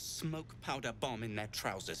put a smoke powder bomb in their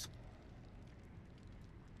trousers.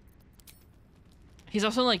 He's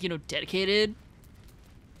also like, you know, dedicated.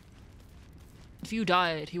 If you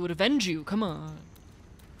died, he would avenge you. Come on.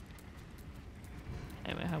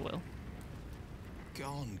 Anyway, I will.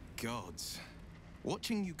 Gone gods.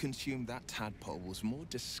 Watching you consume that tadpole was more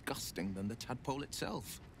disgusting than the tadpole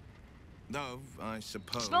itself. Though, I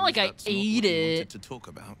suppose It's not like I that's not ate what you it. wanted to talk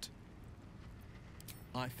about.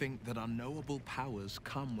 I think that unknowable powers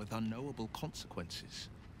come with unknowable consequences.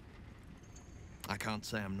 I can't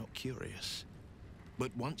say I'm not curious.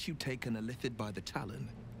 But once you take an illithid by the talon,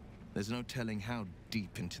 there's no telling how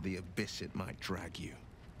deep into the abyss it might drag you.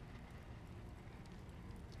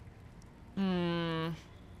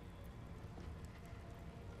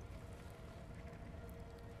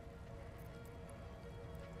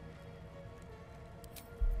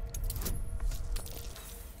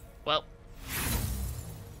 Well.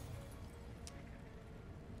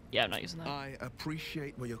 Yeah, I'm not using that. I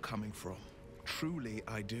appreciate where you're coming from. Truly,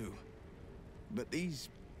 I do. But these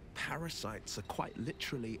parasites are quite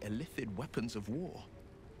literally illithid weapons of war.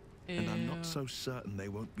 And I'm not so certain they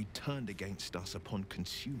won't be turned against us upon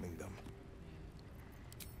consuming them.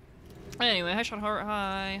 Anyway, hi Shadowheart,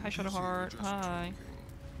 hi. Hi Shadowheart, hi.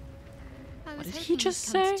 What did he hoping just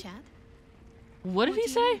you'd come say? to chat. What did he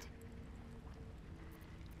say?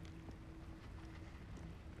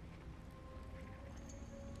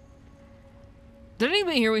 Did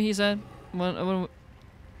anybody hear what he said? What?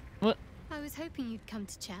 I was hoping you'd come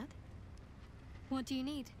to chat. What do you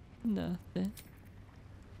need? Nothing.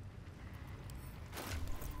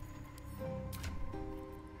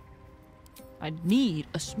 I need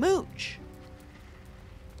a smooch.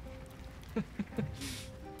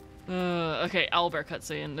 Okay, owlbear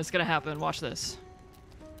cutscene. It's gonna happen. Watch this.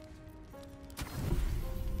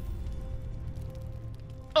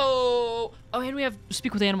 Oh, and we have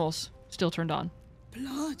speak with animals still turned on.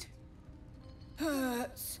 Blood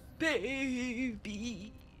hurts,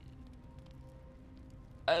 baby.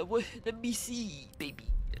 Let me see, baby.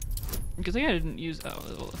 Because I didn't use. Oh,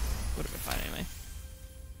 would have been fine anyway.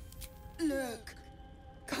 Look,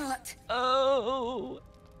 cut. Oh.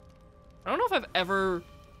 I don't know if I've ever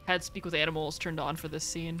had speak with animals turned on for this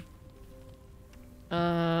scene.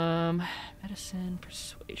 Medicine,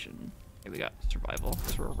 persuasion. Here we got survival.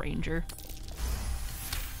 So we're a ranger.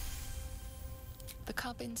 The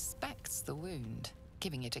cub inspects the wound,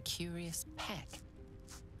 giving it a curious peck.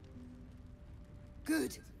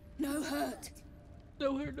 Good. No hurt.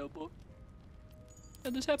 No hurt no more.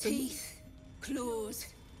 And this happened. Teeth, claws,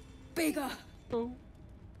 bigger. Oh.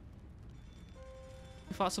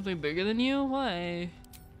 You fought something bigger than you? Why?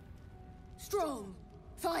 Strong.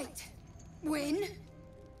 Fight. Win.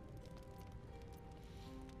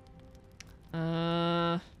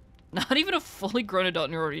 Not even a fully grown adult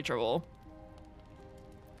in your already trouble.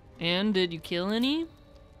 And did you kill any?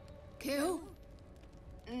 Kill?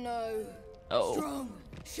 No. Oh. Strong.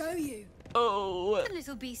 Show you. Oh. The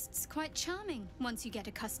little beast's quite charming once you get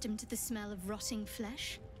accustomed to the smell of rotting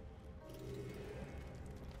flesh.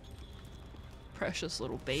 Precious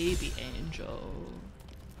little baby angel.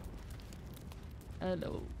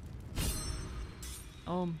 Hello.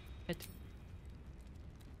 Pet.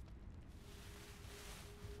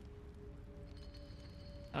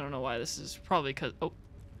 I don't know why this is probably because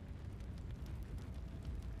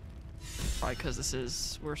probably because this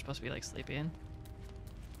is we're supposed to be like sleeping.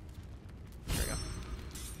 There we go.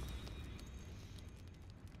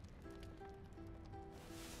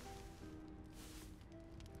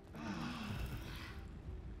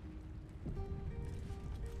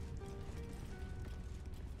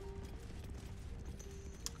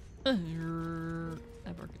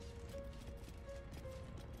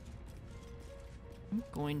 I'm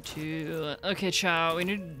going to... Okay, Chow, we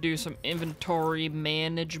need to do some inventory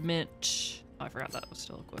management. Oh, I forgot that was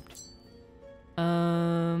still equipped.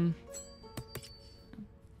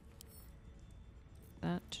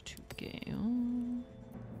 That to Gale.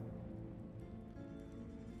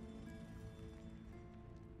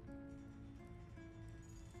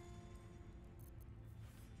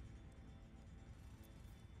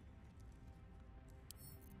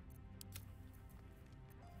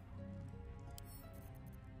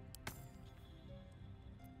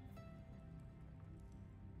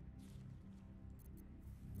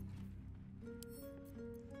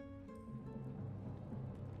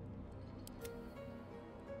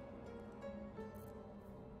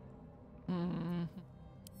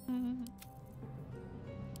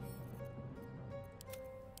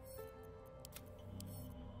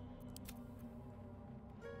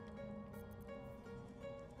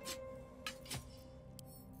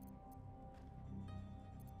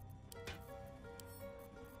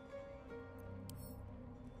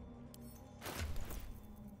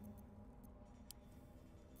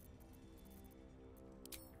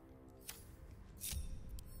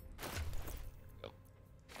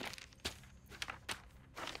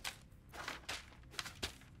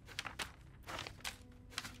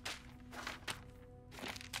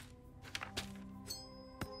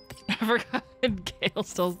 I forgot Gale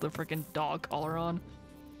still has the freaking dog collar on.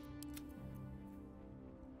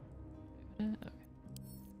 Okay.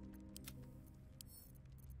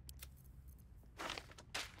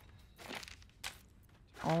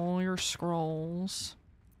 All your scrolls.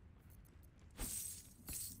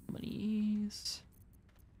 Monies.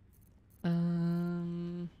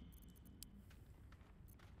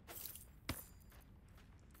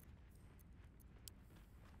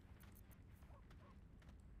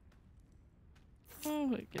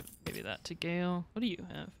 Oh, give maybe that to Gale. What do you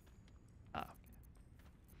have? Ah,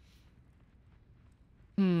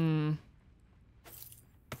 okay.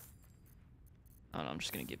 I don't know, I'm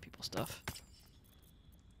just gonna give people stuff.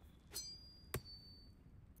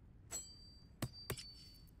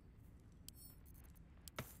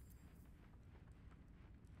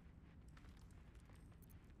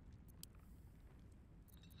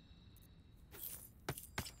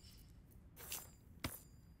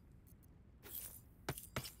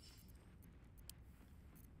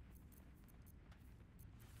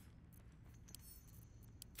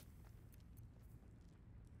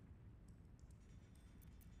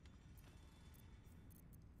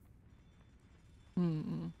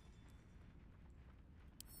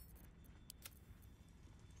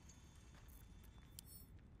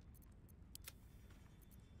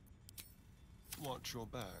 Watch your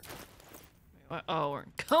back. Wait, oh, we're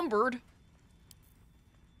encumbered.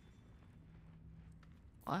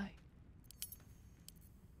 Why?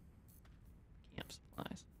 Camp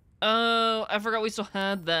supplies. Oh, I forgot we still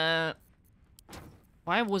had that.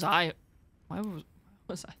 Why was I the one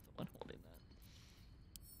holding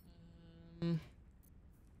that?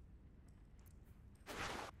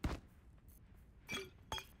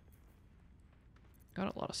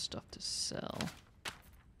 Got a lot of stuff to sell.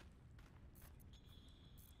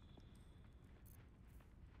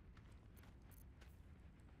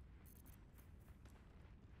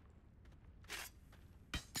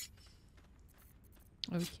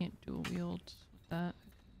 Oh, we can't dual wield with that.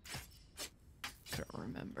 Couldn't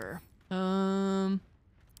remember.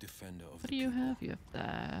 Defender of what do you have? You have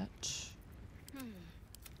that.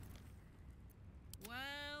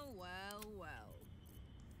 Well, well, well.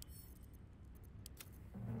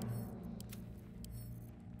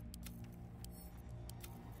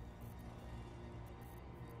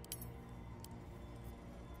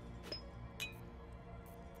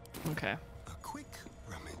 Okay. A quick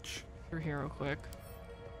rummage. Through here real quick.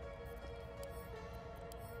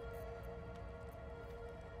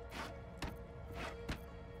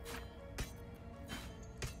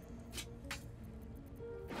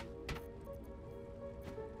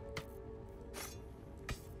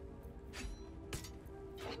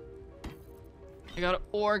 I gotta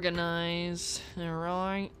organize,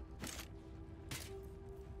 alright?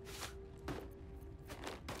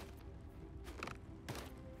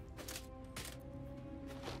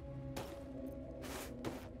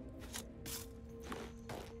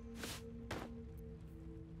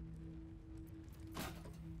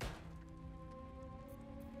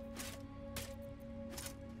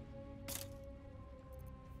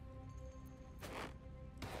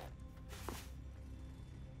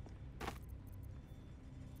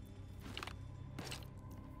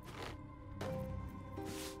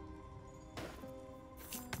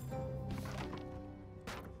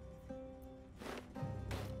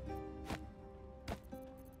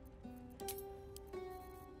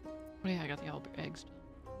 Oh yeah, I got the Albert eggs done.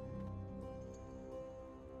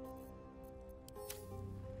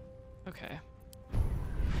 Okay.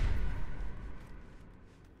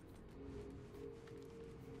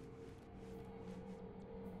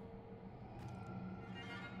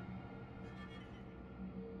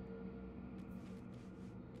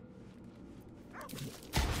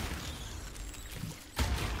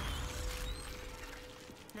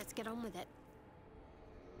 Let's get on with it.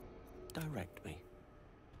 Direct me.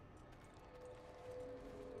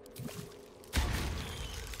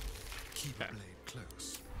 Keep the blade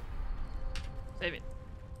close. Save it.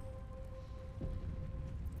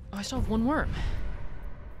 Oh, I still have one worm.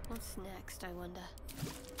 What's next, I wonder?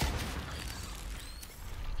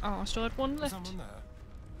 Oh, I still have one left. Someone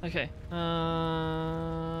there? Okay.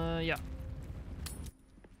 Yeah.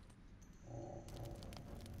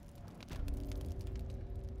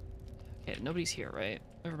 Okay, nobody's here, right?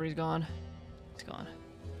 Everybody's gone. It's gone.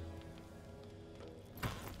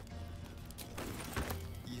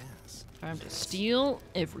 Yes. Time to steal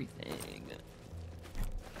everything.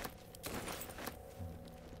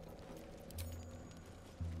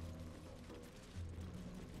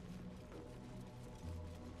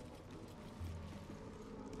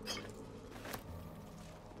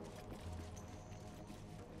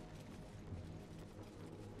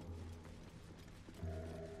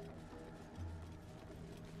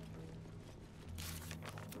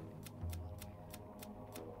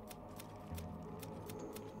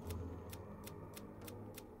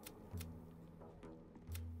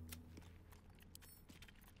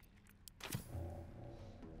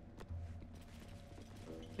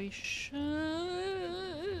 we should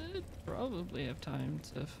probably have time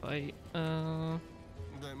to fight. Don't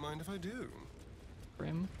mind if I do.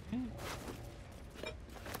 Grim. Okay.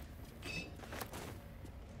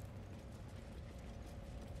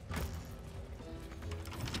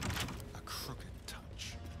 A crooked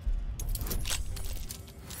touch.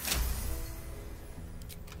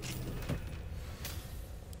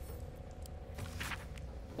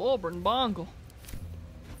 Auburn Bongle.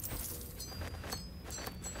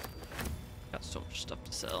 Got so much stuff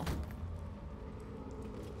to sell.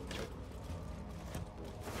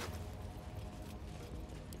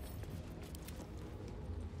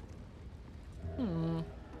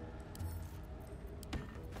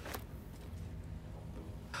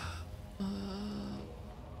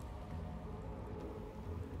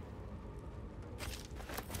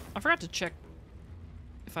 I forgot to check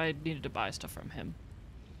if I needed to buy stuff from him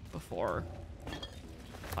before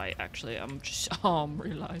I actually, I'm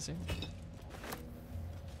realizing.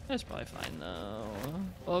 That's probably fine though.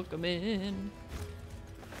 Welcome in.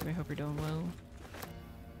 I hope you're doing well.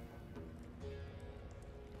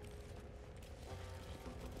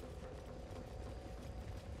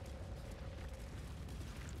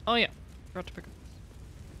 Oh yeah, forgot to pick up.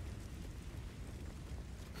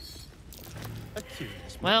 A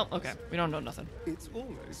curious Well, mouse. okay, we don't know nothing. It's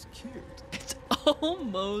almost cute. It's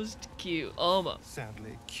almost cute, almost.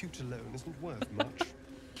 Sadly, cute alone isn't worth much.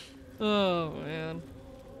 Oh man.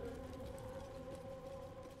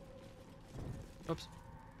 Oops.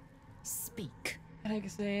 Speak. I had an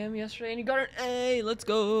exam yesterday and you got an A. Let's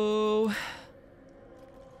go.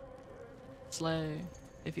 Slay,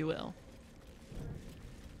 if you will.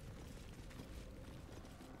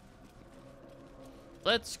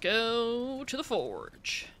 Let's go to the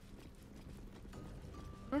forge.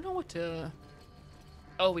 I don't know what to...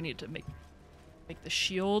 Oh, we need to make the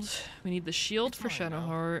shield. We need the shield for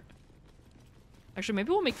Shadowheart. Actually, maybe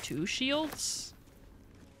we'll make 2 shields.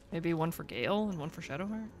 Maybe one for Gale and one for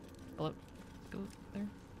Shadowheart. Go there.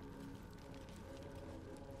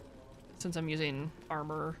 Since I'm using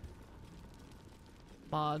armor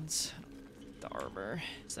mods, the armor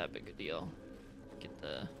is that big a deal. Get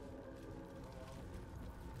the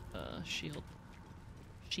shield.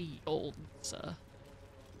 Shields.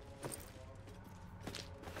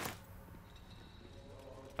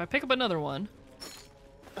 If I pick up another one.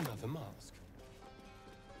 Another mask.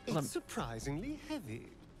 It's surprisingly heavy.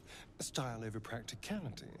 Style over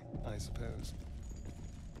practicality, I suppose.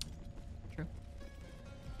 True.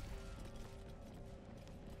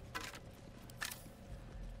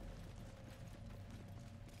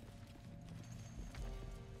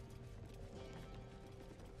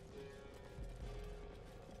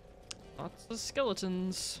 Lots of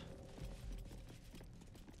skeletons.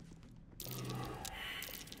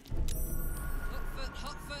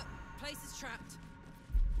 Hot foot. Place is trapped.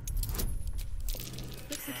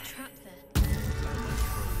 Looks like a trap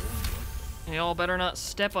there. Y'all better not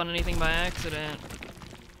step on anything by accident.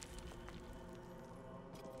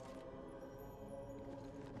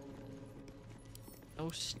 No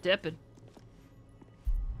stepping.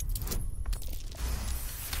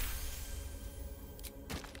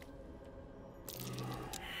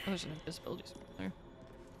 Oh, there's an invisibility spell there.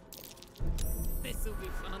 This'll be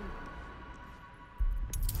fun.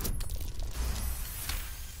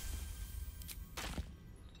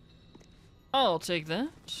 I'll take that.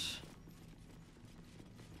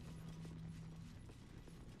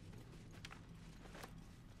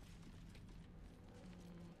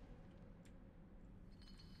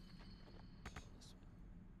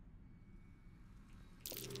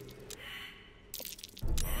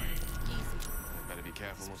 Better be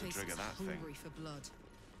careful not to trigger that thing. Hungry for blood.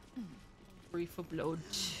 Free for blood.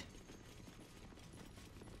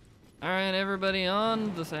 Alright, everybody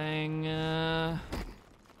on the thing.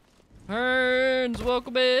 Herns,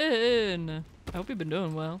 welcome in. I hope you've been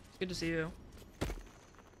doing well. It's good to see you.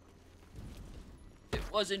 It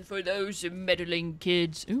wasn't for those meddling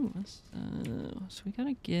kids. Ooh, so we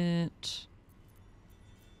gotta get...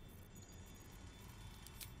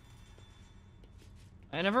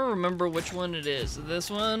 I never remember which one it is. This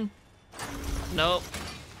one? Nope.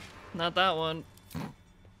 Not that one.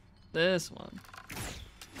 This one.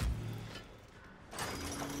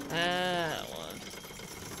 That one.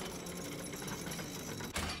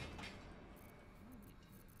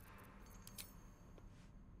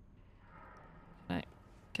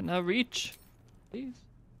 Can I reach? Please.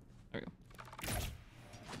 There we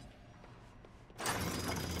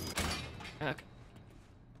go. Okay.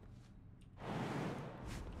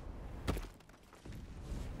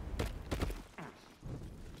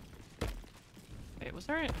 Wait, was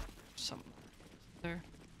there some there?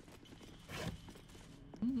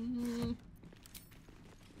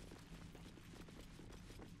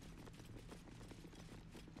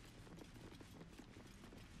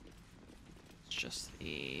 It's just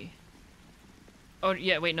the... Oh,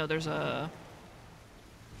 yeah, wait, no, there's a...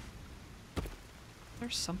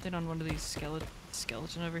 There's something on one of these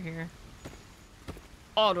skeleton over here.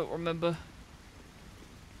 Oh, I don't remember.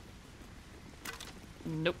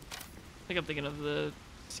 Nope. I think I'm thinking of the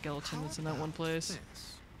skeleton that's in that one place.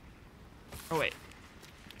 Oh, wait.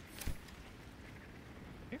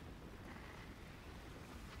 Here?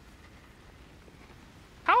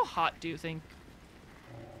 How hot do you think?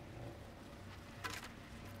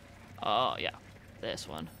 Oh, yeah. This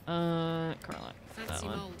one. Carline. That Fancy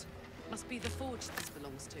one. mold. Must be the forge this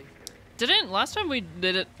belongs to. Last time we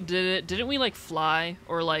didn't we like fly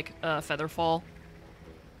or like feather fall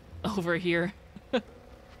over here? I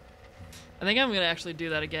think I'm gonna actually do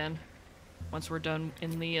that again once we're done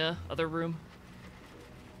in the other room.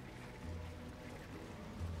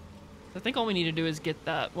 I think all we need to do is get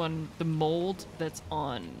that one, the mold that's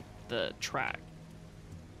on the track.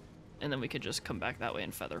 And then we could just come back that way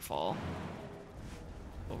and feather fall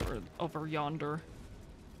over yonder.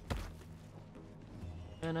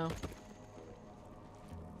 I know.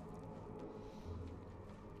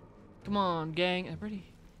 Come on, gang. Everybody.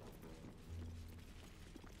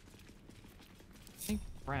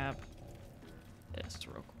 Grab this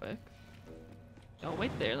real quick. Oh,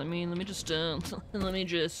 wait there. Let me just let me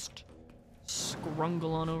just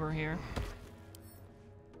scrungle on over here.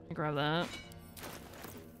 Grab that.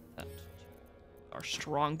 That's our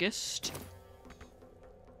strongest.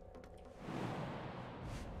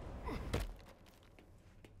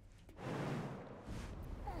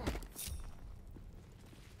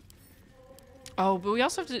 Oh, but we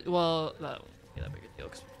also have to, well, that won't be that big a deal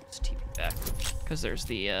because it's TP back. Because there's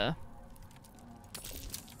the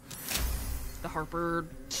Harper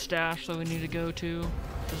stash that we need to go to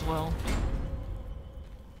as well.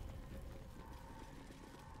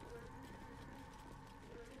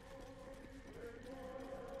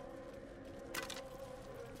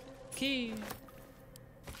 Key.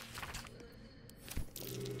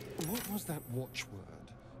 What was that watchword?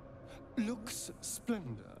 Lux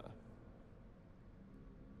splendor.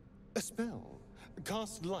 A spell.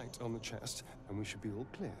 Cast light on the chest, and we should be all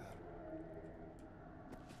clear.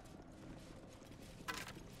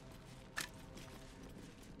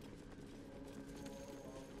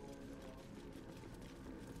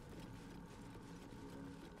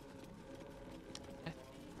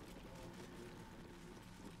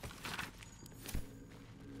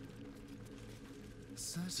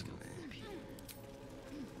 Certainly.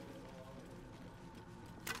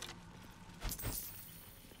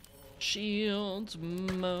 Shields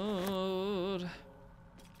mode.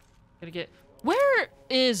 Gotta get... Where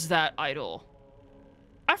is that idol?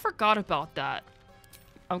 I forgot about that.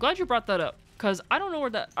 I'm glad you brought that up. Because I don't know where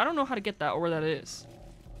that... I don't know how to get that or where that is.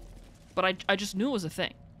 But I just knew it was a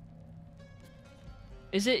thing.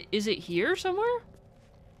 Is it here somewhere?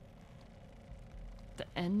 The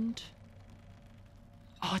end?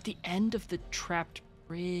 Oh, at the end of the trapped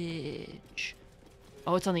bridge.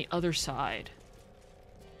 Oh, it's on the other side.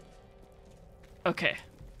 Okay.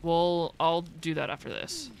 Well, I'll do that after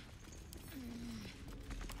this.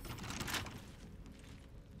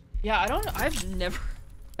 Yeah, I've never...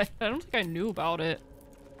 I don't think I knew about it.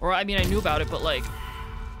 Or, I mean, I knew about it, but, like...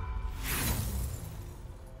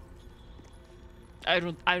 I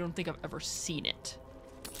don't think I've ever seen it.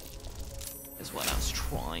 Is what I was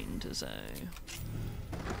trying to say.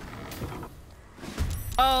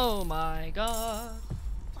 Oh my god.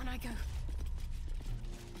 On I go.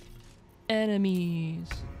 Enemies.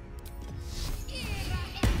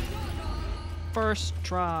 First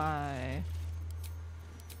try.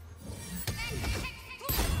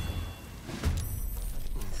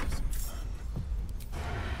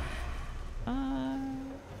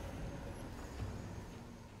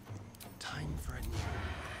 Time for a new...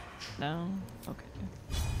 No? Okay.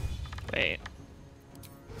 Wait.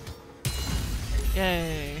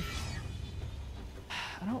 Yay.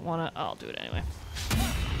 I don't wanna... I'll do it anyway.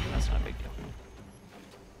 That's not a big deal.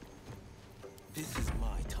 This is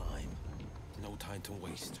my time. No time to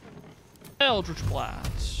waste. Eldritch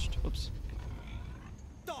Blast. Oops.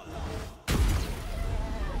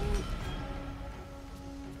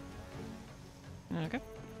 Okay.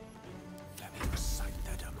 Let me recite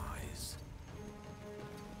their demise.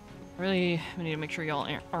 Really, we need to make sure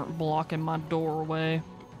y'all aren't blocking my doorway.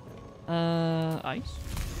 Ice.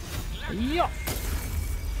 Yeah.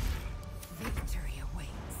 Victory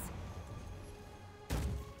awaits.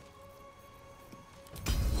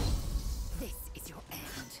 This is your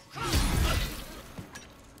end.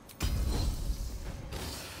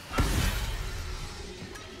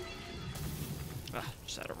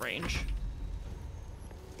 just out of range.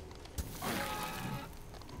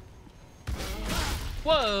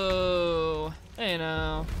 Whoa! Hey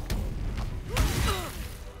now.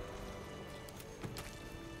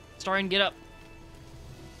 Astarion, get up.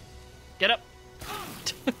 Get up.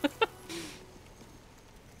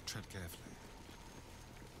 Tread carefully.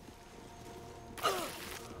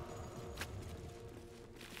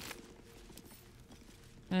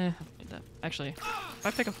 I don't need that. Actually, if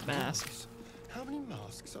I pick up the masks. How many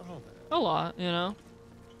masks are there? A lot, you know.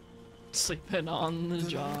 Sleeping on the The longer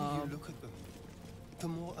job. you look at them, the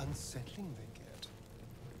more unsettling they get.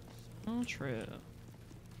 Oh, true.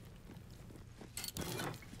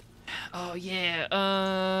 Oh yeah.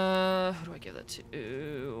 Who do I give that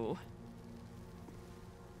to?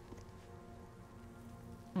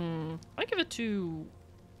 I give it to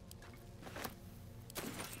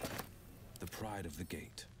The pride of the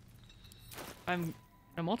gate. I'm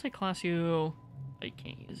a multi-class you. I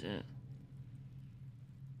can't use it.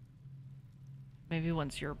 Maybe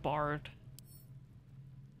once your bard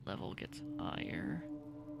level gets higher.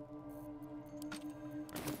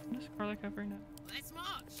 What does Carla cover now? Let's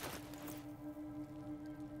march.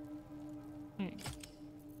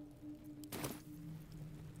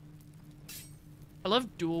 I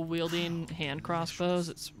love dual wielding hand crossbows.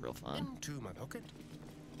 It's real fun. Into my pocket.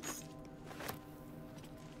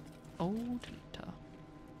 Oh, Tita.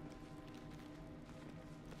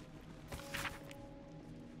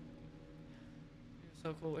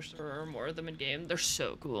 So cool. Wish there were more of them in game. They're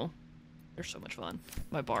so cool. They're so much fun.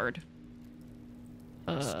 My bard.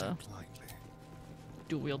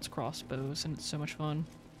 Dual wields crossbows, and it's so much fun.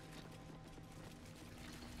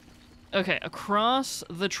 Okay, across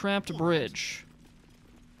the trapped bridge.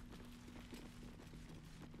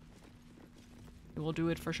 We'll do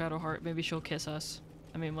it for Shadowheart. Maybe she'll kiss us.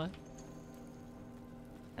 I mean, what?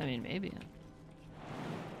 I mean, maybe.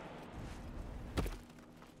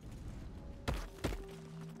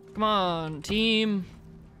 Come on, team.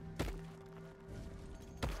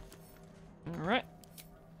 All right.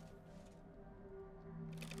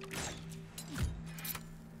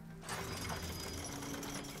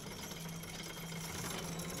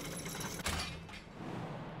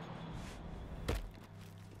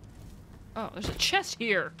 Oh, there's a chest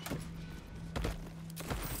here.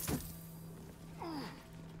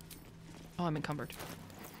 Oh, I'm encumbered.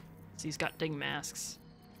 So he's got dang masks.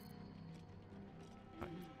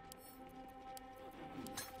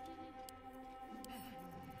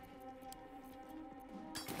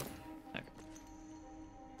 Okay.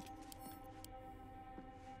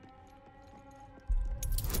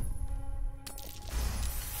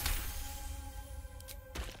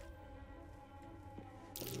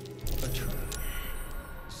 A trap.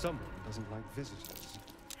 Someone doesn't like visitors.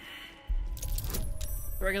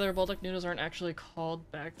 The regular Baltic noodles aren't actually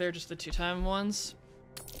called back there, just the 2-time ones.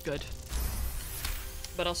 Good.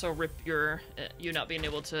 But also rip your, you not being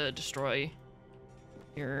able to destroy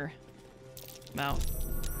your mouth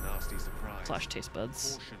Nasty surprise. / taste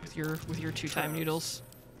buds with your 2-time noodles.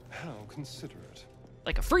 How considerate.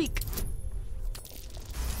 Like a freak.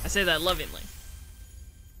 I say that lovingly.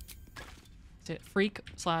 Say it freak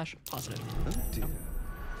 / positive. Oh dear.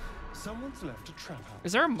 Someone's left a trap house.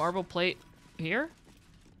 Is there a marble plate here?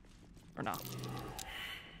 Or not?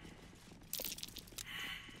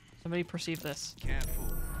 Somebody perceive this. Careful.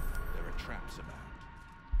 There are traps about.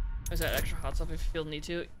 Is that extra hot stuff if you feel the need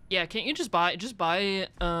to? Yeah, can't you just buy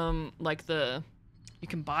like the, you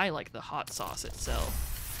can buy like the hot sauce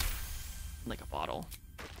itself. In, like a bottle.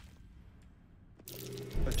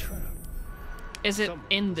 A trap. Is it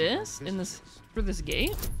in this? Through this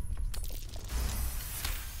gate?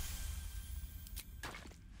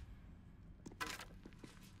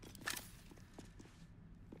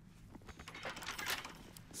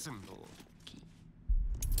 Symbol.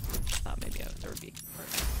 Thought maybe there would be.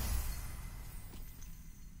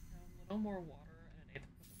 A little more water and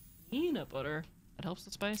peanut butter. That helps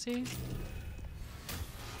the spicy.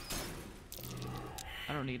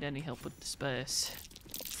 I don't need any help with the space.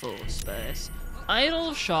 Full space.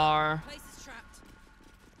 Idle Shar.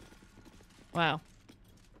 Wow.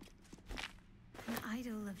 An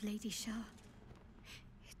idol of Lady Shah.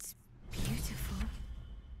 It's beautiful.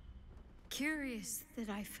 Curious that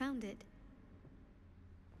I found it.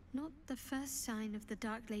 Not the first sign of the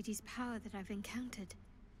Dark Lady's power that I've encountered.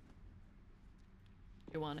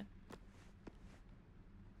 You want it?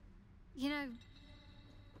 You know,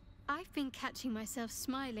 I've been catching myself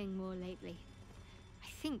smiling more lately. I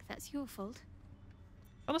think that's your fault.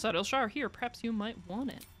 On the side, Elshar, here, perhaps you might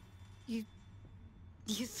want it. You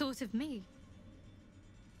thought of me.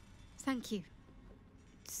 Thank you.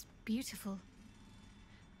 It's beautiful.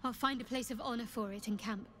 I'll find a place of honor for it and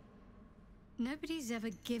camp. Nobody's ever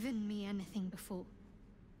given me anything before.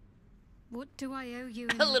 What do I owe you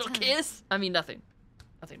in A little return? kiss? I mean, nothing.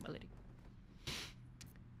 Nothing, my lady.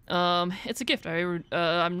 It's a gift.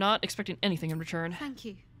 I'm not expecting anything in return. Thank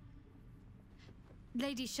you.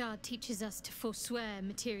 Lady Shard teaches us to forswear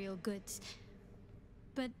material goods.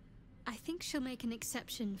 But I think she'll make an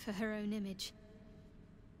exception for her own image.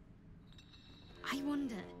 I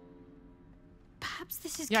wonder... Perhaps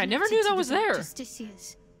this is Yeah, I never connected knew to that the was Dark there.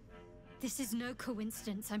 Justiciars. This is no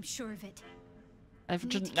coincidence, I'm sure of it. I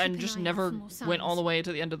just never went all the way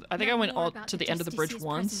to the end of. I think I went all to the end of the bridge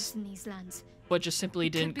once, but just simply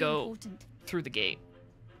didn't go through the gate.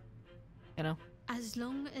 You know? As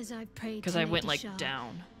long as I've prayed Because to I went Lady like Shard,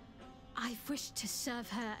 down. I've wished to serve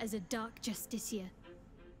her as a Dark Justiciar.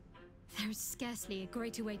 There is scarcely a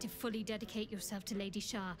greater way to fully dedicate yourself to Lady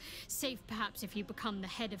Shar, save perhaps if you become the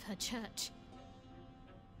head of her church.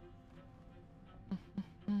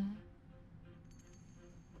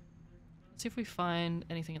 See if we find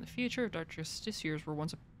anything in the future. Dark Justiciars were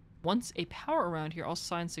once a power around here. All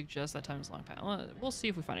signs suggest that time is long past. We'll see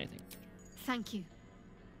if we find anything. Thank you.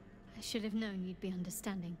 I should have known you'd be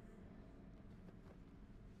understanding.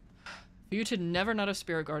 For you to never not have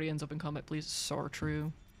spirit guardians up in combat, please. So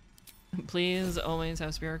true. Please always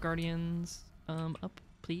have spirit guardians up,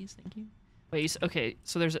 please. Thank you. Wait, okay,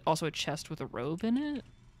 so there's also a chest with a robe in it?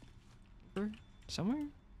 Or somewhere?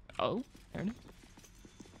 Oh, there it is.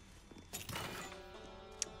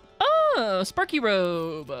 Oh, Sparky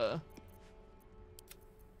robe.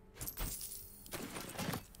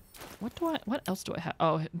 What else do I have?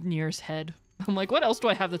 Oh, Nier's head. I'm like, what else do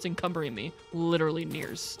I have that's encumbering me? Literally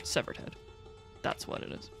Nier's severed head. That's what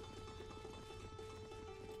it is.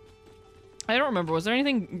 I don't remember. Was there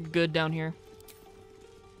anything good down here?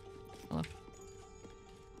 Hello.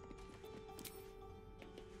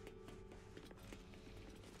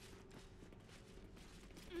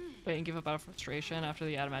 Wait and give up out of frustration after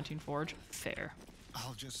the adamantine forge. Fair.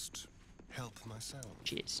 I'll just help myself.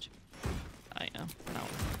 Just. I know. No.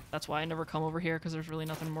 That's why I never come over here, because there's really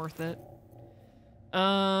nothing worth it.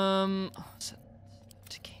 To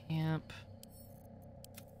camp.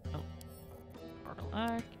 Oh.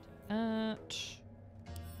 Artilac.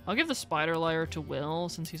 I'll give the spider lyre to Will,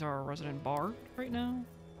 since he's our resident bard right now.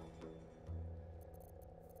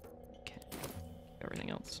 Okay.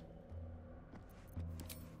 Everything else.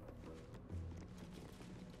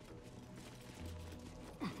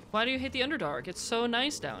 Why do you hate the Underdark? It's so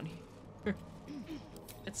nice down here.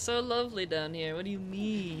 It's so lovely down here. What do you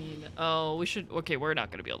mean? Oh, we should... Okay, we're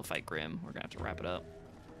not going to be able to fight Grim. We're going to have to wrap it up.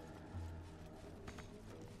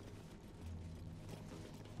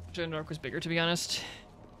 Underdark was bigger, to be honest.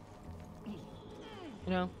 You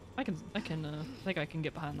know, I think I can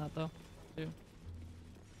get behind that, though, too.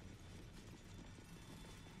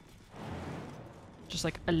 Just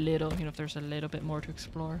like a little, you know, if there's a little bit more to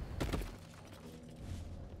explore.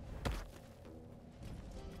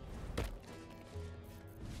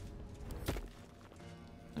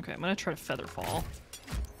 Okay, I'm gonna try to feather fall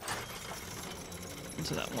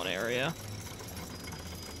into that one area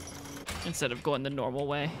instead of going the normal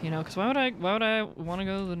way, you know, because why would I want to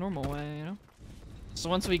go the normal way, you know? So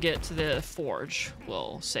once we get to the forge,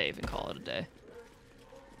 we'll save and call it a day.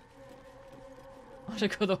 I want to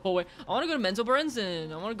go the whole way. I want to go to Mental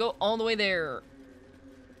Brenzen. I want to go all the way there.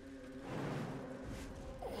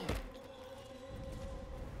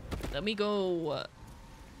 Let me go.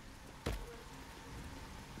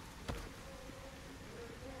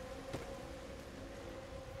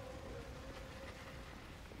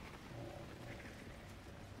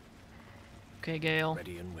 Okay, Gale.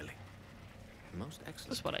 Ready and willing. Most excellent.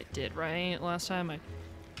 That's what I did, right? Last time I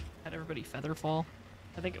had everybody feather fall.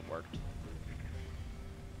 I think it worked.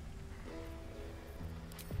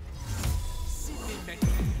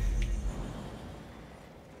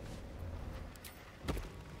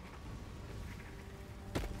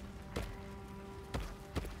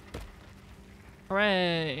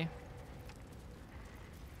 Hooray!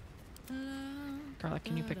 Carla,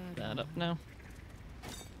 can you pick that up now?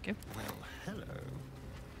 Okay. Well, hello.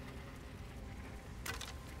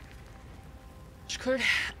 Just cleared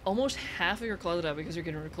almost half of your closet out because you're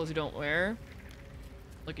getting rid of clothes you don't wear.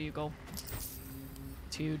 Look at you go.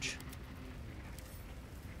 It's huge.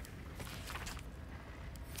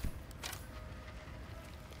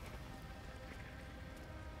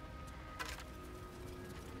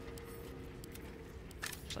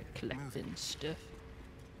 Just like collecting stuff.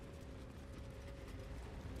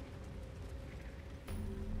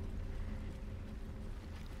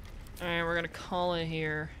 Alright, we're gonna call it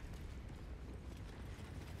here.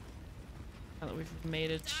 Now that we've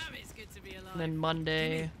made it. And then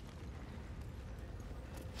Monday.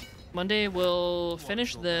 Monday we'll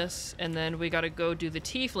finish this, and then we gotta go do the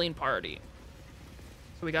tiefling party.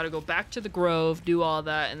 So we gotta go back to the Grove, do all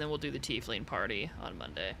that, and then we'll do the tiefling party on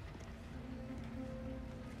Monday.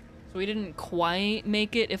 So we didn't quite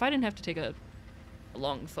make it. If I didn't have to take a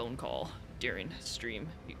long phone call during stream,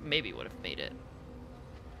 maybe would have made it.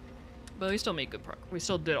 But we still made good progress. We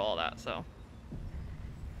still did all that, so.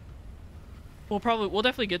 We'll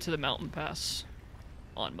definitely get to the mountain pass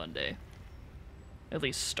on Monday. At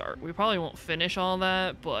least start. We probably won't finish all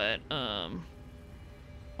that, but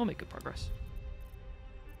we'll make good progress.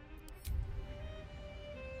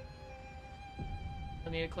 I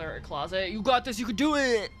need to clear a closet. You got this, you can do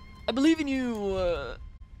it! I believe in you!